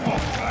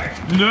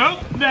 Nope,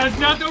 that's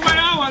not the way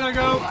I wanna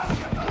go.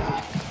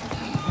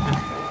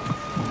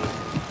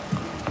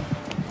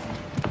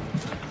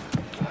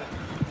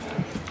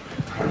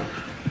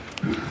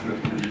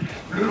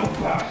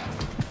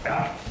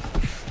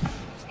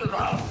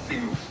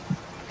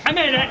 I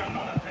made it.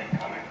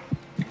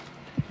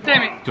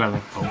 Damn it. Do I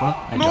like boba?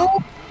 I No.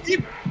 don't.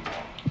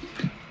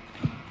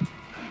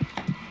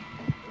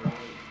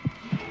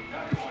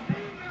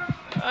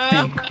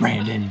 Think,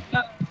 Brandon.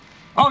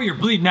 Oh, you're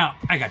bleeding out.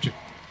 I got you.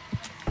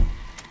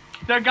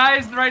 The guy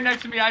is right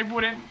next to me. I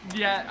wouldn't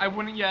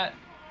yet.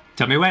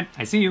 Tell me when.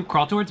 I see you.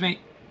 Crawl towards me.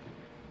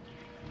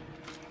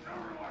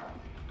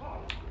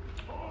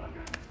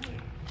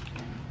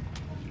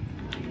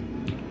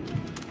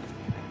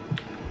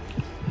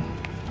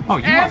 Oh,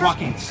 you are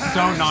walking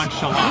so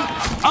nonchalant.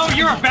 Oh,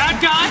 you're a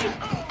bad guy?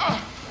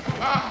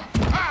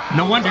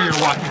 No wonder you're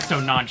walking so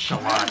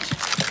nonchalant.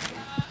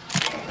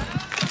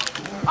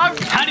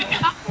 How did...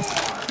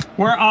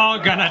 We're all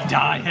gonna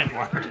die,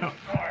 Eduardo.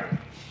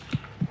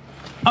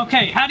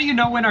 Okay, how do you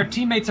know when our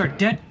teammates are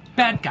dead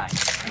bad guys?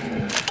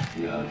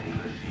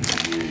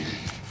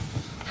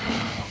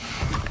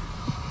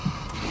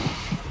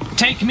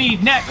 Take me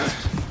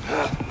next!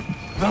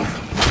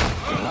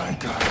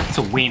 It's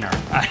a wiener.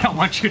 I don't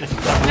want you to... I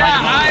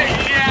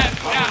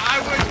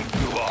would.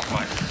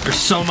 There's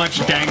so much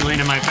dangling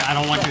in my face. I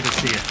don't want you to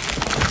see it.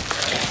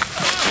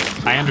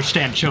 I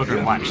understand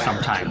children watch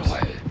sometimes.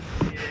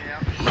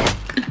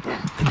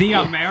 The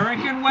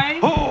American way?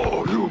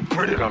 Oh, you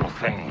pretty little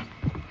thing.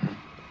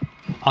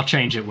 I'll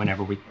change it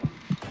whenever we...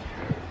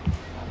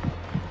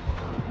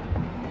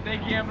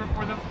 Thank you, Amber,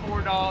 for the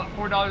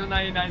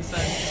 $4.99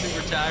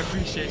 super chat. I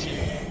appreciate you.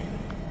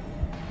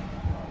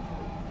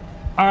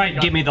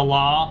 Alright, give me the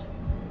law.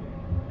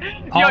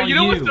 Yo, you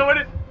know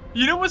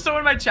what someone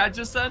in my chat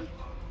just said?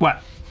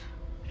 What?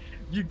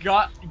 He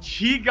got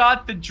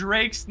the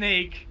Drake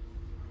snake.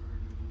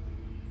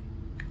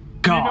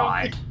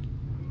 God.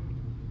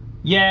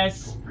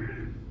 Yes.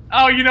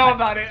 Oh, you know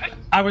about it.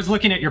 I was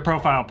looking at your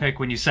profile pic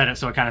when you said it,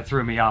 so it kind of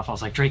threw me off. I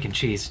was like, Drake and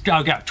cheese.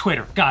 Oh, got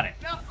Twitter. Got it.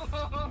 No.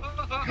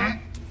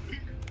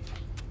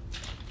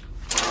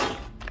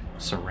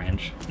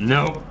 Syringe.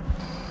 Nope.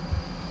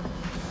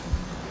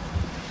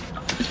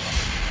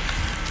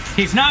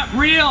 He's not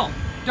real.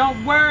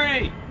 Don't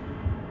worry.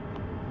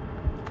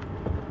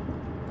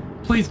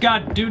 Please,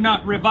 God, do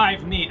not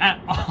revive me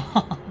at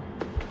all.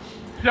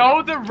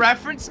 No, the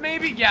reference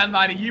maybe? Yeah,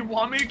 Marty, you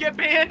want me to get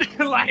banned?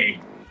 Like...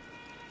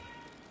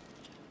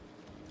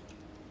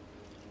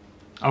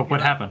 Oh,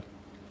 what happened?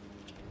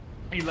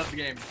 He left the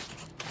game.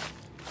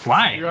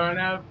 Why? You're going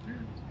out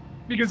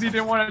because he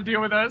didn't want to deal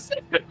with us.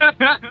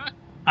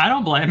 I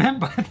don't blame him,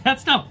 but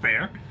that's not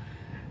fair.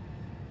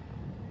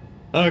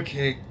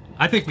 Okay.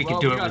 I think we could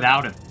do it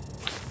without him.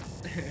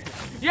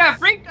 Yeah,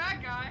 freak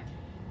that guy.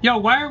 Yo,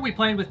 why are we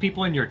playing with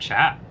people in your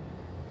chat?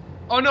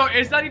 Oh no,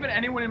 it's not even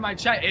anyone in my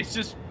chat. It's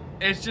just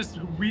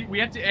we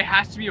have to. It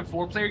has to be a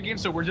 4-player game,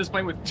 so we're just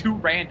playing with 2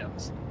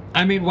 randoms.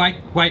 I mean, why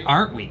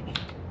aren't we?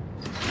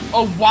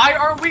 Oh, why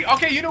aren't we?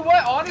 Okay, you know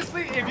what?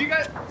 Honestly, if you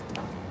guys,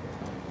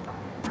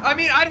 I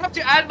mean, I'd have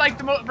to add like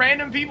the most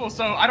random people.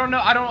 So I don't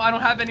know. I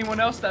don't have anyone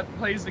else that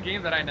plays the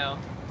game that I know.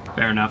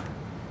 Fair enough.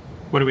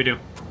 What do we do?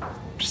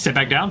 Just sit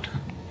back down?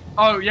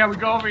 Oh yeah, we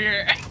go over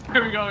here.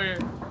 Here we go over here.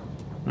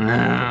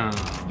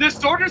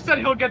 Distorter said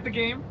he'll get the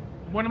game.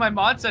 One of my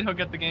mods said he'll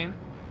get the game.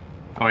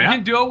 Oh yeah? You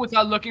can duo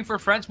without looking for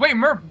friends. Wait,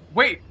 Merp,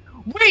 wait,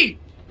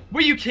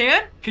 you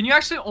can? Can you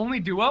actually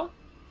only duo?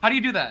 How do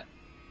you do that?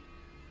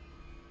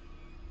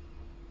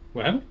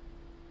 What happened?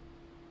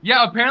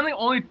 Yeah, apparently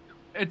only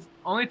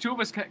 2 of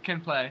us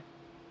can play.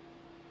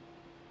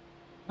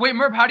 Wait,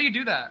 Merp, how do you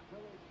do that?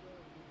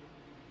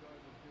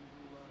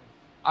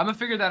 I'm gonna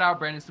figure that out,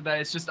 Brandon, so that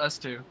it's just us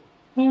 2.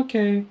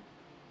 Okay.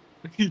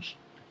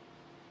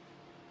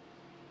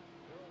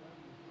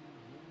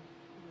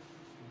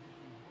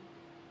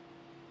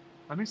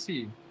 Let me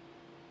see.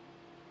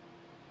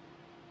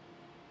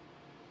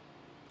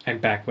 I'm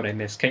back. What I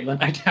missed, Caitlin?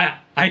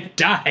 I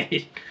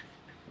died.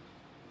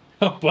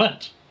 Oh,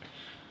 what?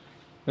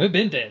 I've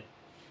been dead.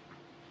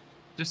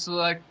 Just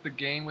select the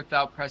game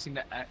without pressing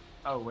the X.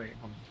 Oh wait,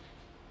 hold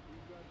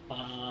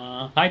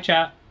on. Hi,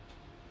 chat.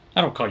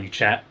 I don't call you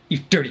chat. You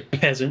dirty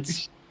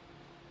peasants.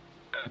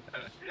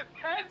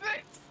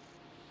 Peasants?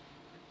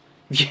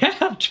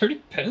 Yeah,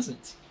 dirty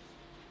peasants.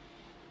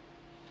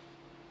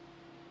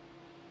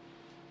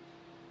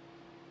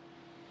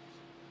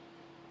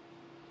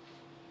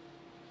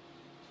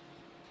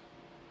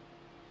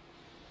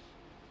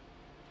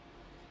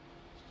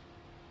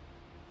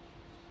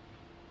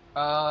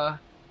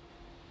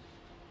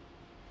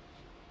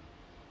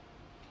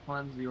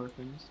 Cleanse the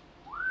orphans.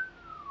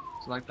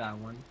 Select that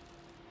one.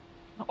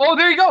 Oh,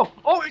 there you go!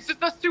 Oh, it's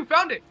just us two.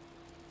 Found it.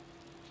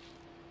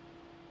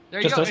 There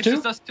you Just go. us It's two?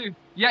 just us two.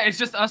 Yeah, it's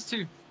just us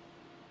two.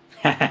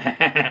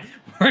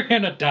 We're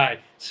gonna die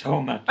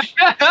so much.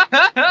 Alright,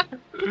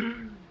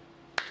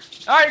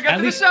 got At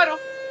to least the shadow.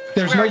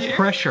 There's Wait, no are you here?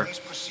 pressure.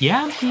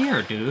 Yeah, I'm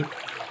here, dude. Are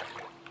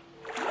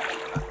you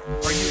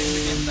in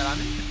the game that I'm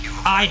in?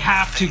 I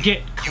have to get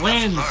You have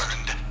cleansed.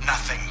 learned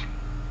nothing.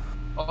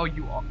 Oh,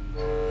 you are.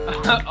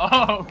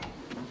 Oh.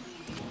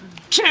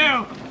 2,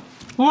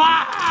 1.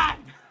 I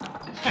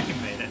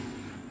made it.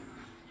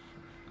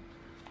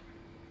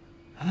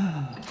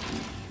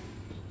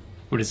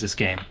 What is this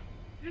game?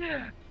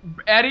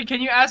 Eddie,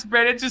 can you ask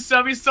Brandon to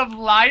sell me some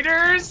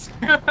lighters?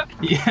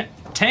 Yeah,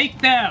 take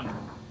them.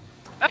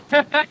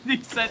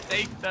 He said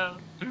take them.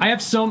 I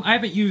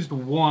haven't used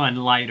one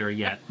lighter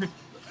yet.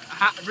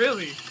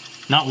 Really?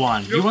 Not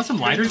one. You want some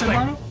lighters, like-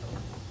 Eduardo?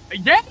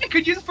 Yeah, I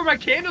could use it for my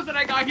candles that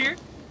I got here.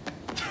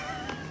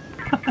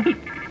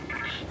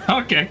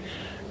 Okay.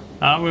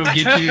 I will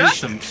get you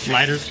some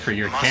lighters for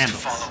your Must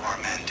candles. follow our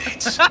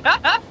mandates.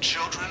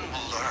 Children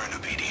will learn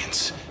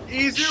obedience.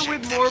 Easier Shape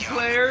with them more young,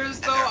 players,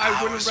 and though. their I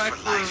wouldn't hours wreck for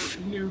for life.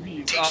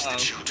 newbies. Teach the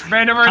children.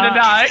 Random are gonna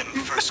die. Give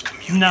them first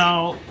communion,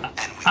 No, and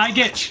we I will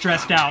get let you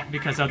stressed out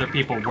because other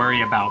people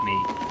worry about me.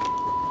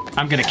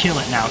 I'm gonna kill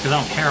it now because I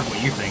don't care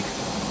what you think.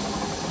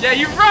 Yeah,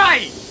 you're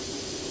right.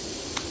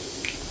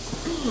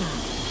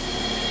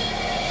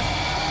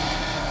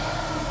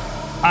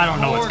 I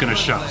don't know what's gonna Lord,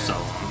 show, Lord. so.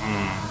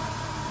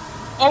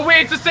 Oh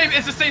wait, it's the same.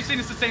 It's the same scene.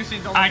 It's the same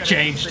scene. Don't I look at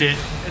it. It's changed the it. same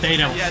scene. It's They the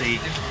don't same- see.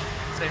 yeah,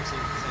 it's the same scene.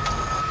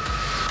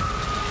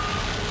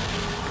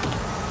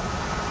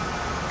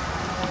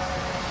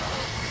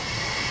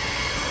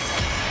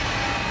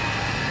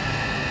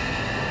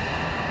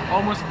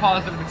 Almost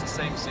positive it's the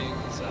same scene.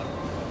 So.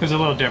 It was a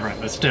little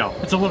different, but still,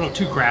 it's a little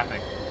too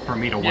graphic for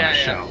me to want Yeah, to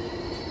yeah. show.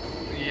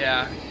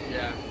 Yeah,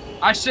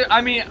 yeah.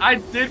 I mean, I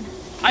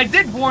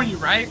did warn you,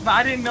 right? But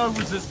I didn't know it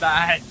was this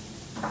bad.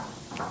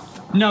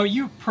 No,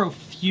 you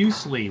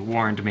profusely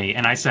warned me,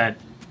 and I said,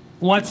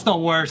 "What's the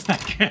worst that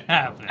could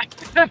happen?"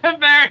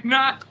 Fair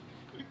enough.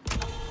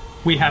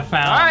 We have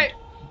found Alright.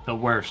 the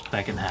worst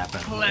that can happen.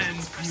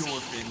 Cleanse the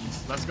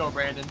orphans. Let's go,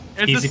 Brandon.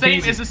 It's Easy the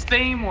same. peasy. It's the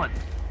same one.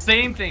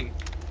 Same thing.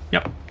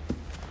 Yep.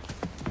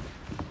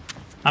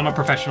 I'm a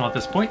professional at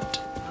this point.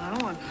 All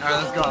right,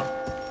 let's go.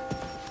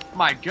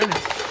 My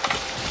goodness.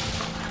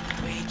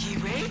 Wakey,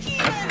 wakey,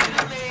 there,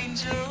 little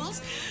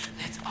angels.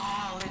 Let's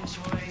all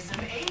enjoy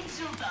some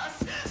angel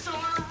dust so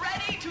we're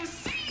ready to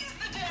seize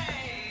the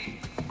day.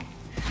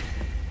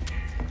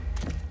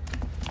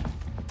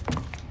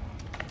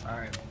 All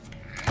right.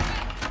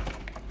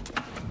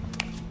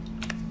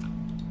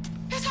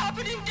 It's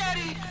happening,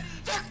 Daddy.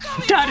 They're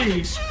coming.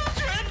 Daddy!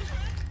 Children.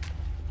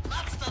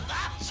 That's the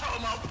that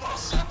homo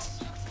bullshit.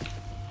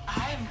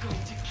 I'm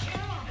going to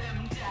kill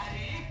them,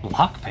 Daddy.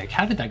 Lockpick?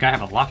 How did that guy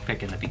have a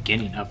lockpick in the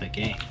beginning of the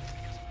game?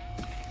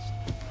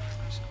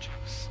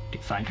 Did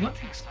you find it?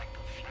 Things like the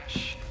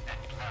flesh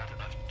and blood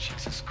of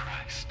Jesus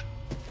Christ.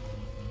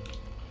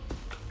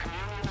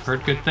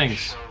 Heard good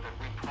things.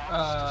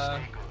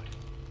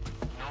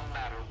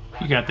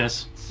 You got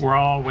this. We're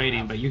all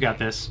waiting, but you got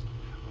this.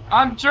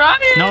 I'm trying.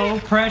 No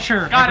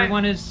pressure. Got it.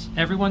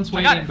 Everyone's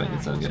got waiting, it. but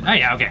it's all good. Oh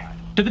yeah, okay.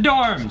 To the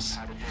dorms.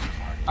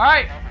 All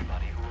right. All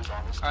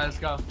right, let's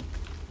go.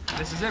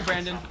 This is it,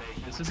 Brandon.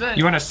 This is it.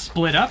 You want to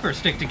split up or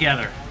stick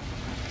together?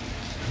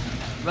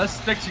 Let's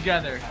stick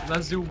together.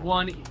 Let's do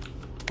one.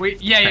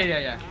 Wait.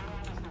 Yeah.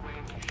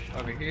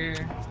 Over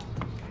here.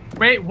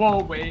 Wait.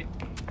 Whoa. Wait.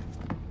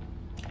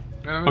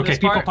 Remember Okay, this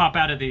people part? pop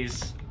out of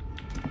these.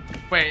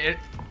 Wait.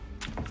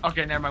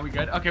 Okay, never mind. We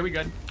good. Okay, we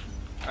good.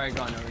 All right,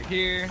 going over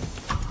here.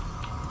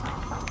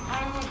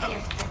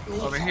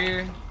 Over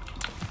here.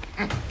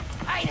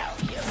 I know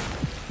you.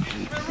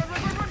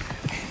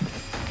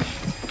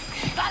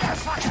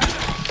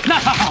 No!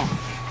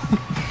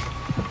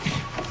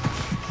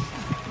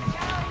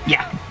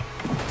 Yeah.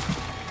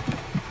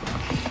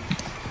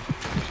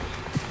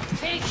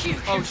 Think you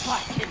Oh, can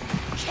fucking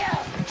kill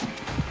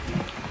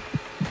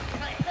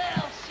my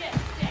little shit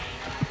stain.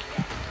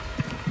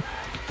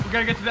 We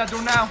gotta get to that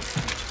door now.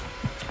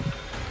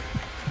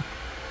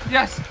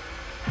 Yes.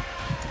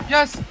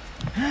 Yes.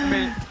 I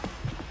made it.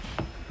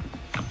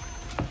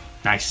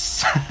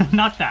 Nice.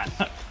 Not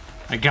that.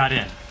 I got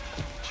in.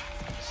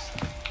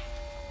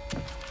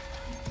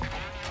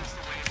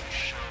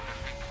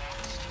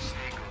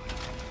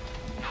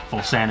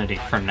 Full sanity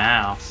for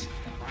now.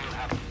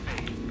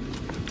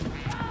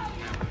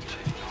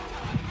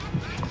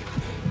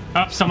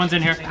 Oh, someone's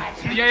in here.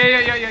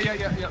 Yeah.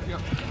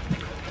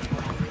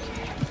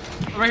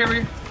 Right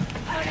here.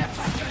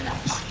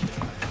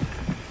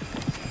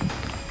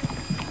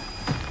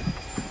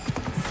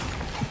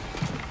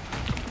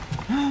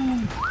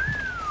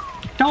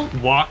 Don't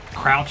walk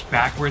crouched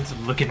backwards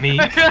and look at me. You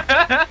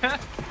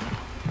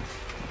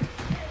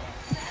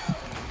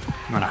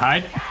wanna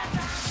hide?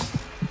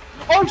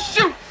 Oh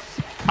shoot!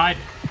 Hide.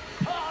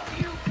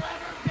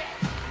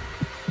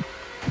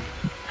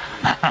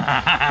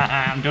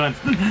 I'm doing.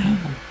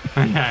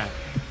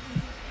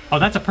 Oh,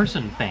 that's a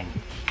person thing.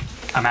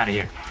 I'm out of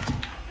here.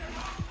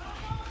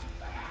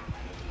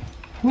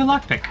 Ooh, a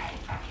lockpick.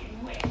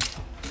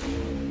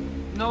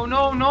 No,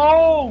 no,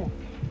 no!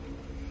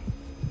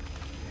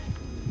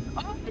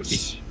 Oh,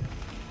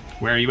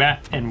 Where are you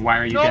at, and why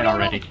are you No, dead no, no.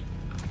 already?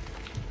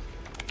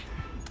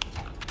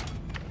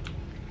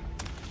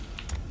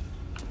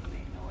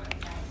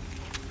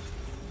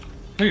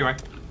 There you are.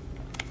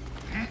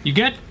 You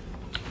good?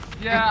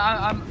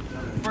 yeah, I'm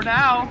for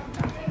now.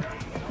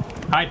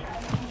 Hide.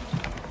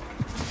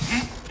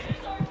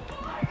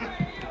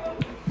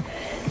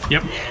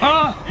 Yep.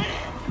 Oh!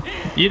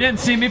 You didn't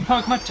see me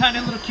poke my tiny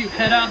little cute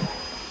head out?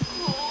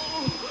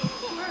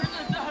 Where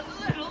did that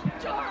little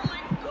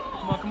darling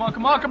go? Come on,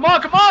 come on, come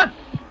on, come on!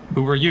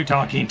 Who were you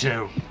talking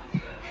to?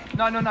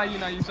 No, no, not you,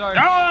 sorry.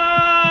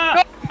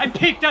 Ah! I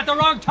peeked at the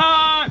wrong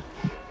time!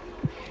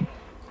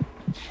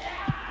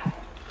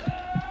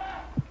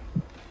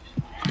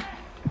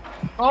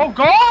 Oh,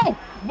 go!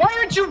 Why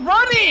aren't you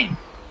running?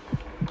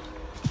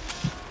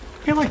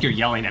 I feel like you're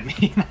yelling at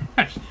me.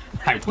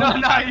 I will. No,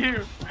 not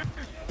you.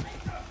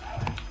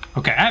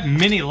 Okay, I have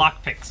mini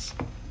lockpicks.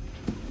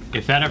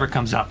 If that ever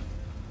comes up.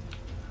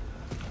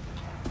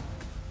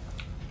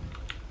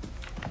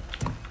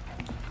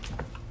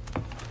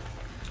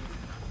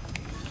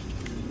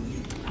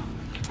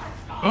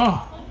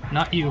 Oh,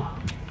 not you.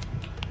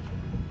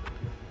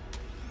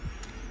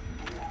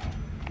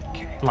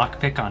 Okay,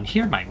 lockpick on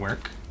here might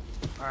work.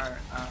 Alright,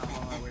 I'm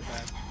on my way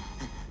back.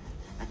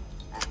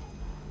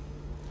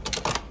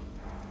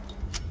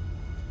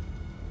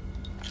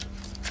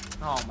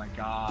 Oh my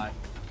god.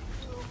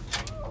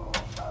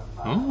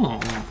 Oh,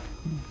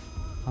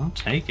 I'll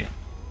take it.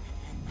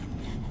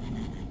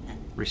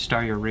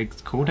 Restart your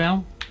rig's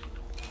cooldown.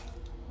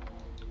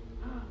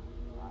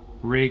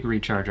 Rig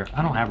recharger.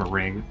 I don't have a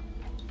rig.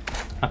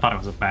 I thought it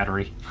was a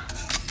battery.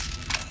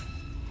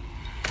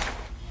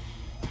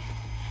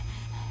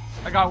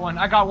 I got one,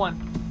 I got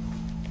one.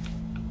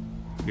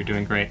 You're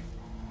doing great.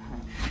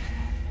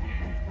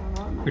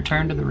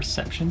 Return to the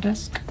reception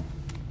desk.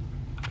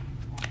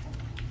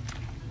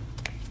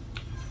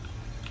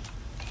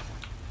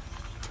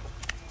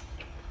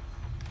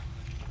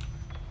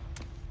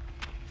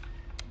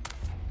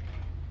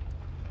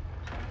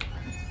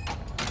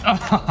 Oh,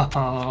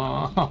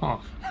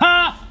 ha,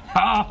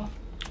 ha.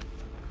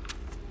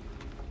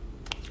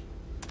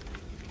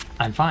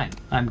 I'm fine.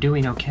 I'm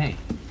doing okay.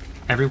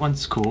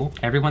 Everyone's cool.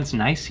 Everyone's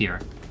nice here.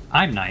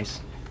 I'm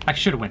nice. I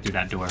should have went through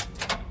that door.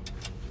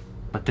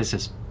 But this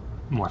is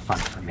more fun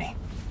for me.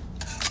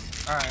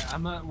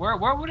 Alright,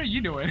 what are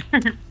you doing?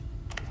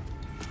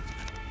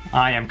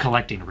 I am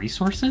collecting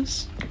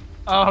resources.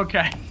 Oh,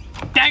 okay.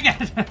 Dang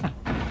it!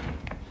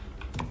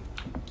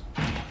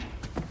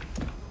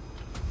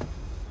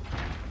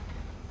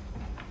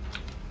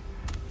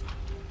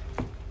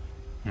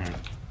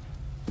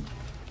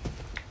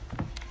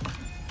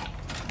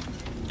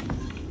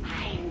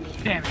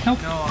 Damn it.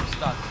 Nope. No, I'm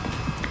stuck.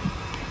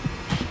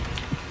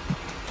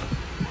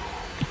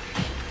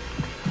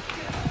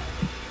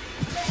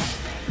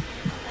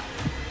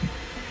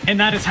 And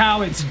that is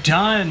how it's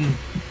done.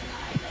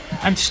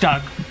 I'm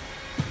stuck.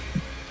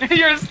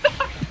 You're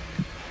stuck.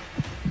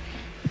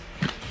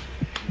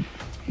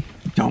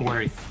 Don't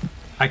worry.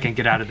 I can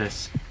get out of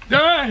this.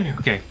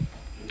 Okay.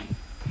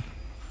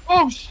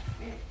 Oh,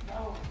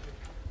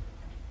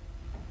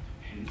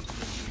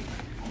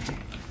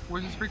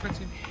 where's this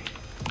frequency?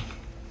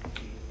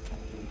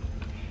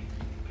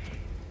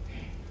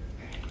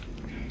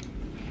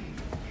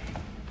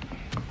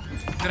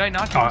 Did I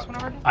not do this one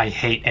already? I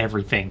hate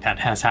everything that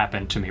has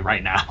happened to me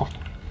right now.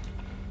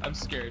 I'm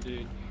scared,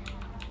 dude.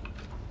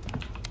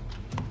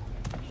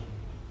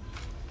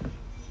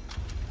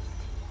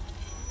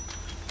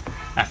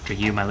 After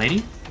you, my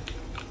lady.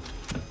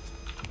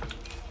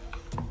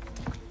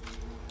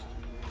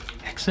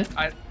 Exit.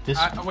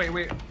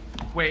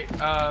 Wait.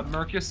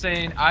 Merc is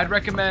saying I'd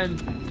recommend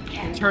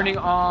turning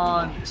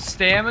on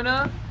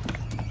stamina.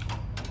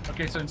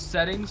 Okay, so in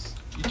settings,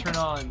 you turn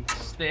on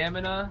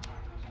stamina.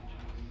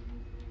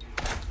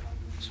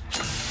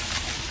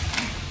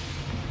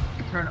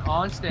 Turn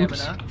on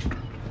stamina. Oops.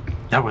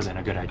 That wasn't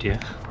a good idea.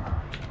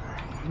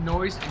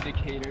 Noise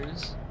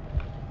indicators.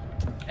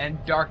 And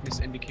darkness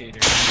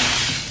indicators.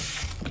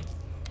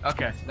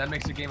 Okay, that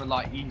makes the game a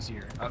lot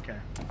easier. Okay.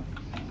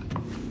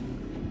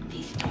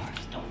 These doors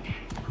don't.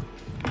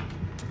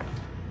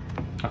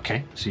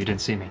 Okay, so you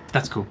didn't see me.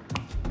 That's cool.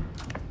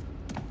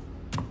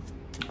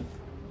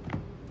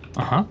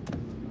 Uh-huh.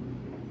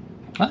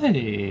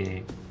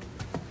 Hey.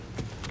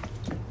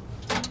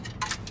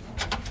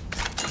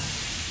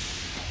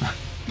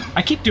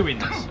 I keep doing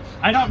this.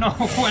 I don't know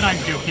what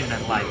I'm doing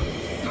in life.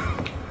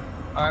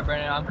 Alright,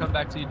 Brandon, I'm coming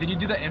back to you. Did you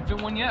do the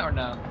infant one yet or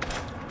no?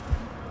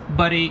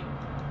 Buddy,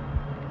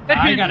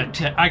 I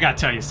gotta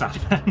tell you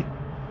something.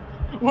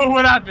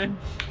 What happened?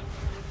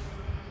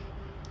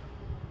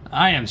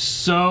 I am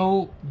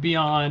so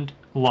beyond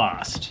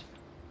lost.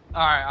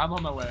 Alright, I'm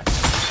on my way.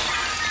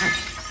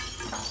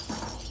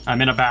 I'm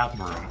in a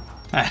bathroom.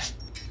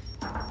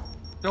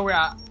 Don't worry,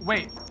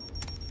 wait.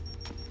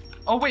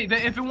 Oh wait,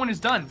 the infant one is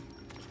done.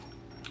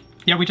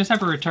 Yeah, we just have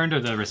to return to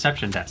the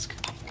reception desk.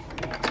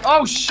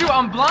 Oh shoot,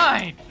 I'm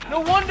blind. No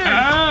wonder.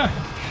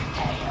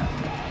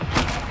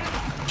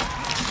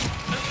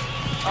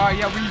 Alright,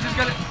 yeah, we just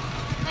gotta.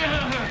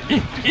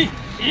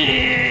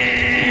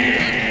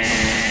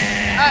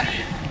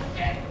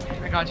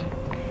 I got you.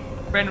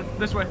 Brandon,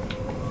 this way.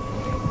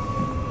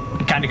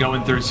 Kind of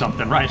going through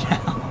something right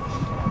now.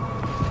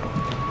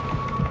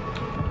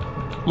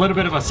 A little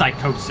bit of a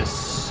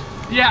psychosis.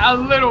 Yeah, a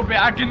little bit.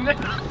 I can.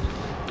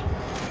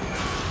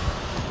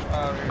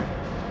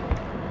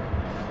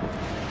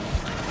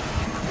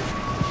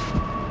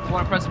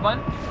 Want to press the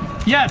button?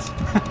 Yes.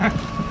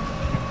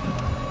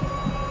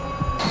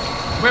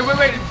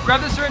 Wait.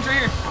 Grab the syringe right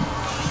here.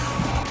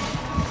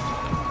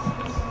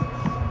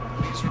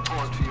 Please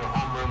report to your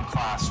homeroom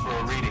class for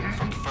a reading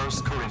from 1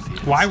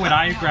 Corinthians. Why would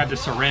I grab the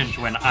syringe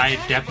when I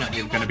definitely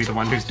am going to be the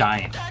one who's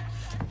dying?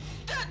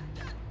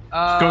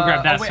 Go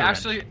grab that wait, syringe.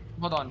 actually,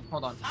 hold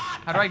on.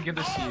 How do I give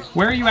this to you?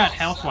 Where are you at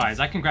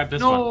health-wise? I can grab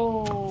this one.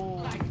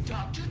 No. Like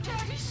Dr.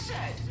 Daddy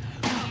said,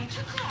 come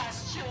to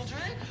class,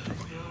 children.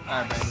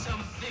 Alright,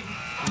 Brandon.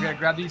 We're gonna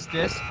grab these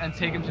discs and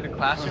take them to the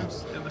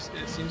classrooms.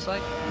 It seems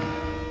like.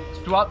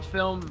 Swap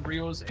film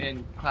reels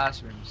in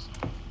classrooms.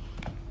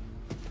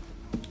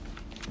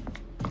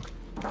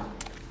 I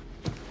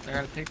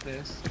gotta take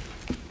this.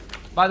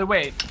 By the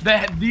way,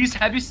 these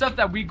heavy stuff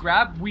that we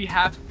grab, we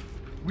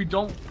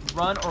don't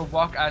run or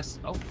walk as.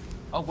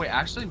 Oh wait,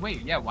 actually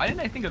wait, yeah. Why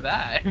didn't I think of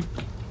that?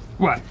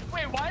 What?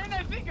 Wait, why didn't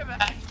I think of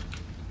that?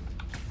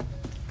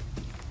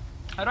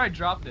 How do I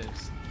drop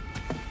this?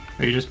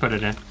 Oh, you just put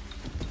it in.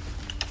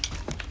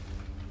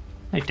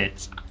 Like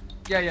this.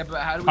 Yeah,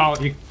 but how do we? Oh,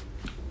 you.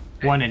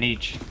 One in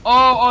each.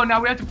 Oh,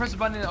 now we have to press the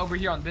button over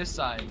here on this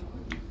side.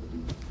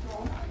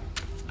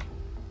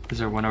 Is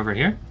there one over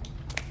here?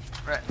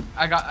 Right,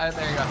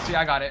 there you go. See,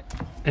 I got it.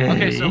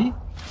 Okay, so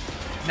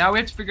now we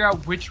have to figure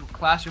out which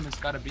classroom it's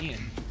gotta be in.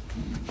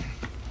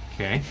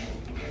 Okay.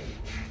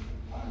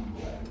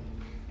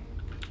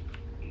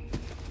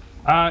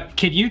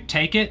 Could you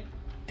take it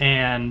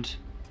and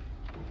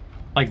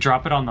like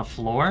drop it on the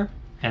floor,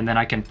 and then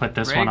I can put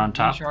this one on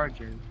top?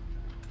 Recharger.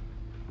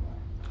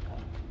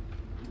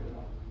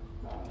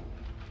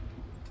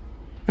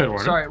 Good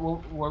order. Sorry,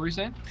 what were we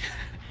saying?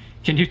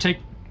 Can you take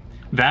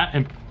that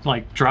and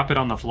like drop it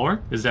on the floor?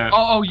 Is that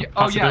Yeah,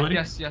 possibility?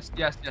 yes, yeah,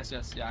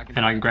 I can.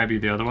 And I can grab you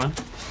the other one,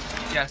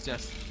 Yes.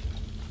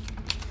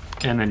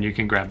 and then you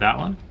can grab that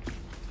one.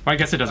 Well, I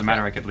guess it doesn't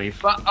matter. I could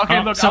leave. But okay,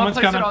 Oh, look, someone's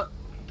I'll place coming. it on.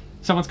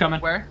 Someone's coming.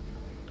 Where?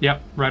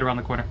 Yep, right around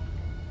the corner.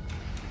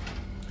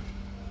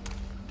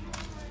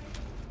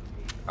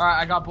 All right,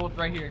 I got both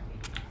right here.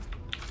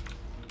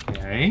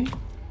 Okay.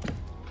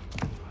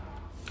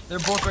 They're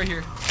both right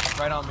here,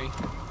 right on me.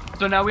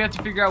 So now we have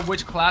to figure out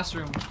which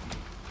classroom.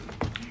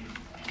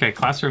 Okay,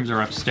 classrooms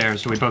are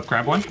upstairs. Do we both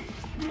grab one?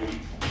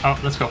 Oh,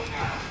 let's go.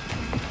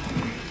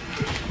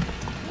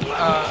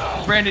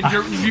 Brandon,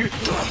 you.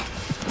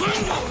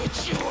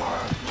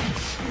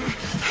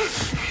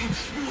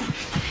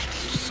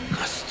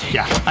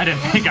 Yeah, I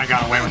didn't think I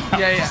got away with that.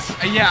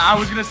 Yeah. I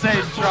was gonna say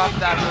drop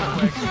that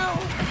real quick.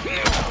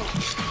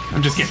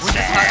 I'm just getting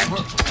stabbed.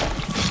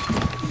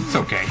 It's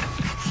okay.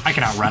 I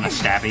can outrun a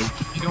stabbing.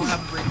 You don't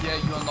have a break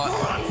yet. You unlock.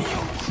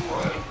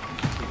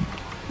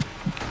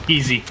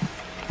 Easy.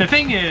 The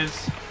thing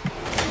is,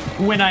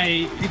 when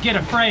I get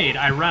afraid,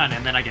 I run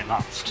and then I get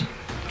lost.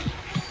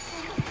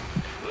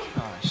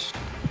 Gosh.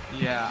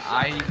 Yeah,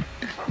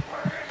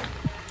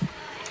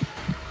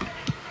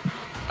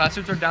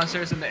 Classrooms are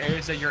downstairs in the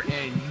areas that you're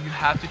in. You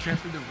have to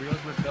transfer the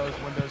reels with those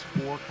Windows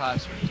 4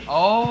 classrooms.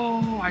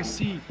 Oh, I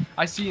see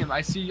him.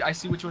 I see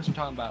which ones you're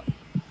talking about.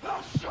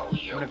 I'm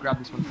gonna grab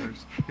this one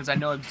first because I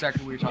know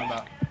exactly what you're talking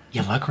about.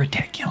 You look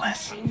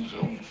ridiculous.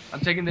 I'm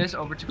taking this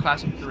over to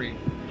classroom 3.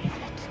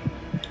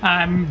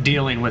 I'm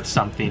dealing with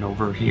something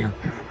over here.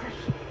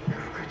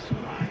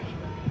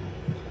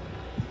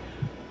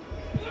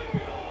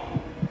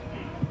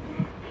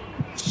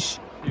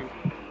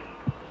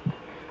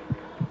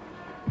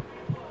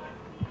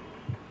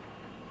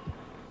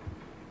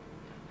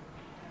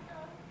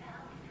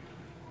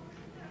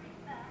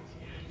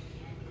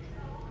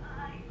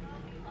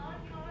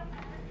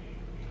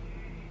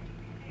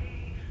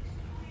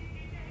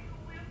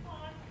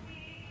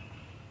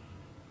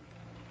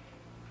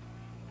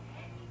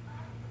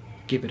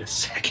 Give it a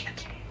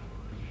second.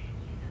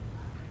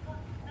 Oh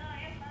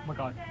my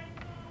god.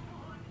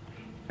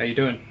 How you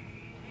doing?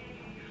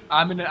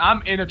 I'm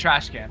in a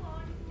trash can.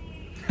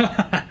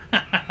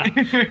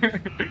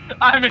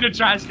 I'm in a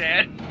trash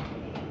can.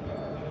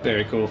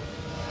 Very cool.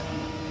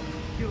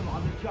 Kill him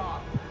on the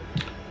job.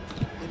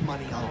 Good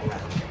money all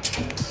around.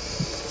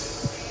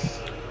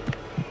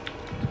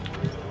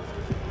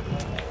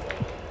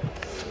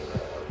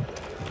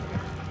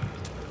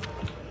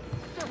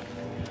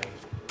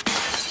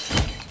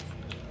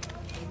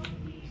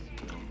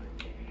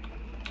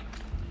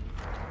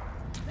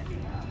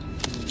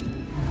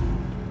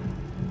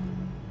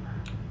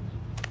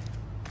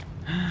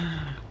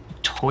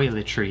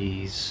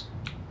 Toiletries.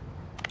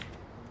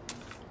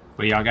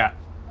 What y'all got?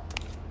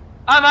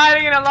 I'm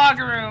hiding in a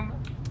locker room.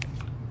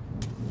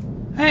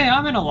 Hey,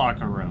 I'm in a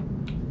locker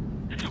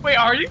room. Wait,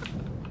 are you?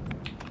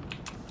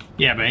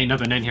 Yeah, but ain't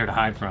nothing in here to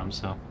hide from,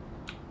 so.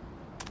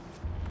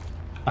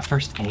 A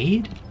first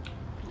aid?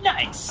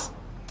 Nice.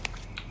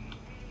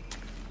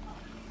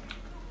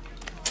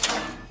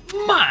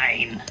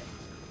 Mine.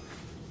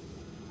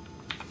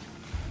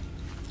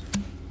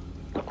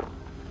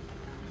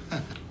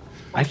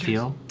 I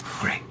feel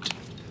great.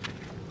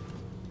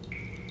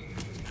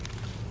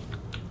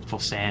 Full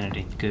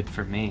sanity, good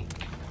for me.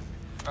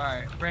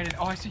 Alright, Brandon.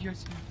 Oh, I see you. I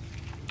see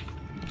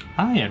you.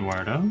 Hi,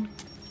 Eduardo.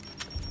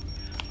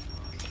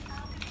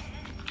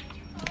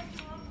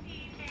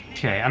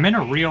 Okay, I'm in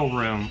a real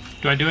room.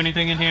 Do I do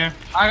anything in here?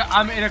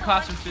 I'm in a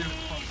classroom too.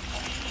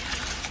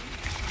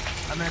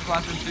 I'm in a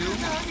classroom too.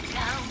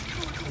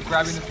 I'm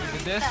grabbing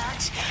the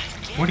disc.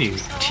 What are you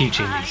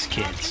teaching these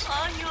kids?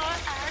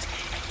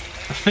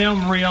 The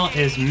film reel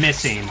is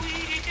missing.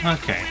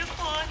 Okay.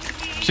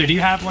 So do you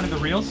have one of the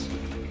reels?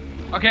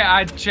 Okay,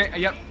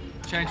 yep,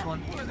 changed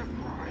one.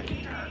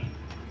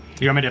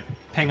 You want me to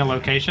ping a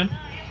location?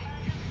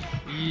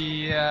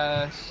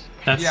 Yes.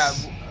 That's yeah.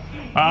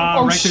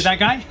 right through that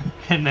guy,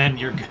 and then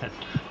you're good.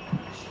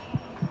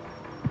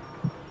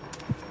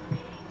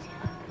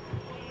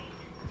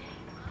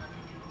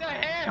 The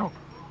hell?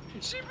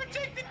 She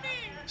protected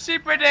me. She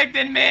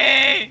protected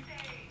me.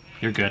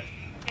 You're good.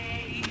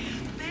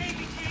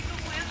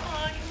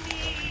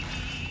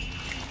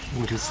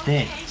 What is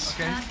this?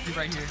 Okay, be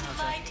right here.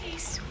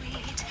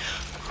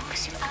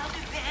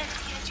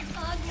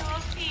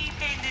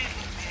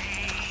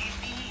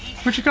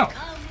 Where'd you go?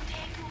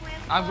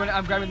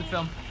 I'm grabbing the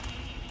film.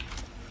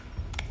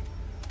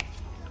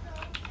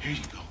 Here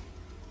you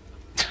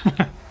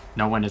go.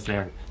 No one is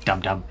there.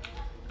 Dum dum.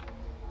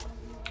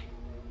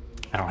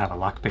 I don't have a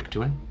lockpick,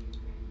 do I?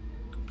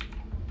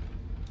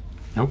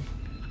 Nope.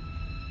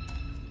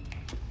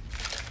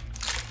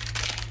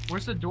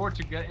 Where's the door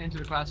to get into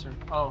the classroom?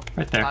 Oh,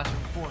 right there.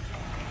 Classroom 4.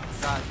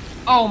 God.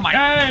 Oh my.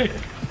 Hey!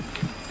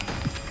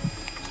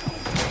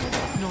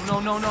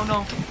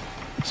 No.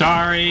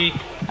 Sorry.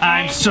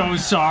 I'm so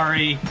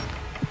sorry.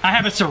 I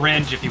have a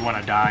syringe if you want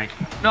to die.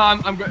 No,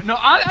 I'm good. No,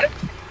 I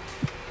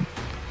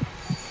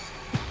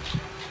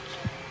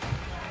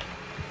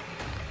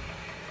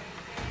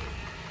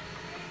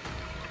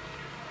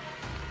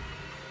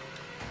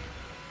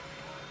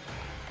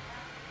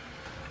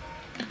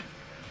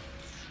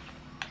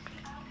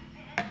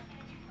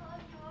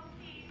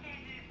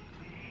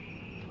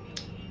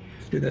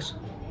Let's do this.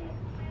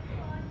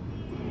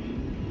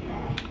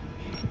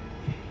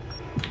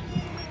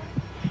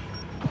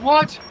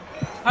 What?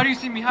 How do you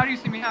see me? How do you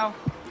see me? How?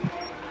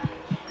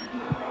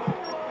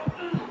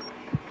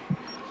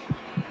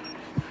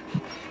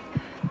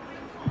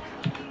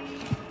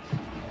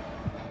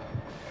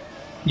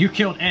 You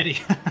killed Eddie.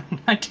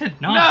 I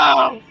did not.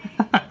 No!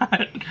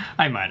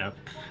 I might have.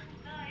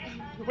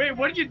 Wait,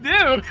 what did you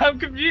do? I'm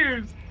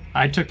confused.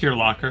 I took your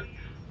locker.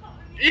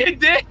 You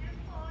did?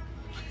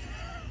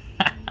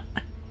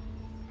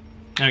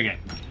 Okay.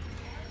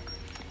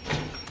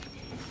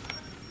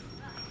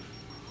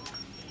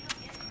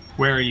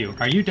 Where are you?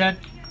 Are you dead?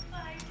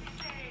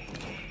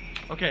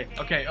 Okay.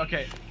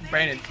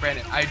 Brandon,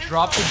 I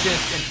dropped the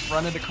disc in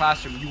front of the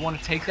classroom. You want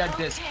to take that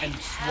disc and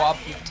swap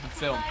the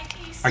film.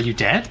 Are you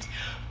dead?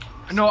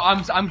 No,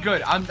 I'm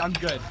good. I'm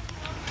good.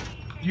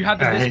 You have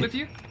the disc with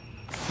you?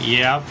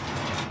 Yeah.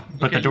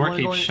 But Okay, the door you wanna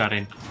keeps go in-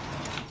 shutting.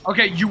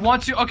 Okay, you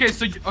want to? Okay,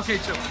 so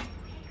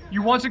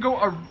you want to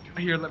go?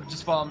 Here,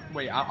 just follow.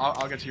 Wait,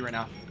 I'll get to you right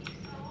now.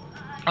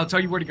 I'll tell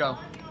you where to go.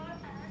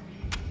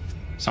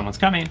 Someone's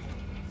coming.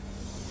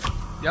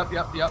 Yep.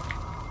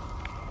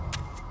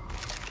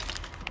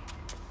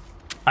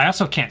 I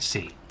also can't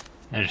see.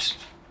 I just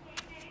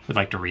would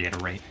like to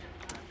reiterate.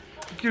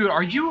 Dude,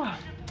 are you?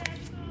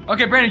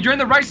 Okay, Brandon, you're in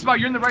the right spot.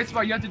 You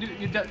have to do.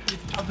 You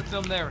have the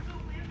film there.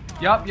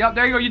 Yep.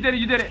 There you go. You did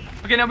it.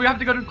 Okay, now we have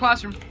to go to the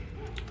classroom.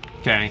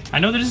 Okay. I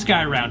know there's this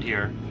guy around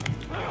here.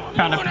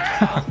 Kind of.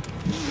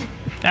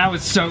 That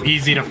was so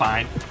easy to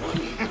find.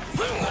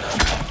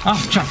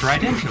 Oh, jumped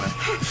right into it.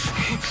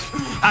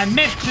 I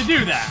meant to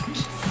do that.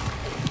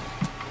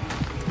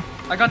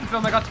 I got the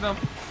film.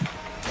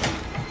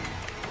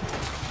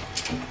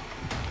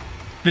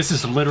 This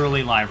is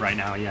literally live right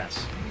now,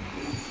 yes.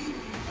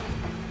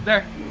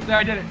 There,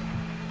 I did it.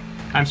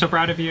 I'm so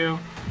proud of you.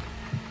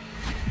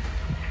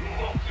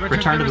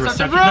 Return to the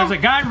reception. room. There's a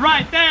guy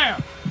right there.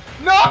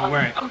 No! Oh,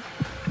 wait.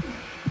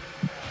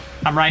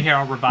 I'm right here.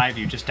 I'll revive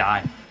you. Just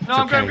die. No,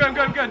 I'm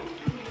okay. good.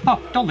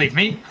 Oh, don't leave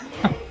me.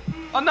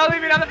 I'm not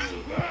leaving.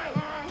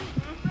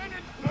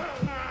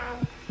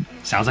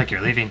 Sounds like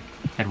you're leaving,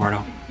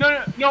 Eduardo.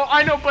 No,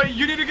 I know, but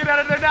you need to get out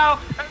of there now.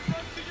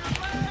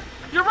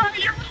 You're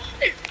right.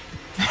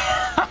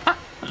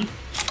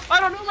 I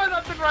don't know my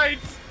left and right.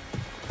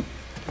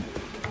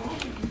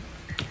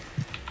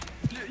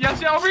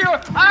 Yes, over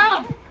here.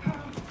 Ow!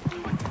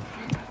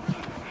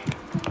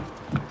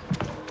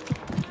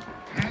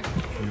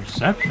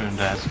 Reception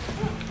desk.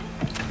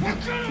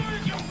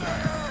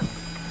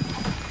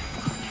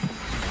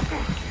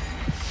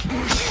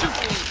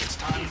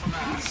 time for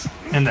mass.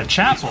 In the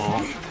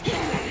chapel?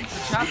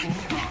 Chapel.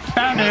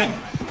 Found it!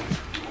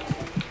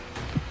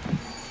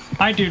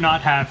 I do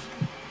not have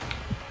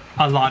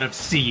a lot of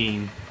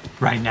seeing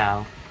right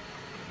now.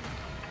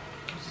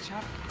 Where's the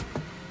chapel?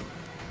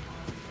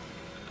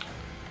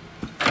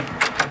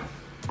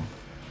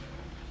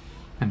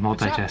 I'm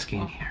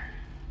multitasking here.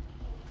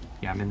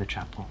 Yeah, I'm in the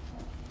chapel.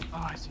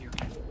 Oh, I see.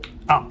 Okay.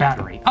 Oh,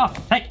 battery. Oh,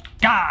 thank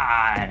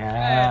God!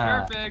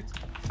 Hey, perfect.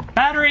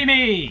 Battery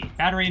me!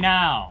 Battery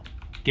now!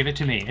 Give it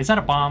to me. Is that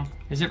a bomb?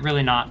 Is it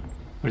really not?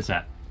 What is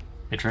that?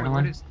 Adrenaline? Wait,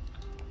 what is...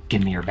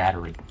 Give me your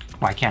battery.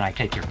 Why can't I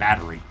take your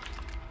battery?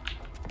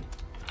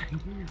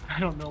 I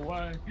don't know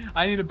why.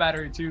 I need a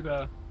battery too,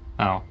 though.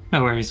 Oh,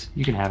 no worries.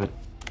 You can have it.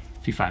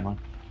 If you find one.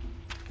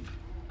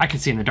 I can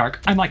see in the dark.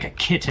 I'm like a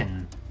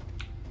kitten.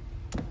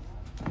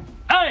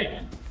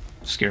 Hey!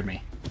 Scared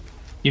me.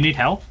 You need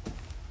help?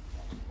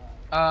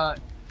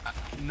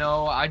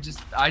 No, I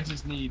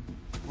just need,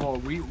 well,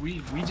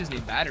 we just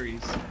need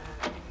batteries.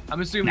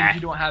 I'm assuming Nah.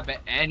 you don't have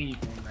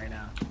anything right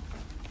now.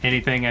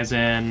 Anything as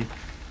in...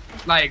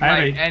 Like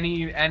I have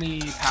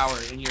any power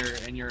in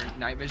your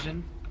night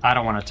vision. I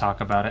don't want to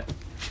talk about it.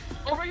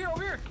 Over here,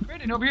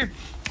 Brandon, over here.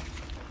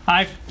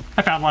 I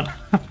found one.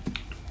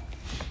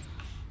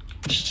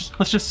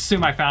 Let's just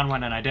assume I found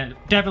one and I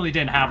definitely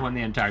didn't have one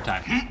the entire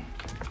time.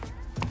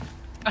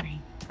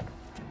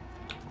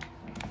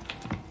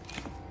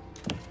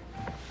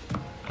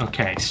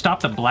 Okay,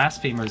 stop the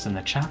blasphemers in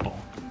the chapel.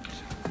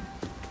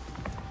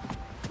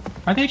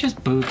 Are they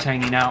just boobs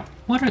hanging out?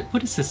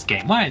 What is this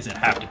game? Why does it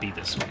have to be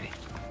this way?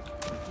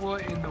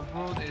 What in the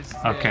world is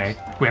this? Okay,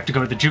 we have to go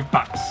to the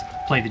jukebox.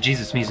 Play the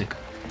Jesus music.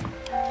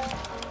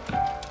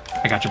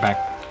 I got your back.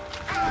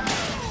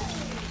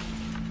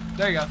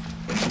 There you go.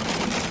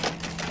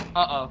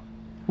 Uh-oh.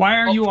 Why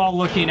are you all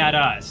looking at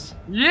us?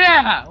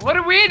 Yeah! What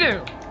did we do?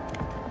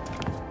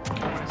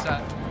 What is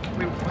that?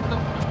 Wait, what the...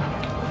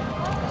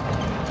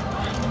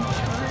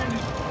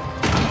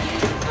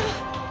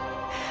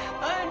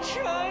 I'm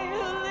trying to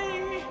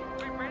leave.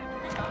 Wait, Brandon,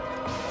 we got it.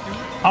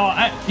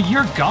 Oh,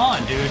 you're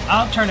gone, dude.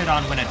 I'll turn it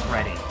on when it's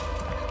ready.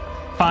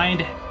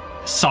 Find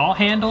saw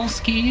handles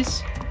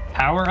keys,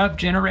 power up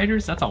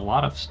generators. That's a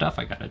lot of stuff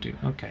I gotta do.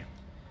 Okay.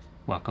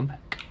 Welcome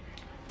back.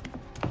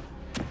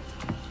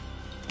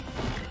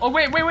 Oh,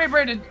 wait,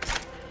 Brandon.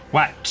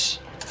 What?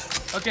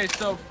 Okay,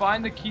 so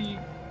find the key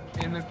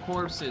in the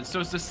corpses. So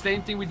it's the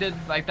same thing we did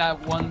like that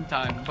one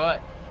time,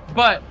 but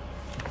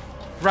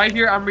right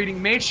here I'm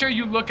reading, make sure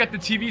you look at the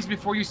TVs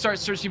before you start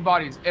searching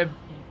bodies.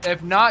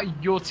 If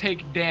not, you'll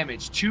take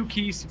damage. 2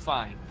 keys to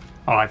find.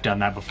 Oh, I've done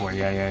that before.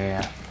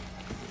 Yeah.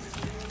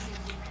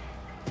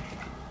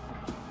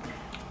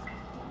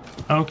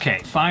 Okay,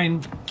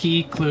 find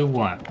key clue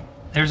 1.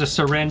 There's a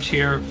syringe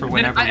here for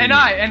whenever And we a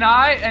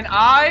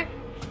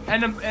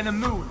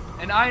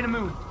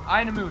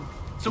moon.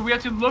 So we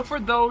have to look for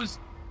those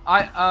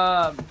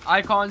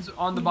icons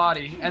on the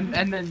body, and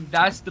then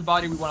that's the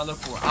body we want to look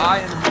for. Eye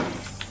and a moon.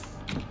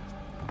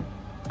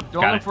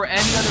 Don't Got look it. for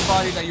any other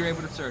body that you're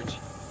able to search.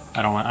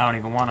 I don't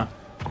even wanna.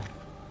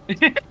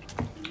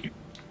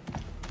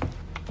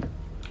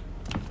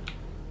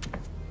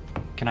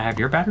 Can I have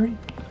your battery?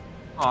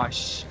 Oh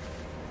sh.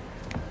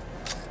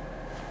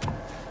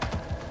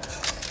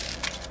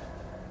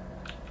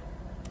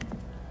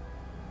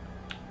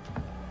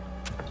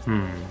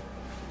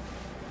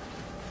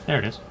 There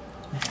it is.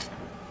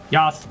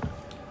 Yas.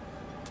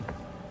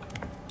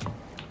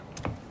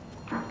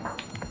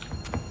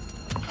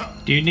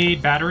 Do you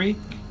need battery?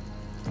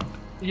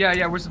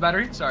 Yeah. Where's the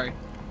battery? Sorry.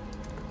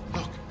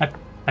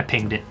 I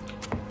pinged it.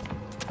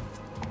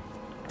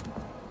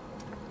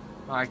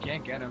 Oh, I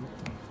can't get him.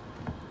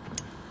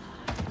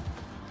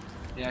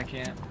 Yeah, I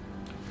can't.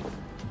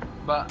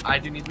 But I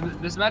do need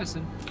this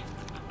medicine.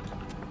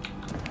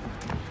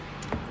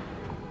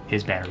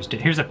 His battery's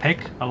dead. Here's a pick,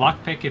 a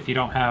lock pick if you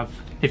have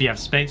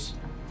space.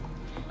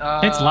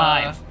 It's Uh,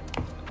 live.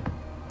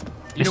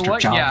 You know Mr.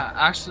 what? John. Yeah,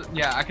 actually,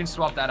 yeah, I can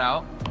swap that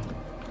out.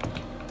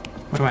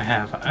 What do I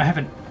have? I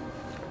haven't.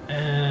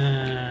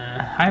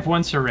 I have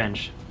 1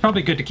 syringe.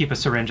 Probably good to keep a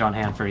syringe on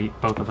hand for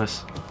both of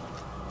us.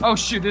 Oh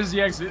shoot, this is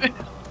the exit.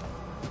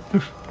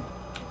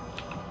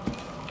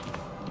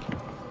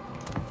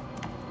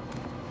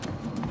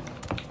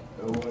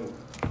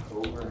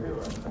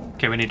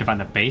 Okay, we need to find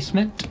the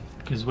basement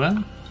as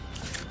well.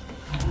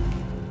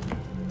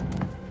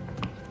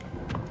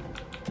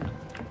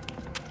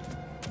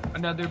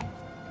 Another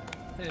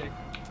pig.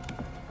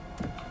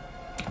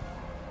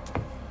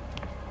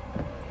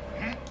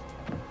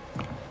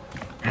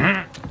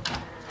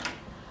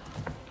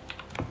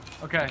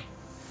 Okay.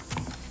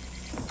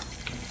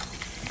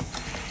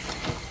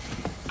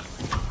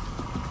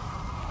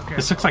 Okay.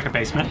 This looks like a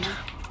basement.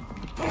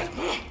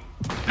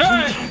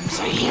 I'm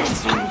so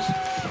confused.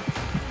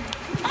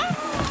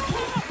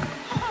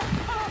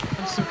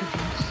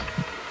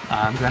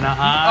 I'm gonna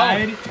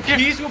hide. Oh,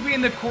 these will be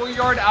in the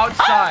courtyard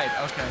outside.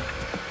 Okay.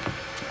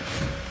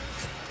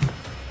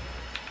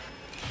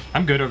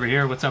 I'm good over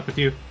here. What's up with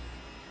you?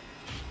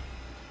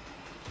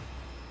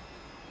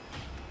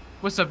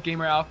 What's up,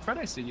 Gamer Alfred?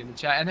 I see you in the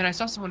chat. And then I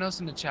saw someone else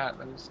in the chat.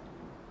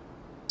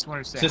 Just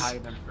wanted to say hi to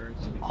them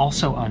first.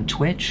 Also on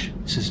Twitch?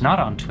 This is not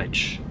on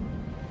Twitch.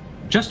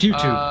 Just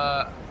YouTube.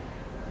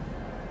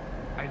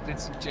 I did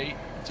some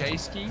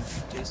J-Ski.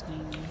 And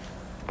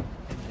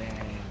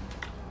then...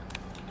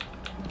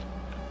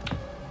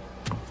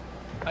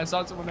 I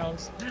saw someone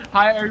else.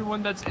 Hi,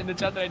 everyone that's in the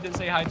chat that I didn't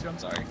say hi to. I'm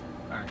sorry.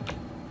 Alright.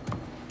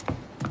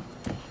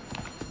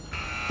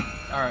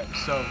 Alright,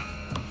 so...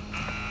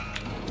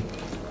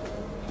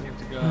 We have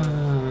to go...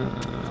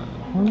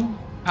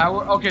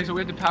 Power... Okay, so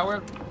we have to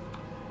power...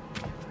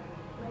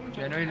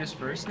 Generators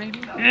first,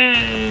 maybe?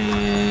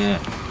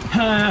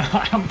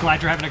 I'm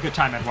glad you're having a good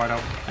time, Eduardo.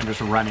 I'm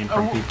just running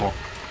from people.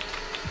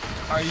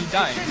 Are you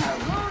dying?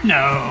 No,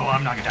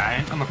 I'm not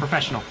dying. I'm a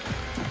professional.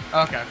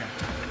 Okay.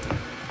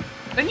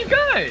 Then you're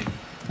good.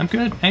 I'm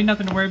good. Ain't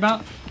nothing to worry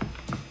about.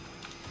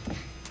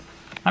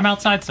 I'm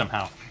outside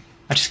somehow.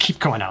 I just keep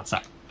going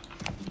outside.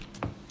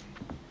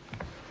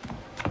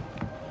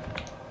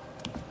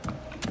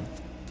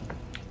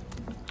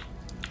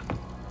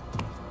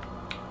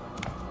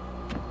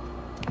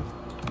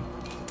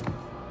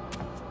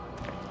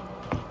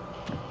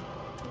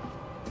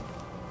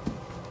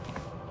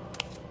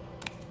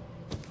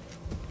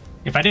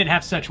 If I didn't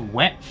have such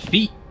wet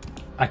feet,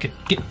 I could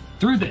get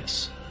through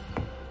this.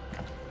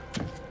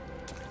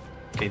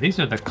 Okay, these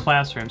are the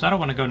classrooms. I don't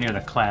want to go near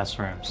the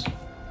classrooms.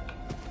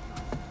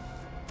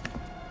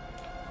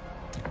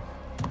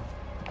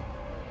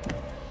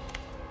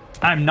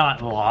 I'm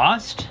not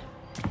lost.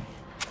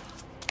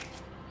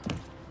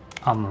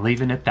 I'm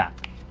leaving it that.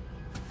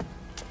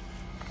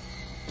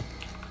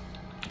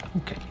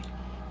 Okay.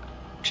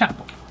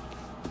 Chapel.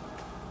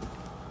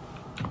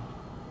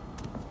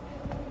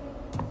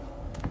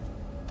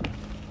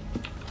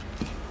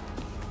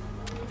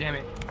 Damn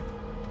it.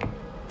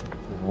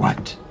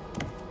 What?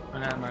 Oh,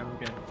 never mind,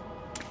 we're good.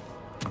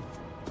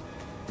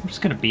 I'm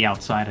just gonna be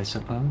outside, I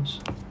suppose.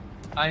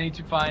 I need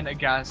to find a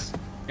gas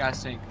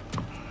tank.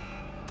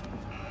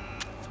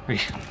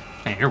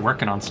 Man, you're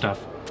working on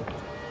stuff.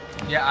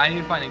 Yeah, I need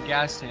to find a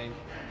gas tank.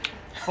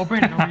 Oh,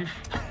 Brandon, how are you?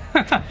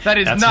 That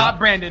is not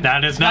Brandon.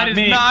 That is not me.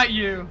 That is not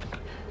you.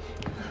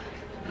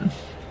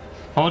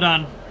 Hold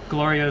on.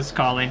 Gloria's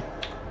calling.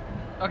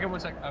 Okay, 1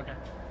 sec. Okay.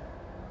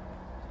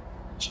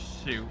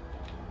 Shoot.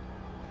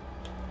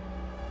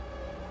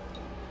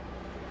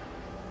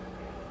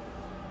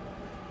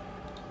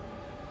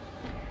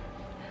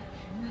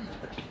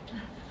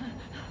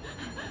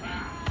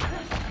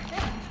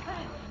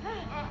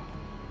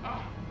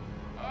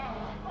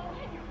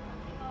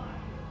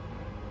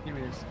 Give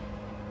me this.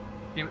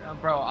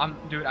 Bro,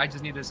 dude, I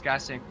just need this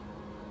gas tank.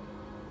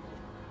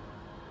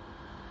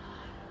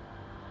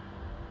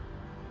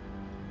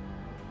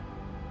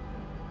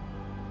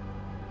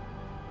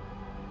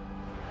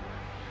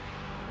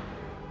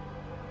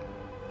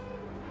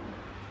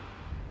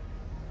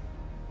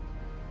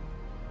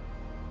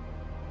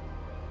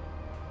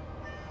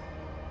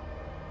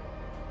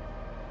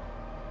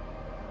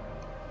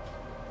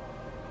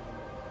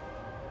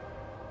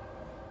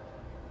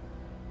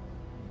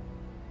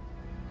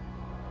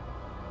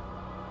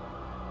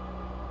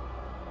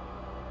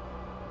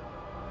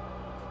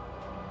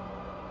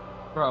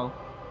 Bro.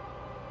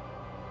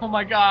 Oh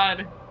my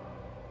god.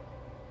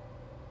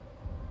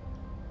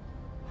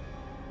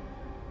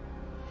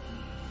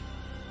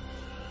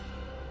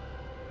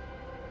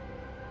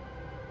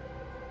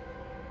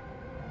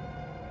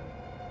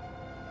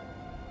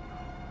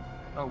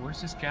 Oh,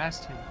 where's this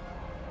gas tank?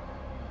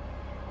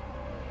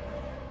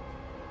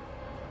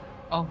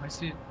 Oh, I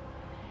see it.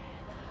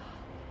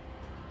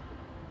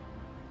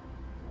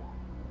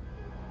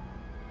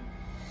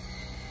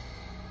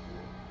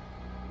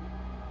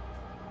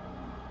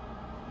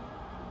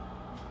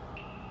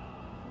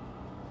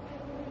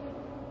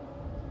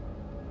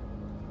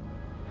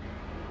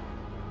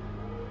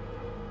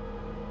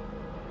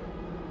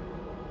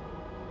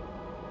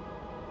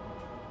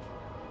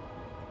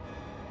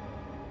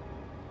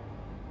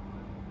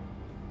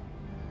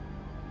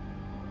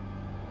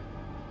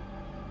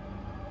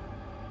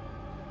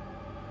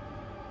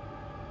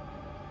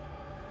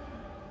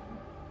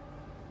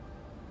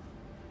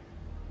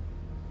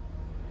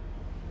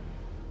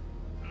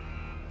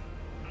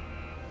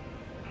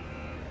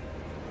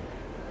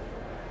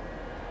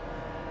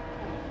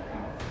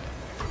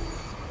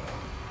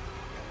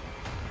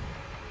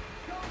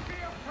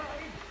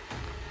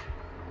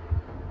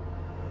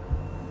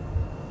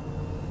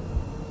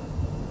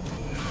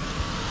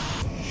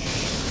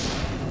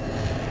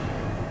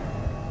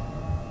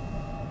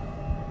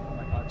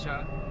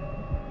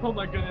 Oh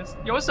my goodness.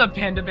 Yo, what's up,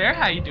 Panda Bear?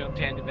 How you doing,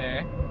 Panda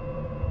Bear?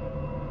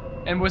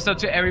 And what's up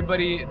to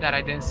everybody that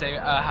I didn't say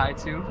hi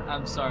to?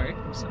 I'm sorry.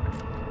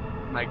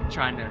 I'm like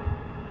trying to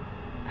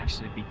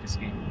actually beat this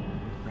game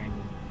with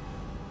Brandon.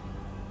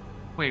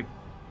 Wait.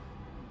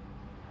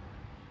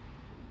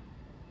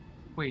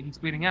 Wait, he's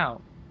bleeding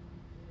out.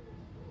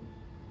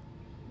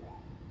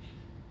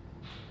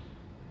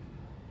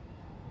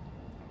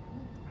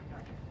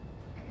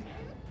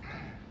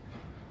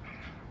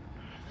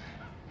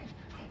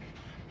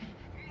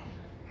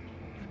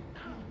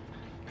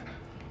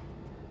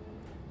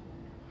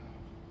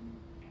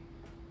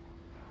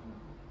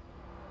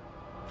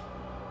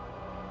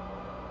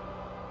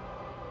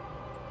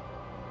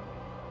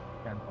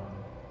 tampon.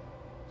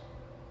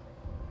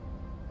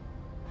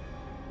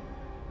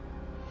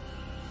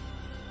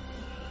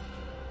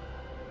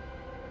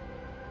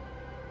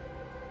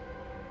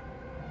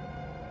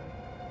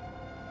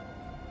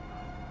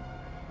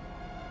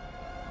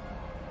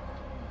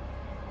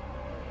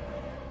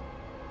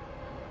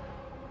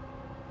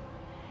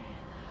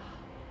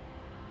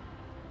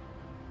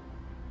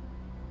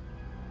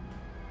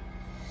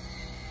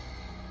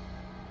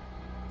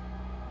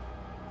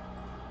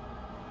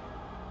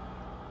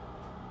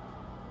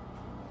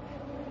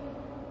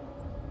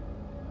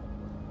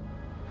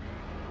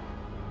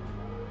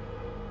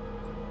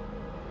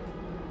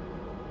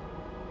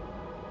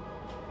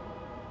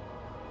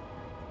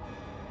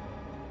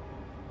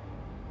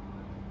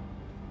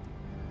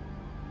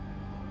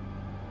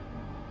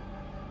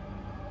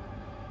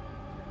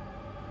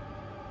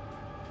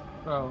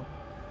 Bro.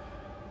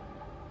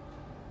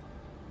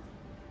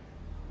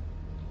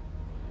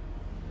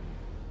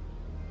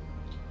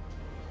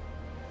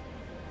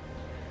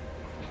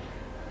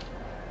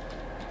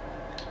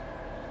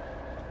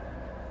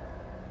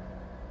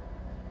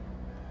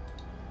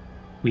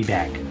 We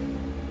back.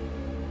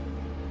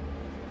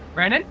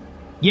 Brandon?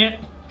 Yeah.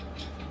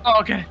 Oh,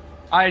 okay.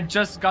 I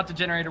just got the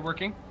generator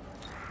working.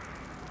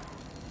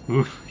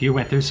 Oof, you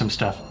went through some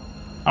stuff.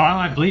 Oh, am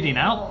I bleeding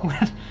out?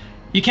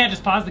 You can't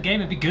just pause the game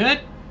and be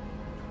good?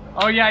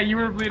 Oh yeah, you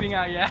were bleeding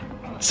out, yeah.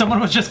 Someone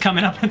was just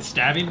coming up and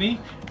stabbing me?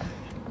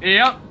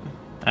 Yep.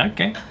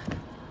 Okay.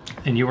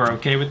 And you were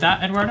okay with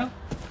that, Eduardo?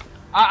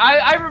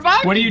 I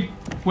revived What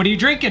are you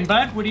drinking,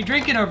 bud? What are you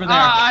drinking over there?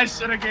 I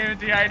should have gave it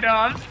to you, I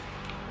know.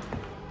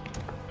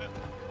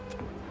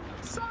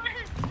 Sorry.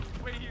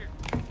 Wait here.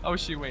 Oh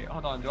shoot, wait,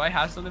 hold on. Do I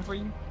have something for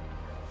you?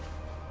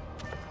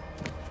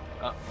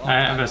 Well, I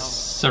have a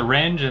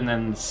syringe and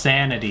then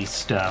sanity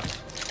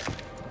stuff.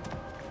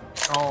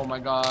 Oh my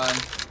god.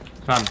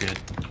 I'm good.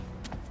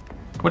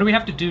 What do we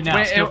have to do now?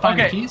 Wait, Still find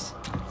okay. the keys?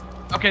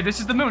 Okay, this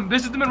is the moon.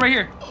 This is the moon right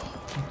here.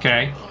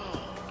 Okay.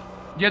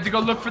 You have to go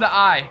look for the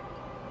eye.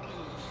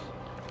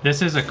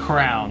 This is a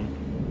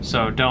crown,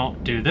 so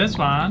don't do this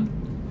one.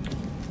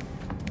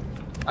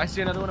 I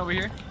see another one over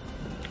here.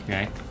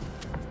 Okay.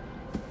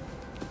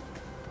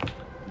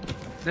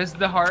 This is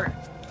the heart.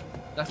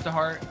 That's the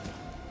heart.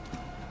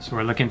 So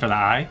we're looking for the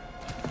eye?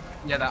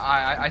 Yeah, the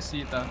eye. I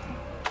see it though.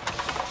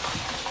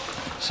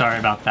 Sorry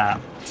about that.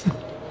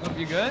 Hope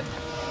you good?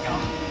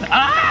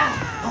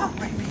 Ah!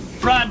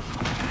 Run!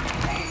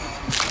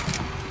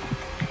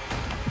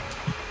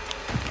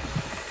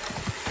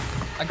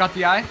 I got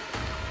the eye.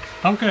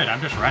 Oh good,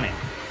 I'm just running.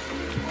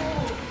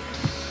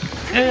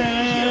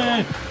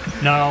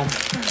 No.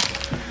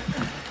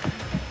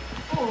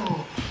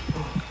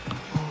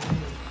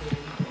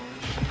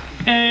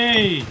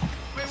 Hey!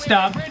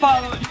 Stop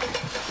following!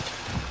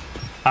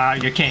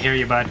 You can't hear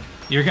you, bud.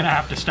 You're gonna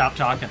have to stop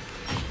talking.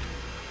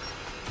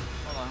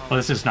 Well,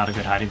 this is not a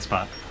good hiding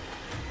spot.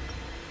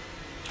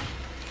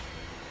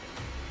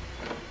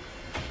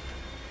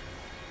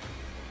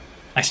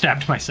 I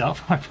stabbed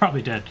myself. I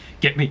probably did.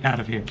 Get me out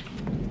of here.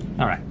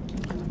 Alright.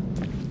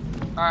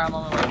 Alright, I'm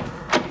on my way.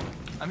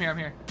 I'm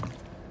here.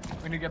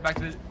 We need to get back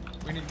to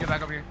we need to get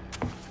back over here.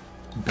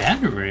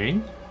 Battery?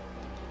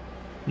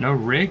 No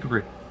rig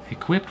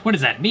equipped? What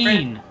does that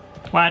mean?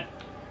 What?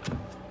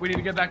 We need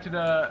to get back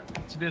to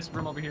this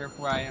room over here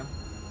where I am.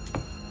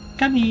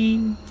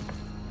 Coming.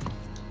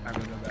 Alright,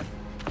 we'll go back.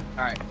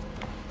 Alright.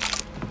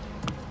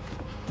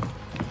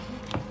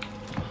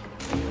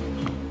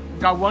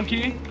 Got one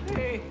key.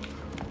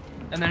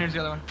 And then here's the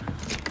other one.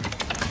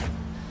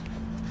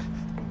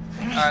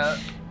 Alright,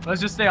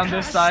 let's just stay on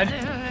this side.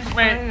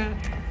 Wait.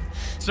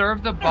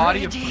 Serve the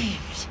body of...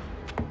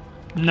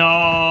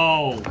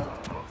 No.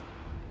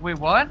 Wait,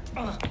 what?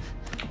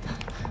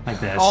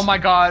 Like this. Oh my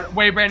god.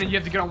 Wait, Brandon, you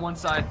have to get on one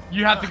side.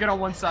 You have to get on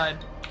one side.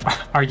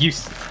 Are you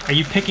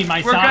picking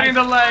my We're side? cutting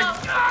the leg.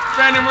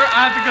 Brandon,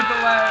 I have to cut the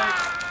leg.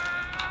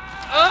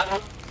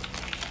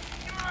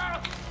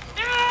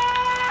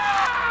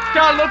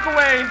 God, look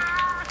away.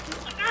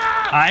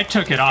 I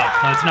took it off.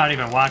 It's not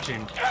even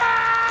watching.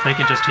 They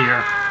can just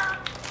hear.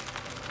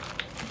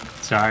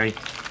 Sorry.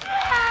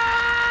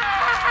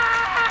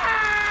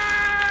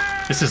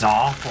 This is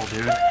awful,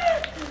 dude.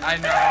 I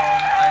know.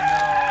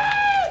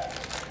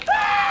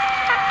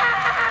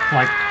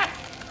 Like,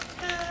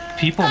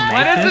 people make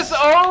When is this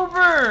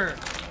over?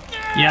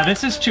 Yeah,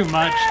 this is too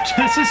much.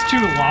 This is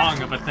too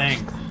long of a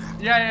thing.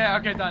 Yeah,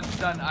 okay, done.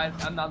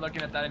 I'm not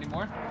looking at that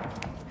anymore.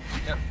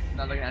 Yep,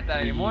 not looking at that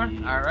anymore.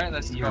 Alright,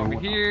 let's go over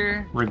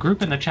here.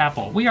 Regroup in the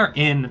chapel. We are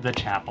in the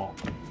chapel.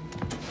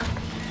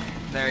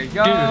 There you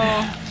go.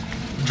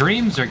 Dude,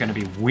 dreams are gonna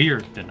be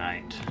weird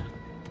tonight.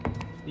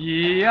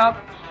 Yep.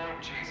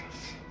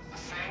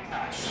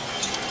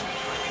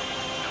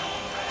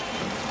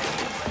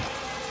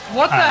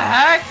 What the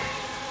heck?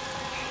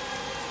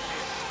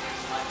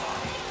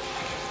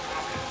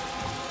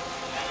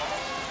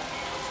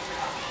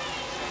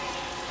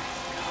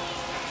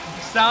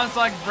 Sounds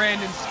like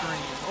Brandon's scream.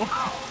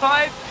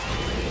 What?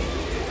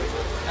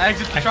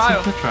 Exit the trial.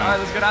 Exit the trial. Alright,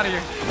 let's get out of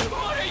here.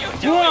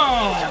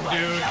 Whoa,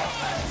 dude.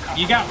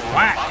 You got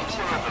whacked.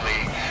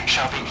 Ultimately,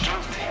 shall be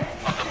guilty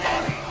of the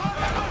body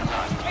and of the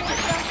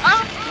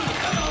blood.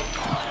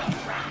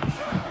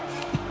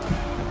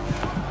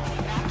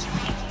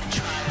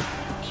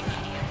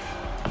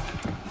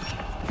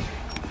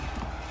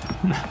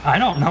 I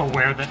don't know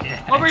where the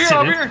Over here, exit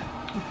over is. here.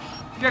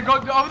 Yeah, go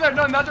over there.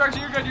 No, in that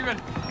direction. You're good. You're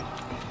good.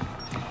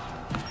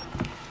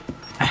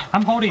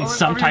 I'm holding Over-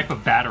 some over type here.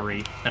 of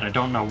battery that I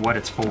don't know what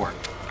it's for.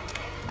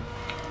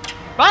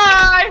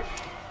 Bye.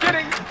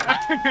 Kidding.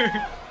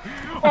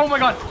 Oh my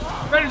God.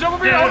 Brandon, jump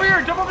over here. Over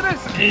here. Jump over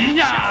this.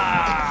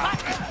 Yeah!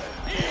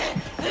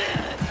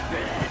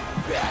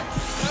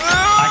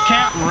 I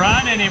can't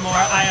run anymore.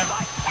 I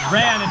have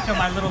ran until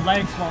my little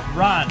legs won't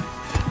run.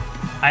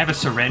 I have a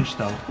syringe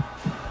though.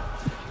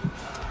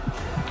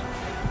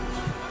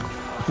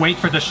 Wait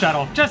for the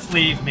shuttle. Just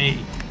leave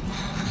me.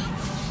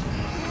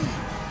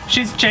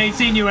 She's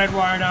chasing you,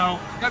 Eduardo.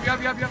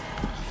 Yep.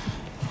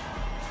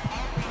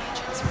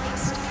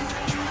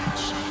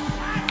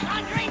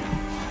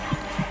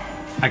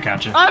 I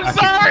gotcha. I'm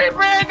sorry,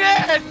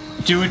 Brandon.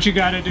 Do what you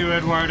gotta do,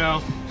 Eduardo.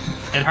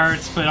 It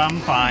hurts, but I'm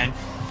fine.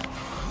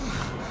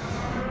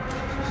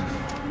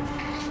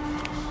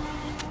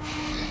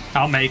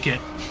 I'll make it.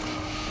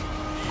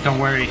 Don't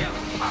worry.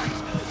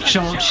 She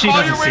doesn't see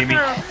me.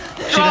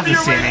 She doesn't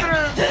see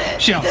me.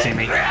 She don't see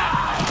me.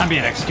 I'm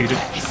being executed.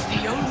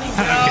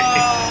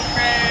 Okay.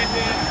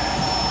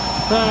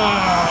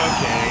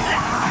 Okay.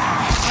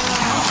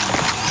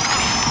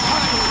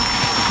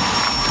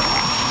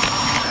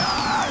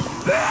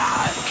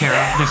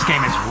 Kara, this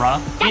game is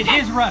rough. It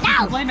is rough. You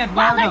can blame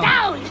Eduardo.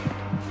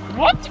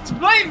 What?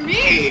 Blame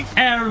me.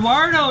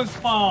 Eduardo's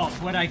fault.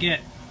 What'd I get?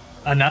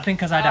 A nothing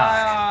because I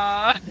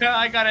died.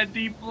 I got a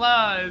D+.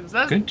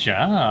 That's Good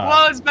job.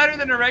 Well, it's better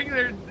than a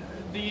regular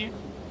D.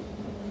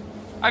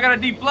 I got a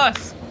D+.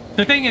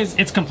 The thing is,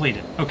 it's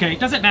completed, okay? It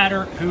doesn't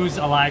matter who's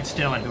alive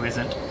still and who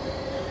isn't.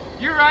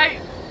 You're right.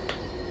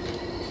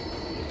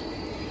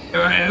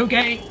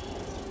 Okay.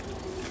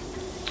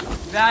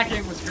 That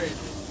game was crazy.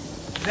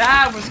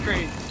 That was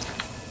crazy.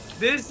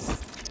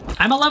 This.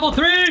 I'm a level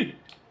 3!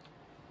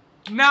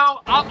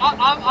 Now,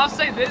 I'll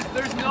say this: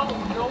 there's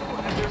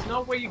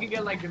no way you can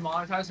get like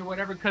demonetized or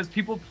whatever because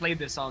people played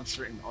this on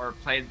stream or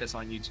played this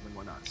on YouTube and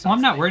whatnot. So Well, I'm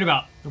it's not like- worried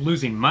about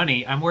losing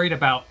money. I'm worried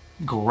about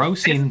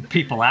grossing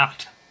people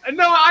out.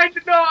 No,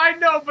 I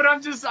know, but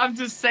I'm just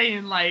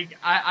saying like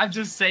I'm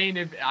just saying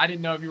if I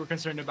didn't know if you were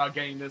concerned about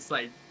getting this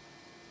like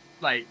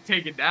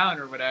taken down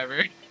or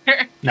whatever.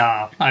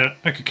 Nah, I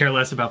could care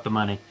less about the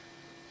money.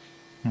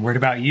 I'm worried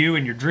about you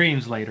and your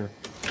dreams later.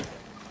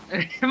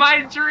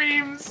 My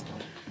dreams.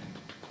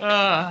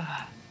 Nah,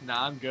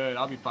 I'm good.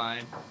 I'll be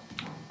fine.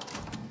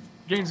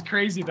 Game's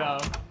crazy though.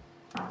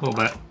 A little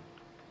bit.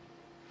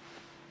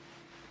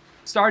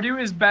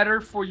 Stardew is better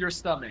for your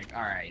stomach.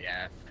 All right,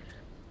 yeah.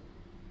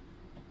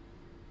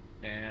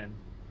 And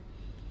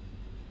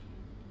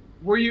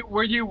were you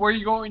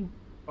going?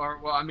 Or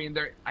well, I mean,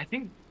 I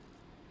think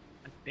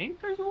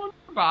there's one,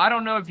 but I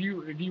don't know if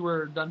you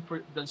were done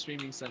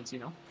streaming since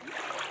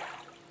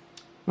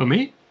Well,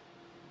 me?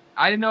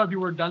 I didn't know if you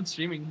were done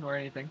streaming or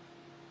anything.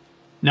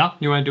 No?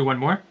 You want to do one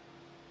more?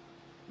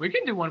 We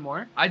can do one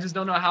more. I just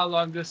don't know how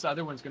long this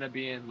other one's gonna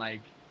be in.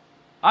 Like,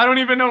 I don't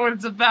even know what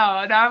it's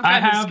about. Now I'm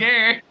kind of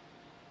scared.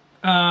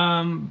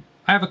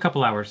 I have a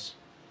couple hours.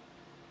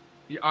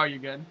 Are you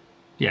good?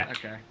 Yeah.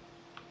 Okay.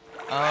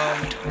 Well,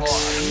 let me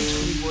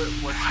see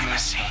what's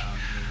next.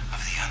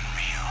 Of the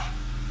unreal.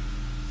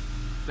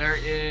 There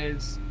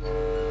is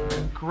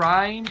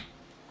grind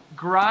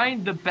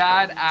the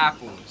bad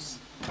apples.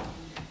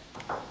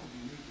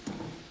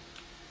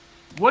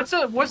 What's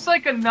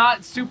like a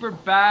not super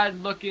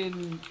bad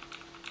looking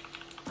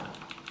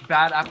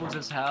bad apples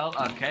as hell?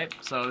 Okay,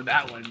 so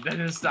that one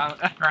doesn't sound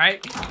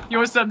right. Yo,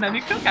 what's up, man?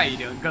 Cook, how you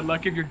doing? Good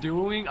luck if you're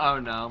doing. Oh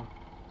no.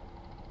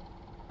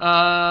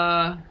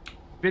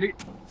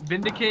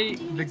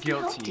 Vindicate the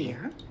guilty.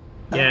 Dear?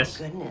 Yes.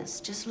 Oh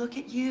goodness, just look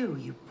at you,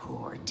 you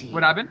poor dear.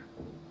 What happened?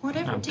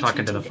 Whatever I'm did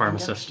talking you to the do end up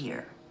pharmacist.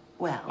 here?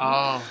 Well,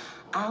 Oh.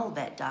 I'll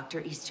bet Dr.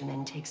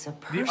 Easterman takes a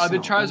personal The other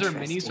trials are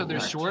interest mini, so in they're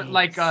your short, case.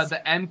 like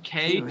the He MK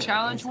really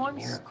challenge is a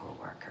ones. miracle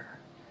worker.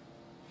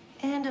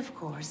 And of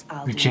course,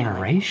 I'll do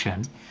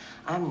Regeneration?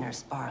 my part. I'm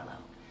Nurse Barlow.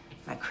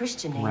 My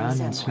Christian name Run is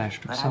and Emily,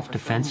 smash but I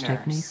self-defense prefer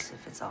technique? nurse,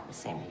 if it's all the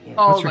same to you.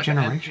 Oh, What's like the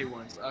regeneration? MK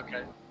ones.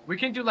 Okay. We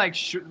can do like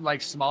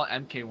small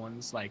MK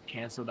ones, like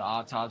cancel the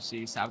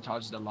autopsy,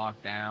 sabotage the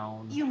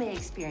lockdown. You may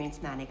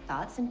experience manic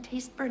thoughts and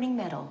taste burning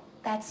metal.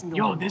 That's normal.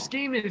 Yo, this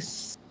game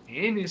is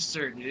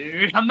sinister,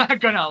 dude. I'm not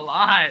gonna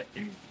lie.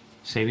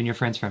 Saving your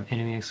friends from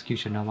enemy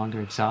execution no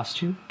longer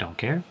exhausts you? Don't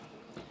care.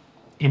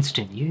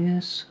 Instant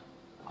use.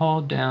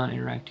 Hold down,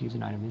 interact to use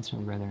an item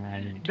instantly rather than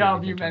add it to your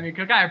W, inventory. man,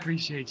 Cook, I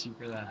appreciate you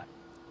for that.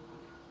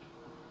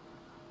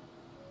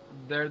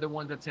 They're the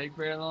ones that take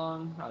very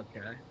long?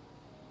 Okay.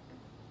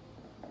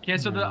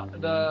 Cancel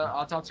the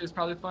autopsy is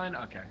probably fine?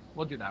 Okay,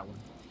 we'll do that one.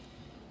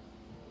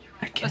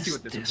 Let's see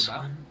what this is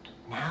about.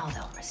 Now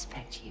they'll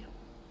respect you.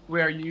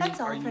 Where are you? That's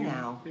all are for you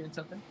now. doing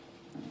something?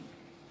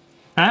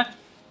 Huh?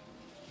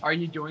 Are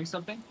you doing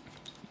something?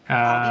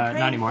 I'll be Not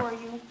praying anymore. for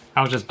you.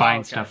 I was just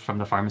buying okay. stuff from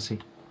the pharmacy.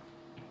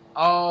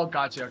 Oh,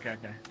 gotcha. Okay.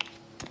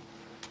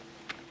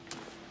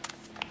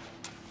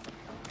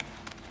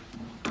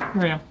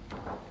 Here I am.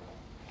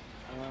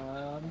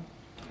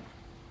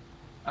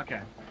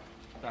 Okay.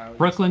 Sorry,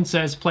 Brooklyn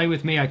says, play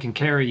with me, I can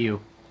carry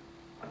you.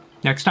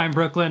 Next time,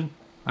 Brooklyn,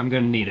 I'm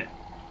gonna need it.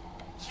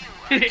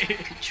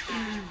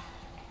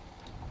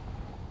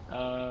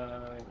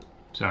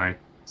 Sorry.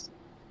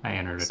 I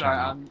entered a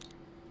terminal.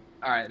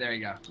 Alright, there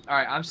you go.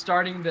 Alright, I'm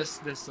starting this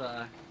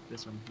trial.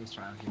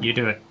 You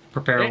do it.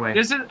 Prepare away.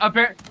 This is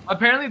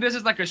apparently this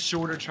is like a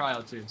shorter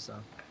trial too, so.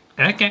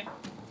 Okay.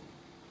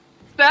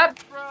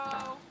 That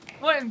bro!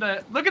 What in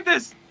the look at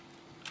this!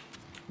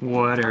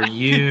 What are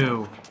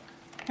you?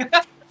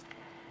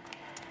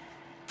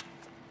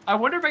 I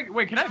wonder if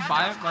wait, can I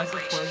buy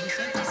myself clothes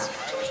and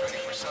stuff?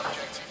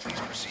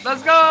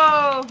 Let's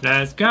go!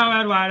 Let's go,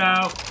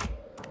 Eduardo!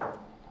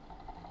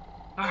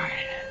 Alright.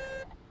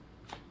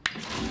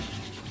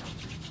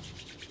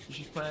 You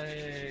should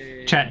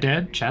play... Chat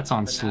dead? Chat's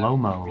on slow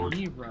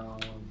mode.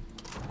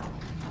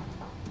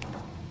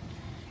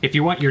 If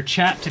you want your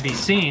chat to be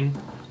seen,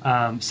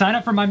 sign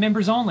up for my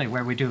members only,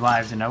 where we do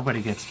lives and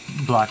nobody gets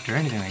blocked or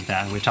anything like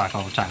that. We talk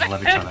all the time. I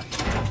love each other.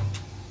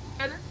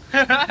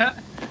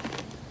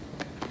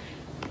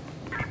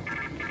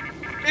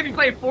 If you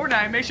play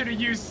Fortnite, make sure to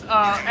use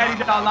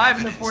Eddie.live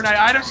in the Fortnite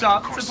item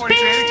shop, supporting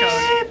creator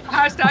code.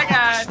 Hashtag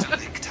ad.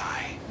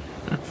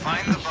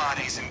 Find the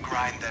bodies and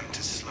grind them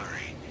to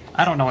slurry.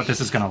 I don't know what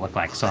this is gonna look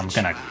like, so I'm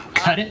gonna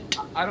cut it.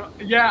 I don't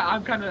know. I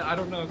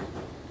don't know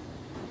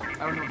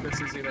if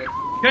this is either.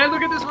 Can I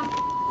look at this one?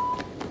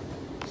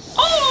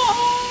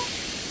 Oh!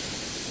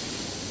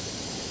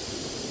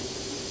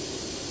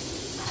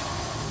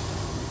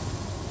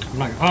 I'm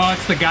like, oh,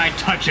 it's the guy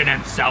touching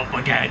himself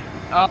again.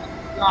 Oh,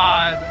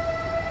 God.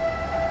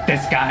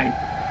 This guy.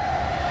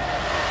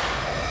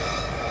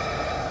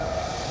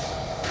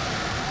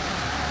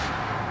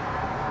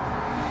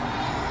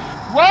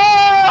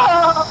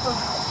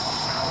 Whoa!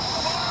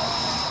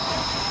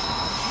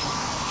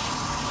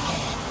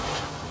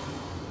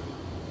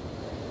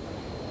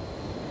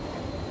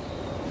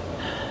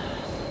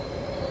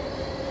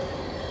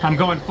 I'm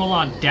going full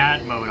on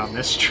dad mode on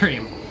this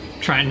stream,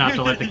 trying not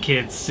to let the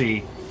kids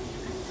see.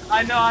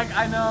 I know.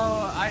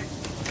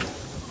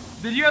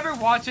 Did you ever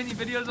watch any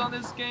videos on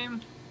this game?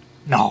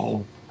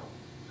 No.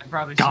 I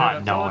probably God,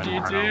 should no, have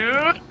told you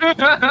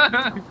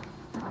to.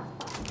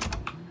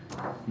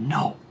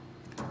 No.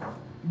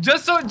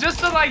 Just so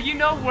like you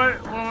know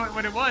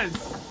what it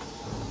was.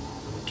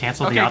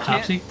 Cancel the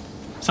autopsy?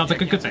 Sounds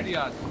like a good thing.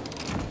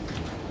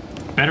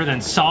 Better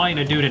than sawing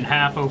a dude in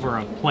half over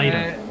a plate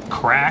of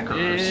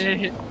crackers.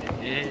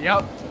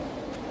 Yep.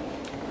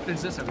 What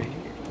is this over here?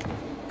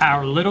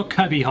 Our little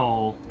cubby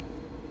hole.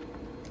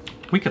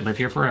 We could live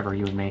here forever,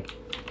 you and me.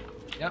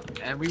 Yep,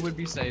 and we would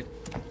be safe.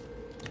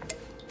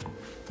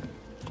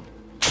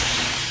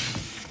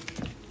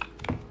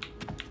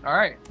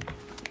 Alright.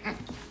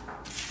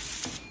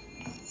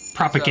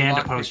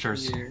 Propaganda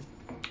posters.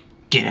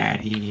 Get out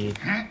of here.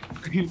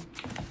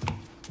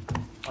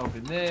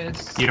 Open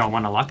this. You don't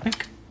want a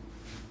lockpick?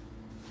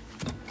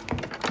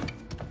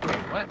 Wait,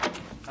 what?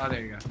 Oh,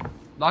 there you go.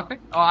 Lockpick?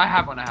 Oh, I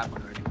have one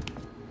already.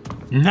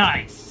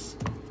 Nice!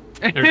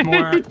 There's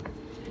more.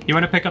 You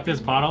want to pick up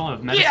this bottle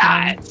of medicine?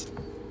 Yes!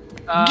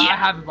 I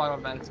have a bottle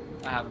of medicine.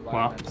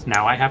 Well,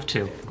 now I have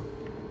two.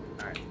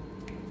 Alright.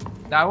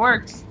 That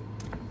works.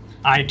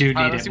 I do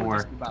need it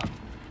more.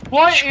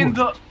 What in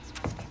the...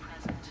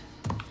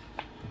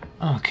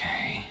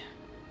 Okay.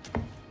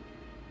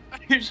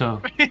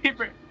 So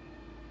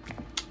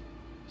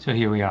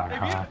here we are,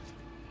 huh?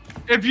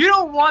 If you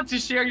don't want to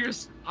share your...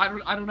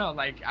 I don't know,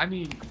 like, I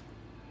mean...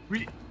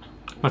 We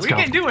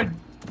can do it.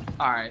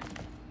 Alright.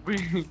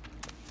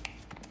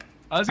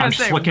 I was gonna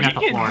say, we can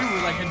do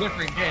like a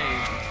different game.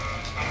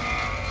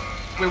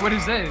 Wait, what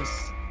is this?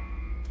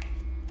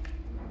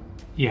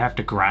 You have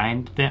to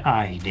grind the...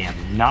 I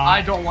damn not.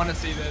 I don't want to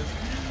see this.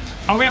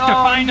 Oh, we have to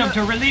find them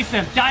to release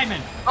them.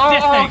 Diamond. Oh,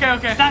 this thing.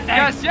 Okay. That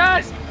thing.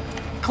 Yes.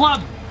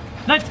 Club.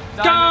 Let's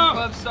go.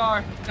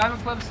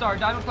 Diamond Club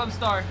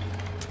Star.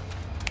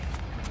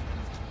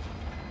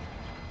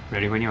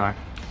 Ready when you are.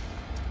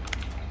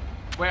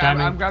 Wait,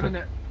 I'm grabbing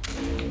it.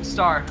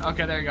 Star.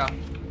 Okay, there you go.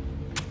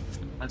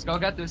 Let's go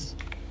get this.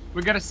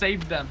 We gotta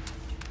save them.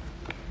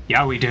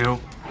 Yeah, we do.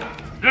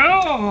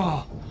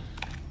 Oh!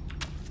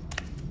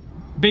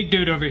 Big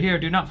dude over here,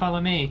 do not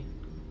follow me.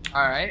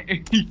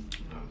 Alright.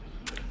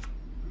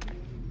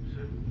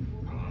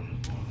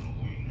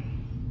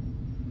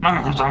 Oh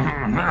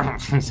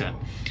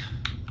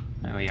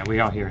yeah, we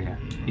all hear you.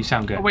 You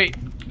sound good. Oh, wait.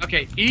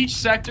 Okay, each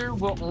sector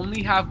will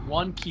only have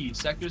one key.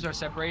 Sectors are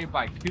separated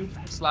by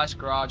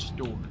coop/garage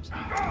doors.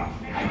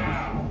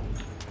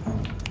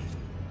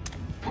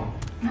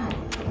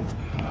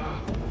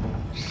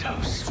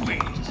 So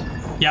sweet.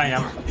 Yeah, I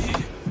am.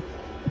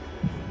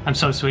 I'm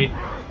so sweet.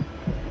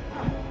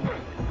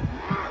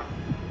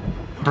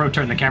 Bro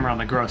turned the camera on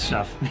the gross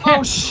stuff.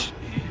 Oh, shh!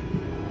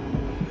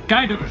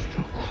 Kind of.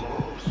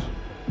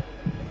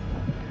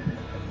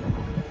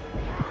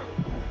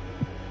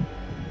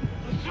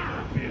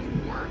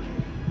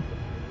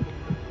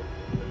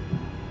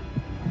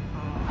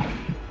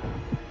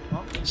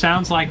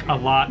 Sounds like a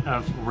lot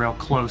of real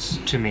close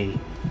to me.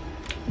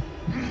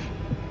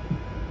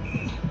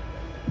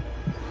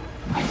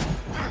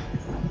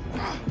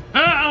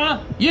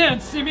 You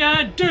didn't see me,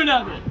 I didn't do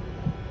nothing!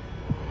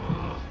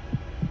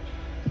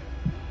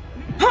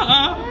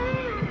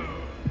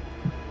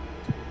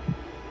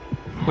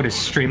 What is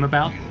stream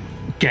about?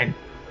 Game.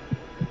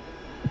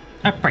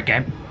 A break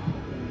game.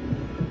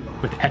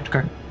 With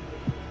Edgar.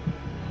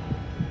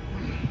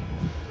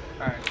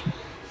 Alright.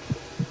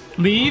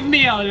 Leave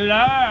me alone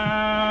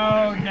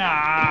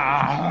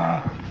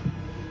now.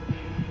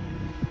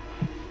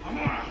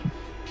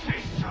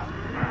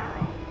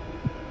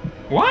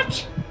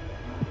 What?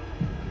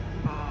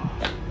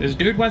 This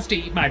dude wants to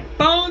eat my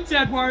bones,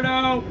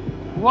 Eduardo!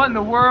 What in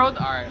the world?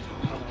 Alright.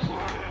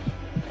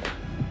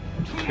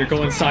 You're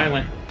going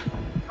silent.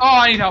 Oh,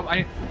 I need help.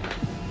 I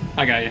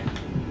got you.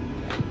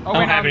 Oh, I don't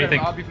wait, have no, anything.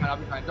 I'll be fine. I'll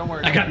be fine. Don't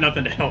worry. I got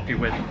nothing to help you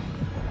with.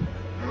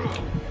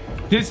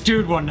 This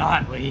dude will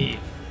not leave.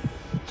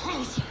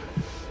 Closer.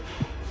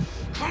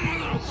 Come a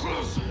little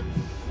closer.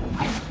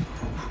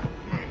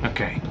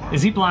 Okay.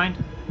 Is he blind?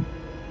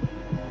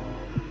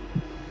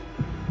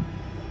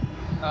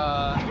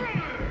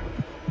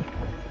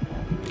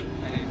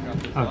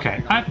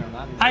 Okay.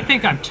 I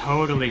think I'm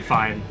totally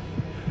fine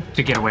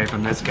to get away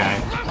from this guy.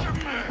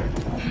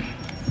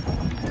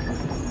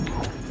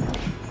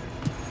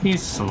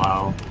 He's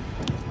slow.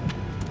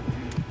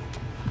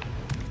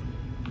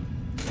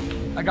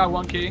 I got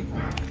one key.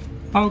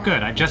 Oh,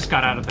 good. I just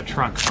got out of the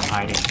trunk from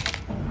hiding.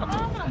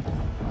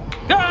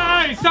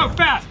 Ah, he's so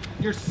fast!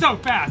 You're so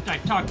fast! I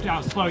talked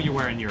how slow you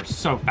were, and you're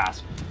so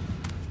fast.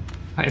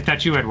 If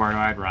that's you, Eduardo,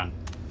 I'd run.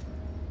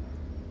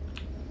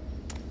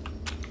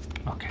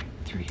 Okay,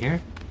 through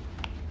here.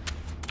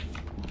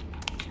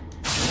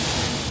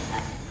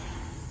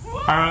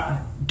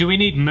 Do we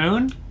need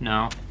moon?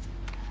 No.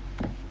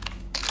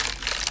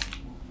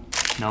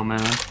 No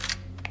moon.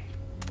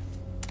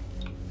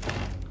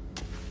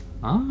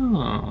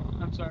 Oh.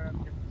 I'm sorry.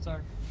 I'm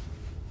sorry.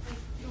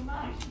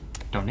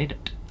 Don't need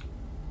it.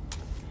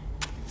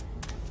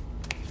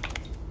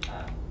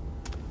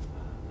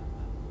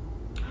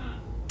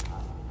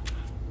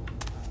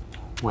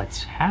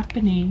 What's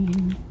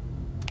happening?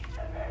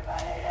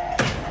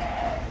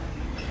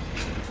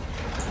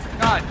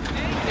 God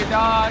dang it,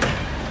 dog.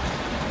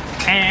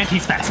 And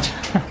he's fast.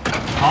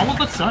 All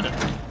of a sudden.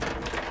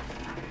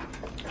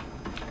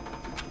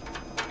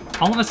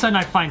 All of a sudden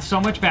I find so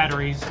much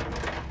batteries,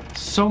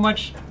 so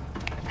much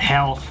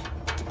health,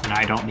 and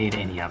I don't need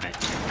any of it.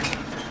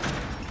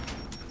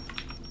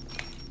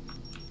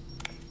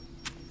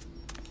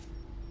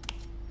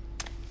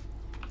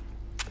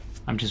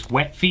 I'm just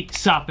wet feet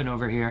sopping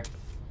over here.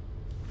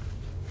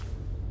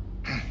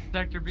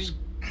 Sector B.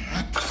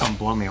 Don't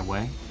blow me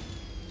away.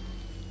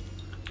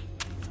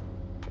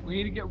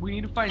 We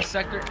need to find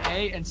Sector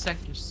A and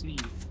Sector C.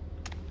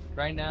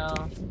 Right now.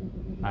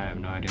 I have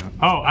no idea.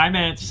 Oh, I'm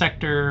at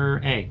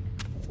Sector A.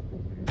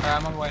 Alright,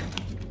 I'm on the way.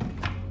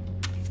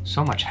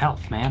 So much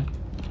health, man.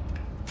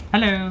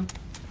 Hello.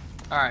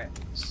 Alright,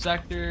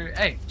 Sector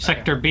A.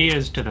 Sector B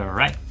is to the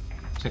right.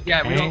 Sector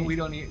Yeah, A. we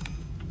don't need.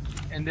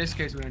 In this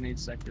case, we don't need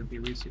Sector B.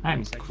 We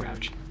I'm Sector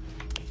crouching.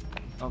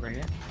 Over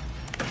here.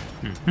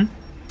 Mm-hmm.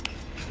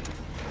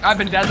 I've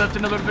been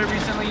deadlifting a little bit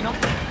recently, you know.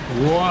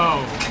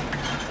 Whoa.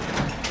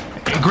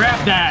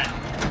 Grab that.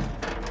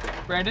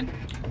 Brandon,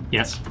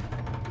 Yes.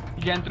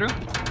 you getting through?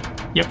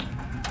 Yep.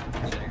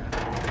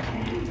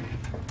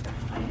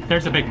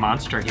 There's a big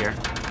monster here.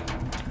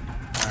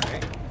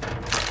 Alright.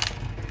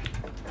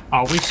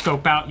 Always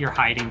scope out your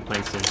hiding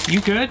places.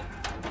 You good?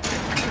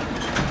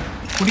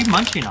 What are you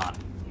munching on?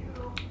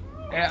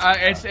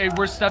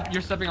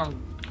 You're stepping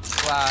on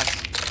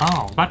glass.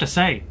 Oh, about to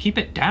say, keep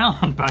it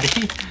down,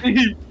 buddy.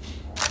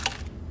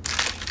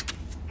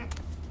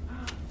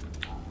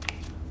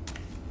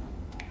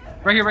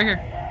 Right here.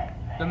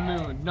 The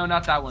moon. No,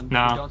 not that one.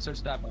 No. Don't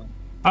search that one.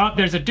 Oh,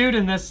 there's a dude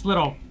in this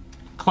little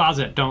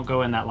closet. Don't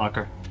go in that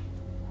locker.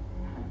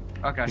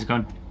 Okay. He's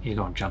going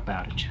to jump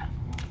out at you.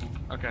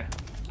 Okay.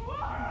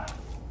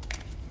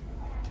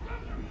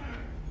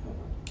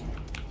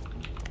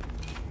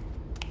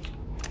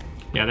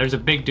 Yeah, there's a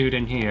big dude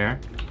in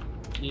here.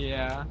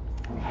 Yeah.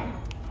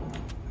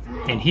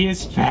 And he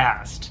is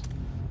fast.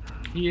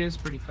 He is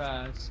pretty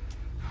fast.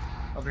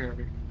 Over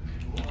here.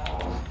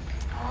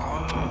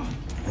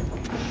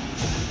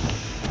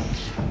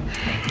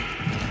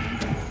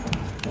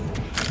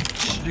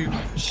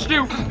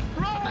 Stu!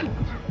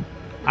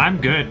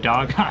 I'm good,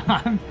 dog.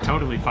 I'm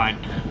totally fine.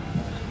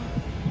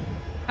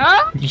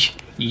 Huh?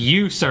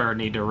 You, sir,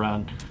 need to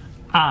run.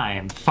 I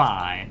am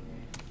fine.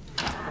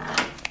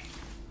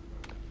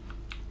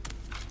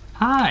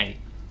 Hi.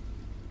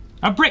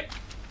 A brick.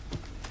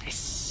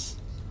 Nice.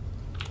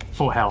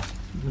 Full health.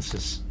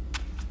 This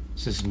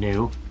is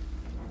new.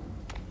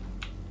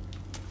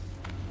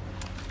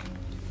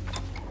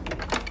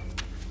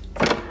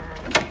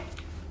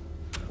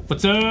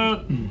 What's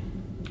up?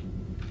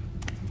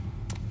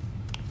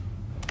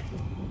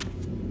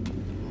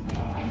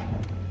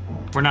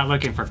 We're not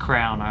looking for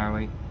crown, are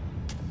we?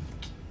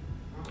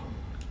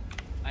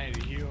 I need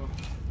to heal.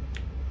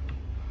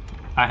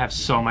 I have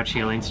so much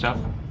healing stuff.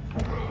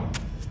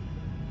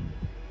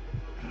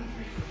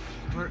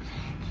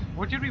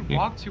 What did we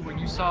walk to when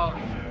you saw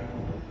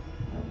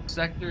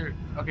sector?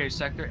 Okay,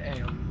 sector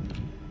A.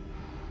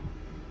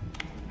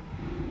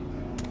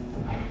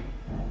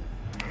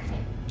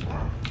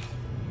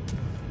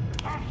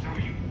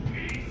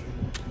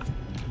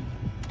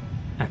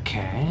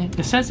 Okay,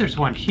 it says there's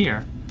one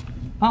here.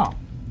 Oh.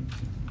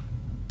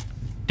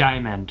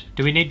 Diamond.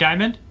 Do we need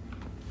diamond?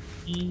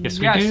 Yes,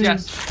 we do.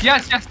 Yes.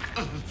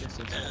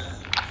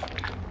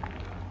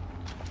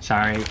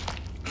 Sorry.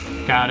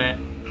 Got it.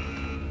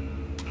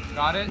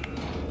 Got it?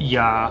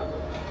 Yeah.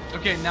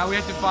 Okay, now we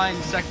have to find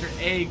sector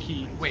A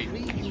key. Wait,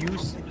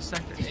 use the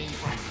sector A key.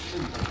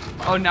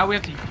 Oh, now we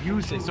have to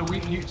use it. So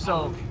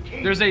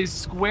there's a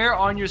square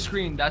on your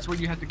screen. That's where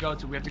you have to go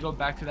to. We have to go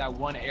back to that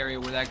one area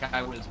where that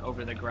guy was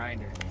over the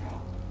grinder.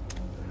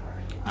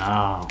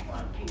 Oh,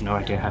 no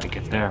idea how to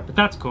get there, but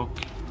that's cool.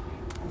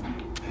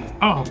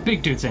 Oh,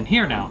 big dude's in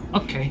here now.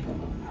 Okay.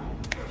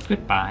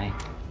 Goodbye.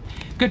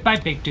 Goodbye,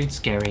 big dude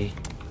scary.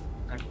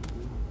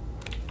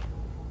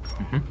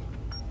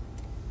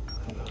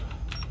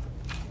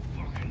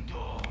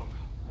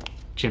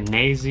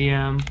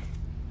 Gymnasium.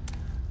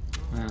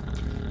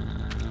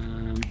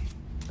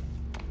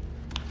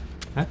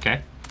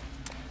 Okay.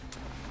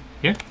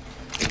 Here.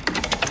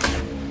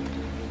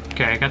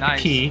 Okay, I got the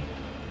key.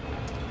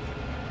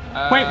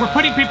 Wait, we're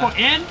putting people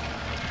in?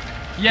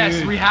 Yes,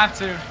 Dude. we have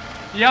to. Yep,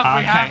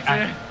 we have to.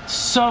 I'm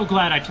so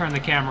glad I turned the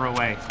camera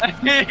away.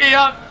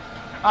 Yep.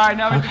 Alright,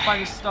 now we have to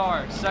find a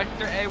star.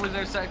 Sector A was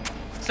there.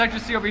 Sector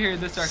C over here,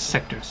 this section.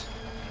 Sectors.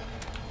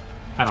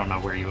 I don't know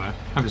where you are.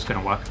 I'm just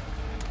gonna walk.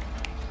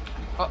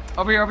 Oh,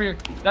 over here.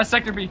 That's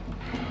sector B.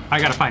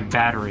 I gotta find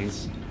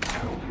batteries.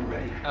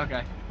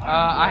 Okay.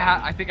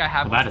 I think I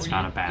have one that for is you.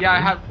 not a battery.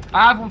 Yeah,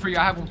 I have one for you.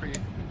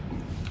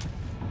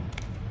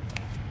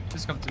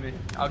 Just come to me.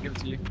 I'll give it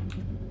to you.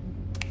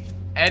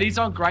 Eddie's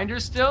on grinder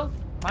still?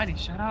 Mighty,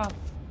 shut up.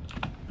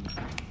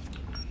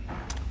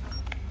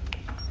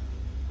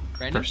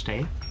 Brandon? First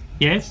aid.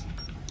 Yes?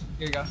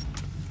 Here you go.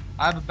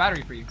 I have a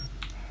battery for you.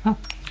 Oh.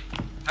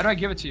 How do I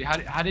give it to you?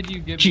 How did you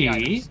give G. me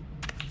items?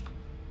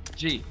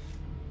 G.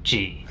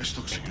 G. This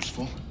looks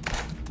useful.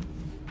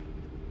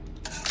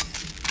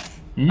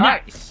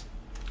 Nice.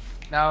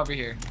 Now over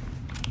here.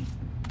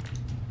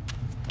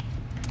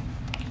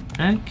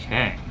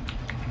 Okay.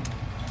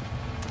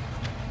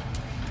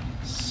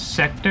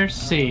 Sector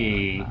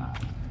C.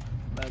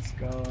 Let's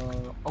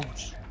go.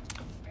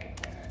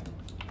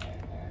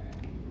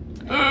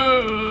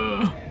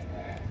 Oh.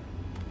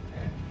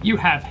 You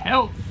have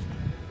health.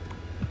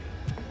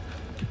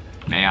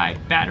 May I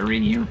battery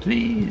you,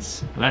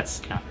 please? Well,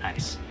 that's not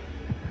nice.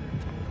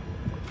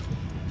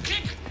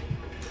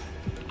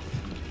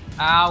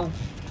 Ow.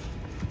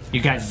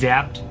 You got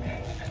zapped?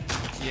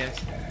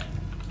 Yes.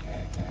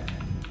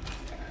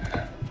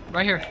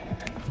 Right here.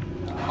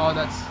 Oh,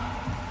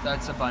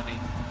 that's a bunny.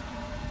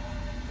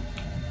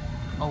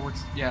 Oh,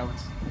 what's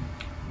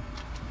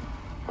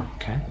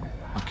Okay.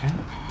 Okay.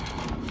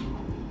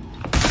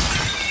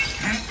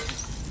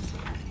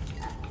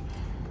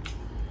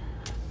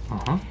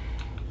 Uh-huh.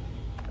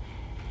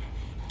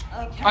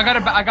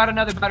 I got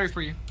another battery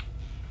for you.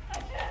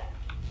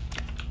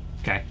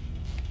 Okay.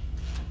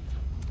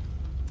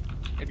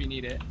 If you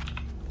need it.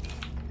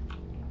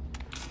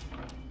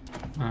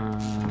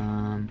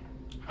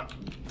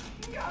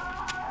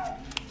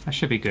 That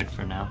should be good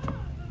for now.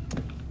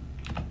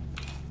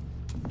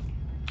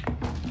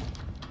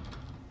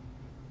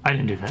 I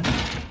didn't do that.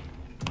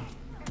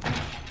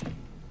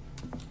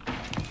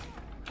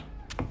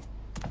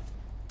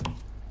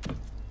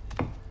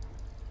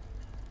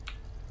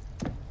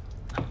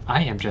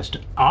 I am just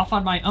off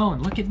on my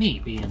own. Look at me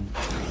being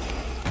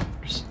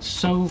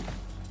so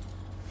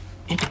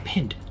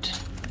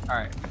independent.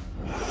 Alright.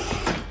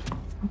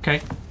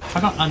 Okay. How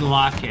about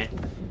unlock it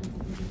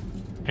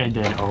and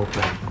then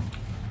open?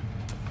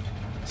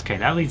 Okay,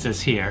 that leads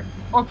us here.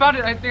 Oh, I found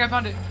it. I think I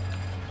found it.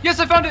 Yes,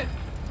 I found it.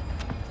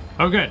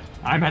 Oh, good.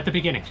 I'm at the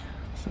beginning.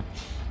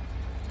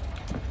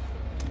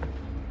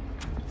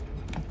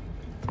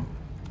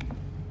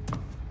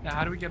 Now,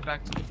 how do we get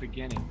back to the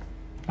beginning?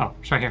 Oh,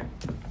 it's right here.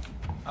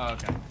 Oh,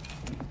 okay.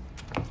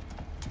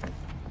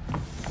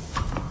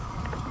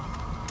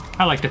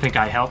 I like to think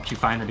I helped you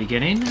find the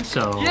beginning,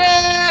 so...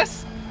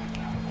 Yes!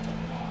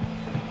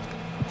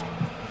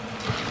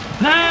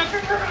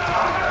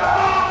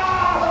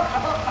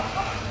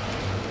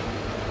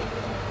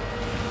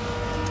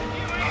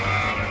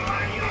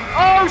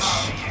 Oh,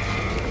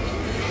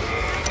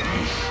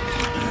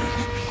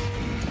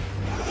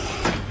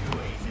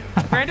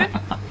 Brandon?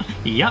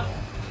 Yep.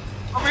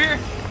 Over here.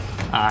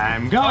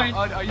 I'm going. Oh,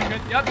 are you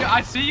good? Yep,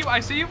 I see you.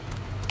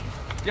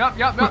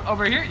 Yep.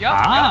 Over here. Yep.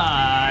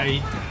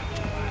 Hi.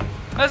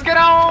 Let's get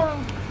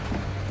on.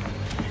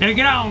 Yeah,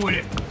 get on with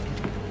it.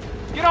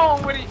 Get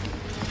on with it.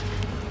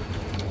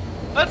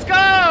 Let's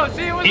go.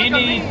 See, it was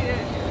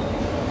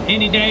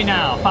Any day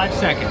now. 5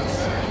 seconds.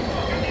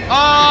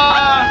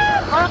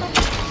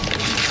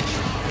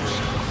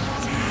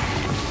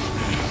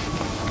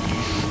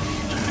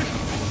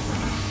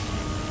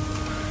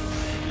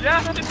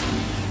 Yes!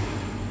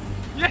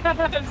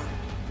 Yes!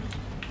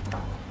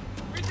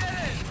 We did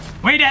it!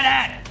 We did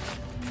it!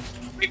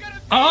 We got a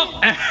B!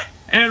 Oh,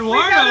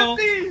 Eduardo!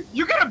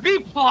 You got a B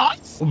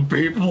plus?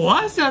 B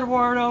plus,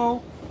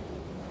 Eduardo!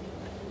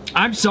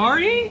 I'm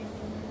sorry?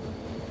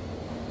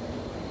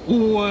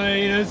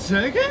 Wait a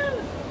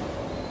second?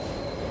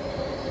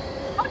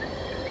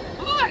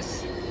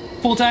 Plus!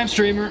 Full-time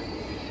streamer.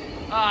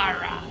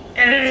 Alright.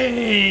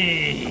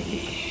 Hey!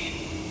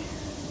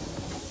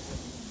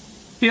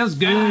 Feels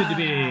good to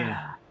be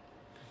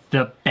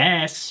the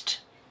best.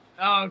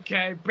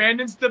 Okay,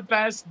 Brandon's the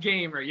best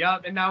gamer.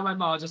 Yup, and now my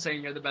mom's just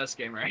saying you're the best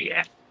gamer.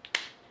 Yeah.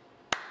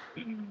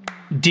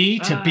 D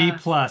to B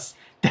plus.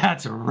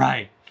 That's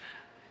right.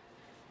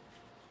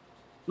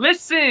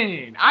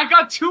 Listen, I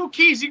got 2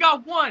 keys. You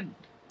got 1.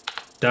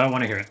 Don't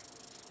want to hear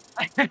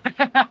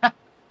it.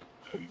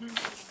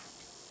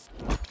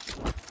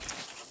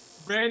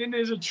 Brandon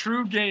is a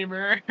true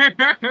gamer.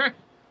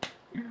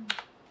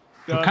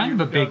 Kind of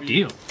a big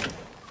deal.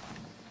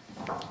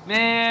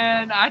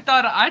 Man, I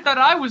thought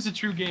I was a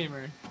true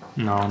gamer.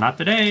 No, not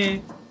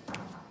today.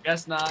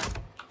 Guess not.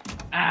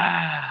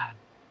 Ah.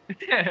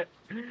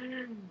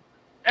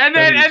 and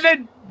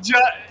then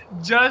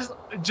just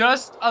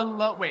a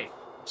lonely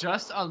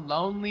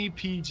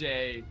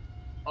PJ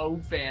O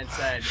fan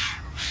said,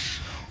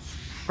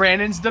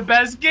 Brandon's the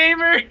best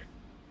gamer.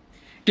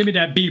 Give me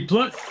that B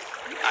plus.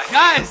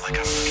 Guys,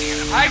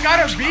 I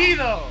got a B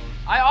though.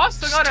 I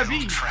also got a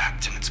B.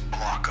 Trapped in its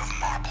block of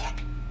marble.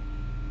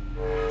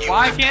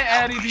 Why can't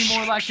Eddie be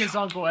more like his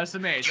uncle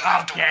SMH?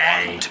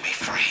 Okay. To be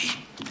free.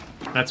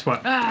 That's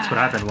what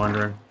I've been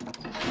wondering.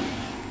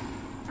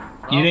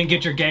 You didn't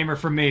get your gamer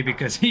from me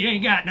because he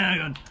ain't got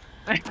none.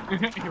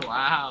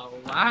 Wow.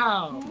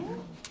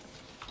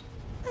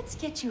 Let's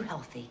get you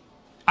healthy.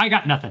 I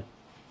got nothing.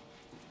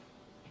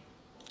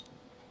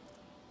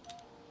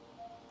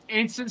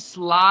 Instant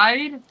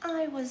slide?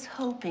 I was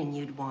hoping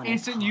you'd want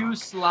Instant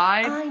use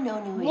slide? I know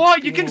new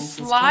What? You can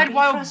experiences slide be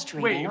while...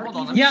 frustrating Wait, or hold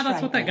on. even Yeah,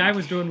 that's what that frightening. guy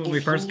was doing when we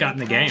If first you got in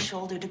the need a game.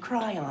 shoulder to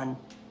cry on,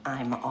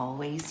 I'm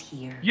always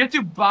here. You have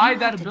to buy You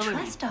that have to ability.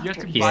 trust You have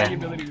to Dr. buy Yeah. the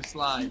ability to He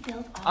slide.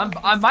 built all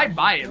I this might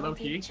buy it,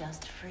 capability low-key.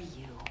 just for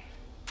you.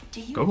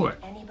 Do you Go for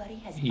think it. anybody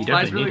has He ever doesn't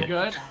Slide's really need it.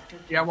 good. Dr.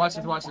 Yeah, watch this,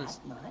 Peter watch this.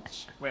 that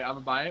much? Wait, I'm gonna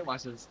buy it.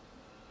 Watch this.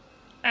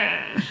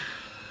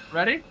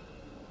 Ready?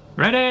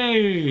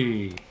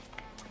 Ready?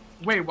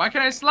 Wait, why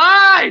can't I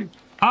slide?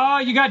 Oh,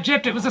 you got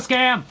gypped. It was a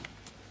scam.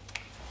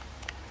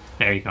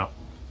 There you go.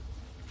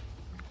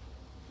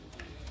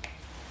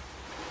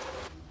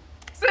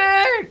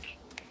 Sick!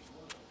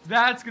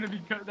 That's gonna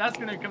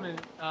come in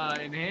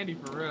handy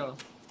for real.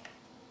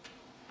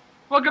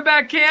 Welcome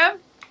back, Cam.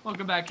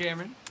 Welcome back,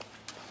 Cameron.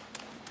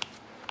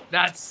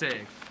 That's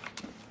sick.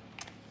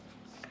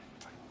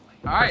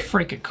 All right.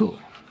 Freaking cool.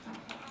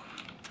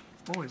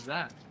 What was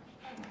that?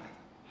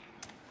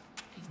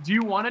 Do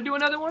you want to do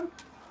another one?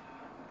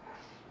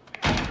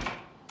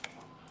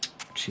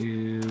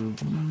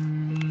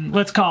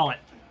 Let's call it.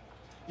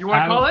 You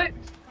want to call it?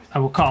 I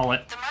will call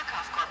it.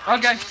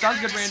 Okay,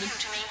 sounds good, Brandon.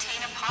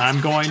 I'm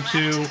going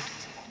to.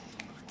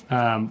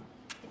 I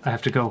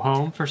have to go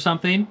home for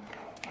something.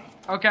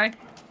 Okay.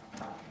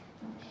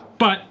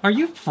 But are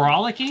you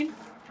frolicking?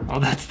 Oh,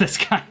 that's this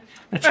guy.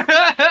 That's... No,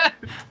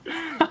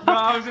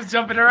 I was just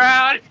jumping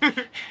around.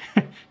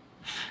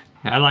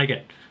 I like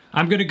it.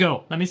 I'm gonna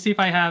go. Let me see if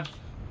I have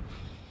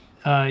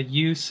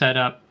you set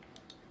up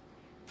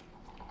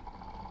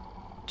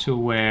to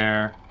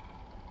where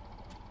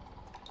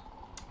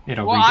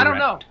it'll Well, redirect. I don't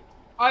know.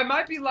 I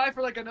might be live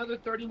for like another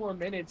 30 more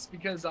minutes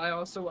because I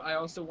also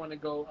want to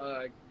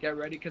go get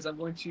ready because I'm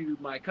going to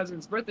my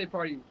cousin's birthday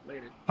party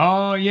later.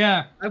 Oh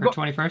yeah, for I'm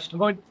 21st. I'm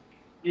going.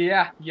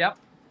 Yeah. Yep.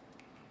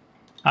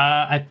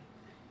 I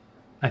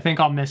think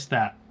I'll miss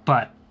that,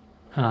 but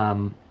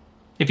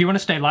if you want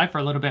to stay live for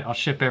a little bit, I'll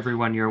ship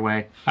everyone your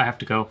way. I have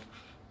to go.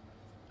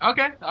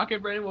 Okay. Okay,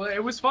 Brandon. Well,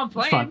 it was fun It's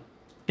playing. fun.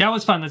 Yeah, it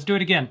was fun. Let's do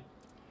it again.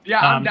 Yeah,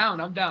 I'm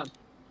down. I'm down.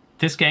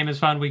 This game is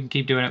fun. We can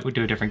keep doing it. We'll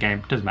do a different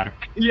game. Doesn't matter.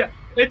 Yeah,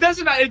 it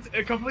doesn't matter. It's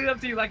completely up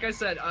to you. Like I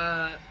said,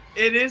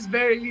 it is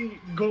very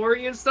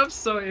gory and stuff.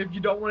 So if you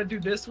don't want to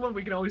do this one,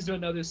 we can always do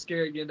another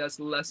scary game that's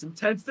less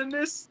intense than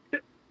this.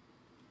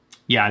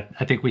 Yeah,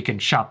 I think we can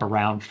shop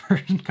around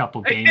for a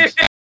couple games.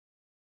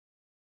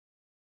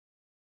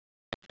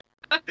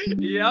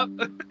 Yep.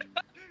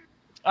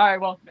 All right.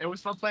 Well, it was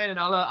fun playing, and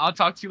I'll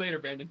talk to you later,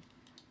 Brandon.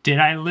 Did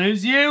I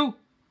lose you?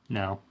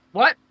 No.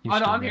 What? You're Oh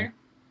no, still I'm there. here.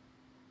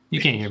 You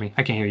can't hear me.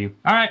 I can't hear you.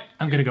 All right,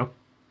 I'm gonna go.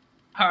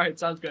 All right,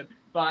 sounds good.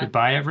 Bye.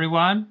 Goodbye,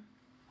 everyone.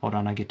 Hold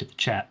on, I get to the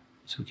chat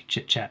so we can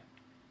chit chat.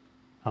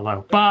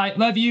 Hello. Bye.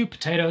 Love you.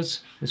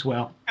 Potatoes as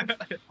well.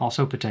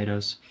 Also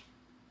potatoes.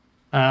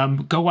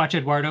 Go watch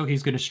Eduardo.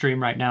 He's gonna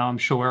stream right now, I'm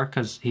sure,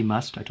 because he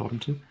must. I told him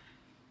to.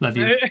 Love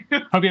you.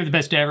 Hope you have the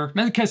best day ever.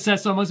 Because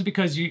says so mostly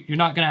because you're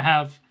not gonna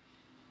have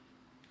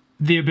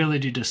the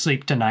ability to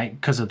sleep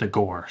tonight because of the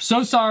gore.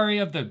 So sorry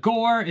of the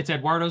gore. It's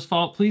Eduardo's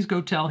fault. Please go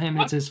tell him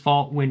it's his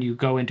fault when you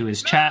go into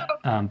his chat.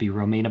 Be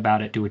real mean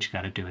about it. Do what you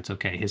gotta do. It's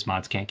okay. His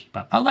mods can't keep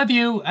up. I love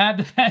you. Have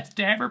the best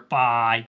day ever. Bye.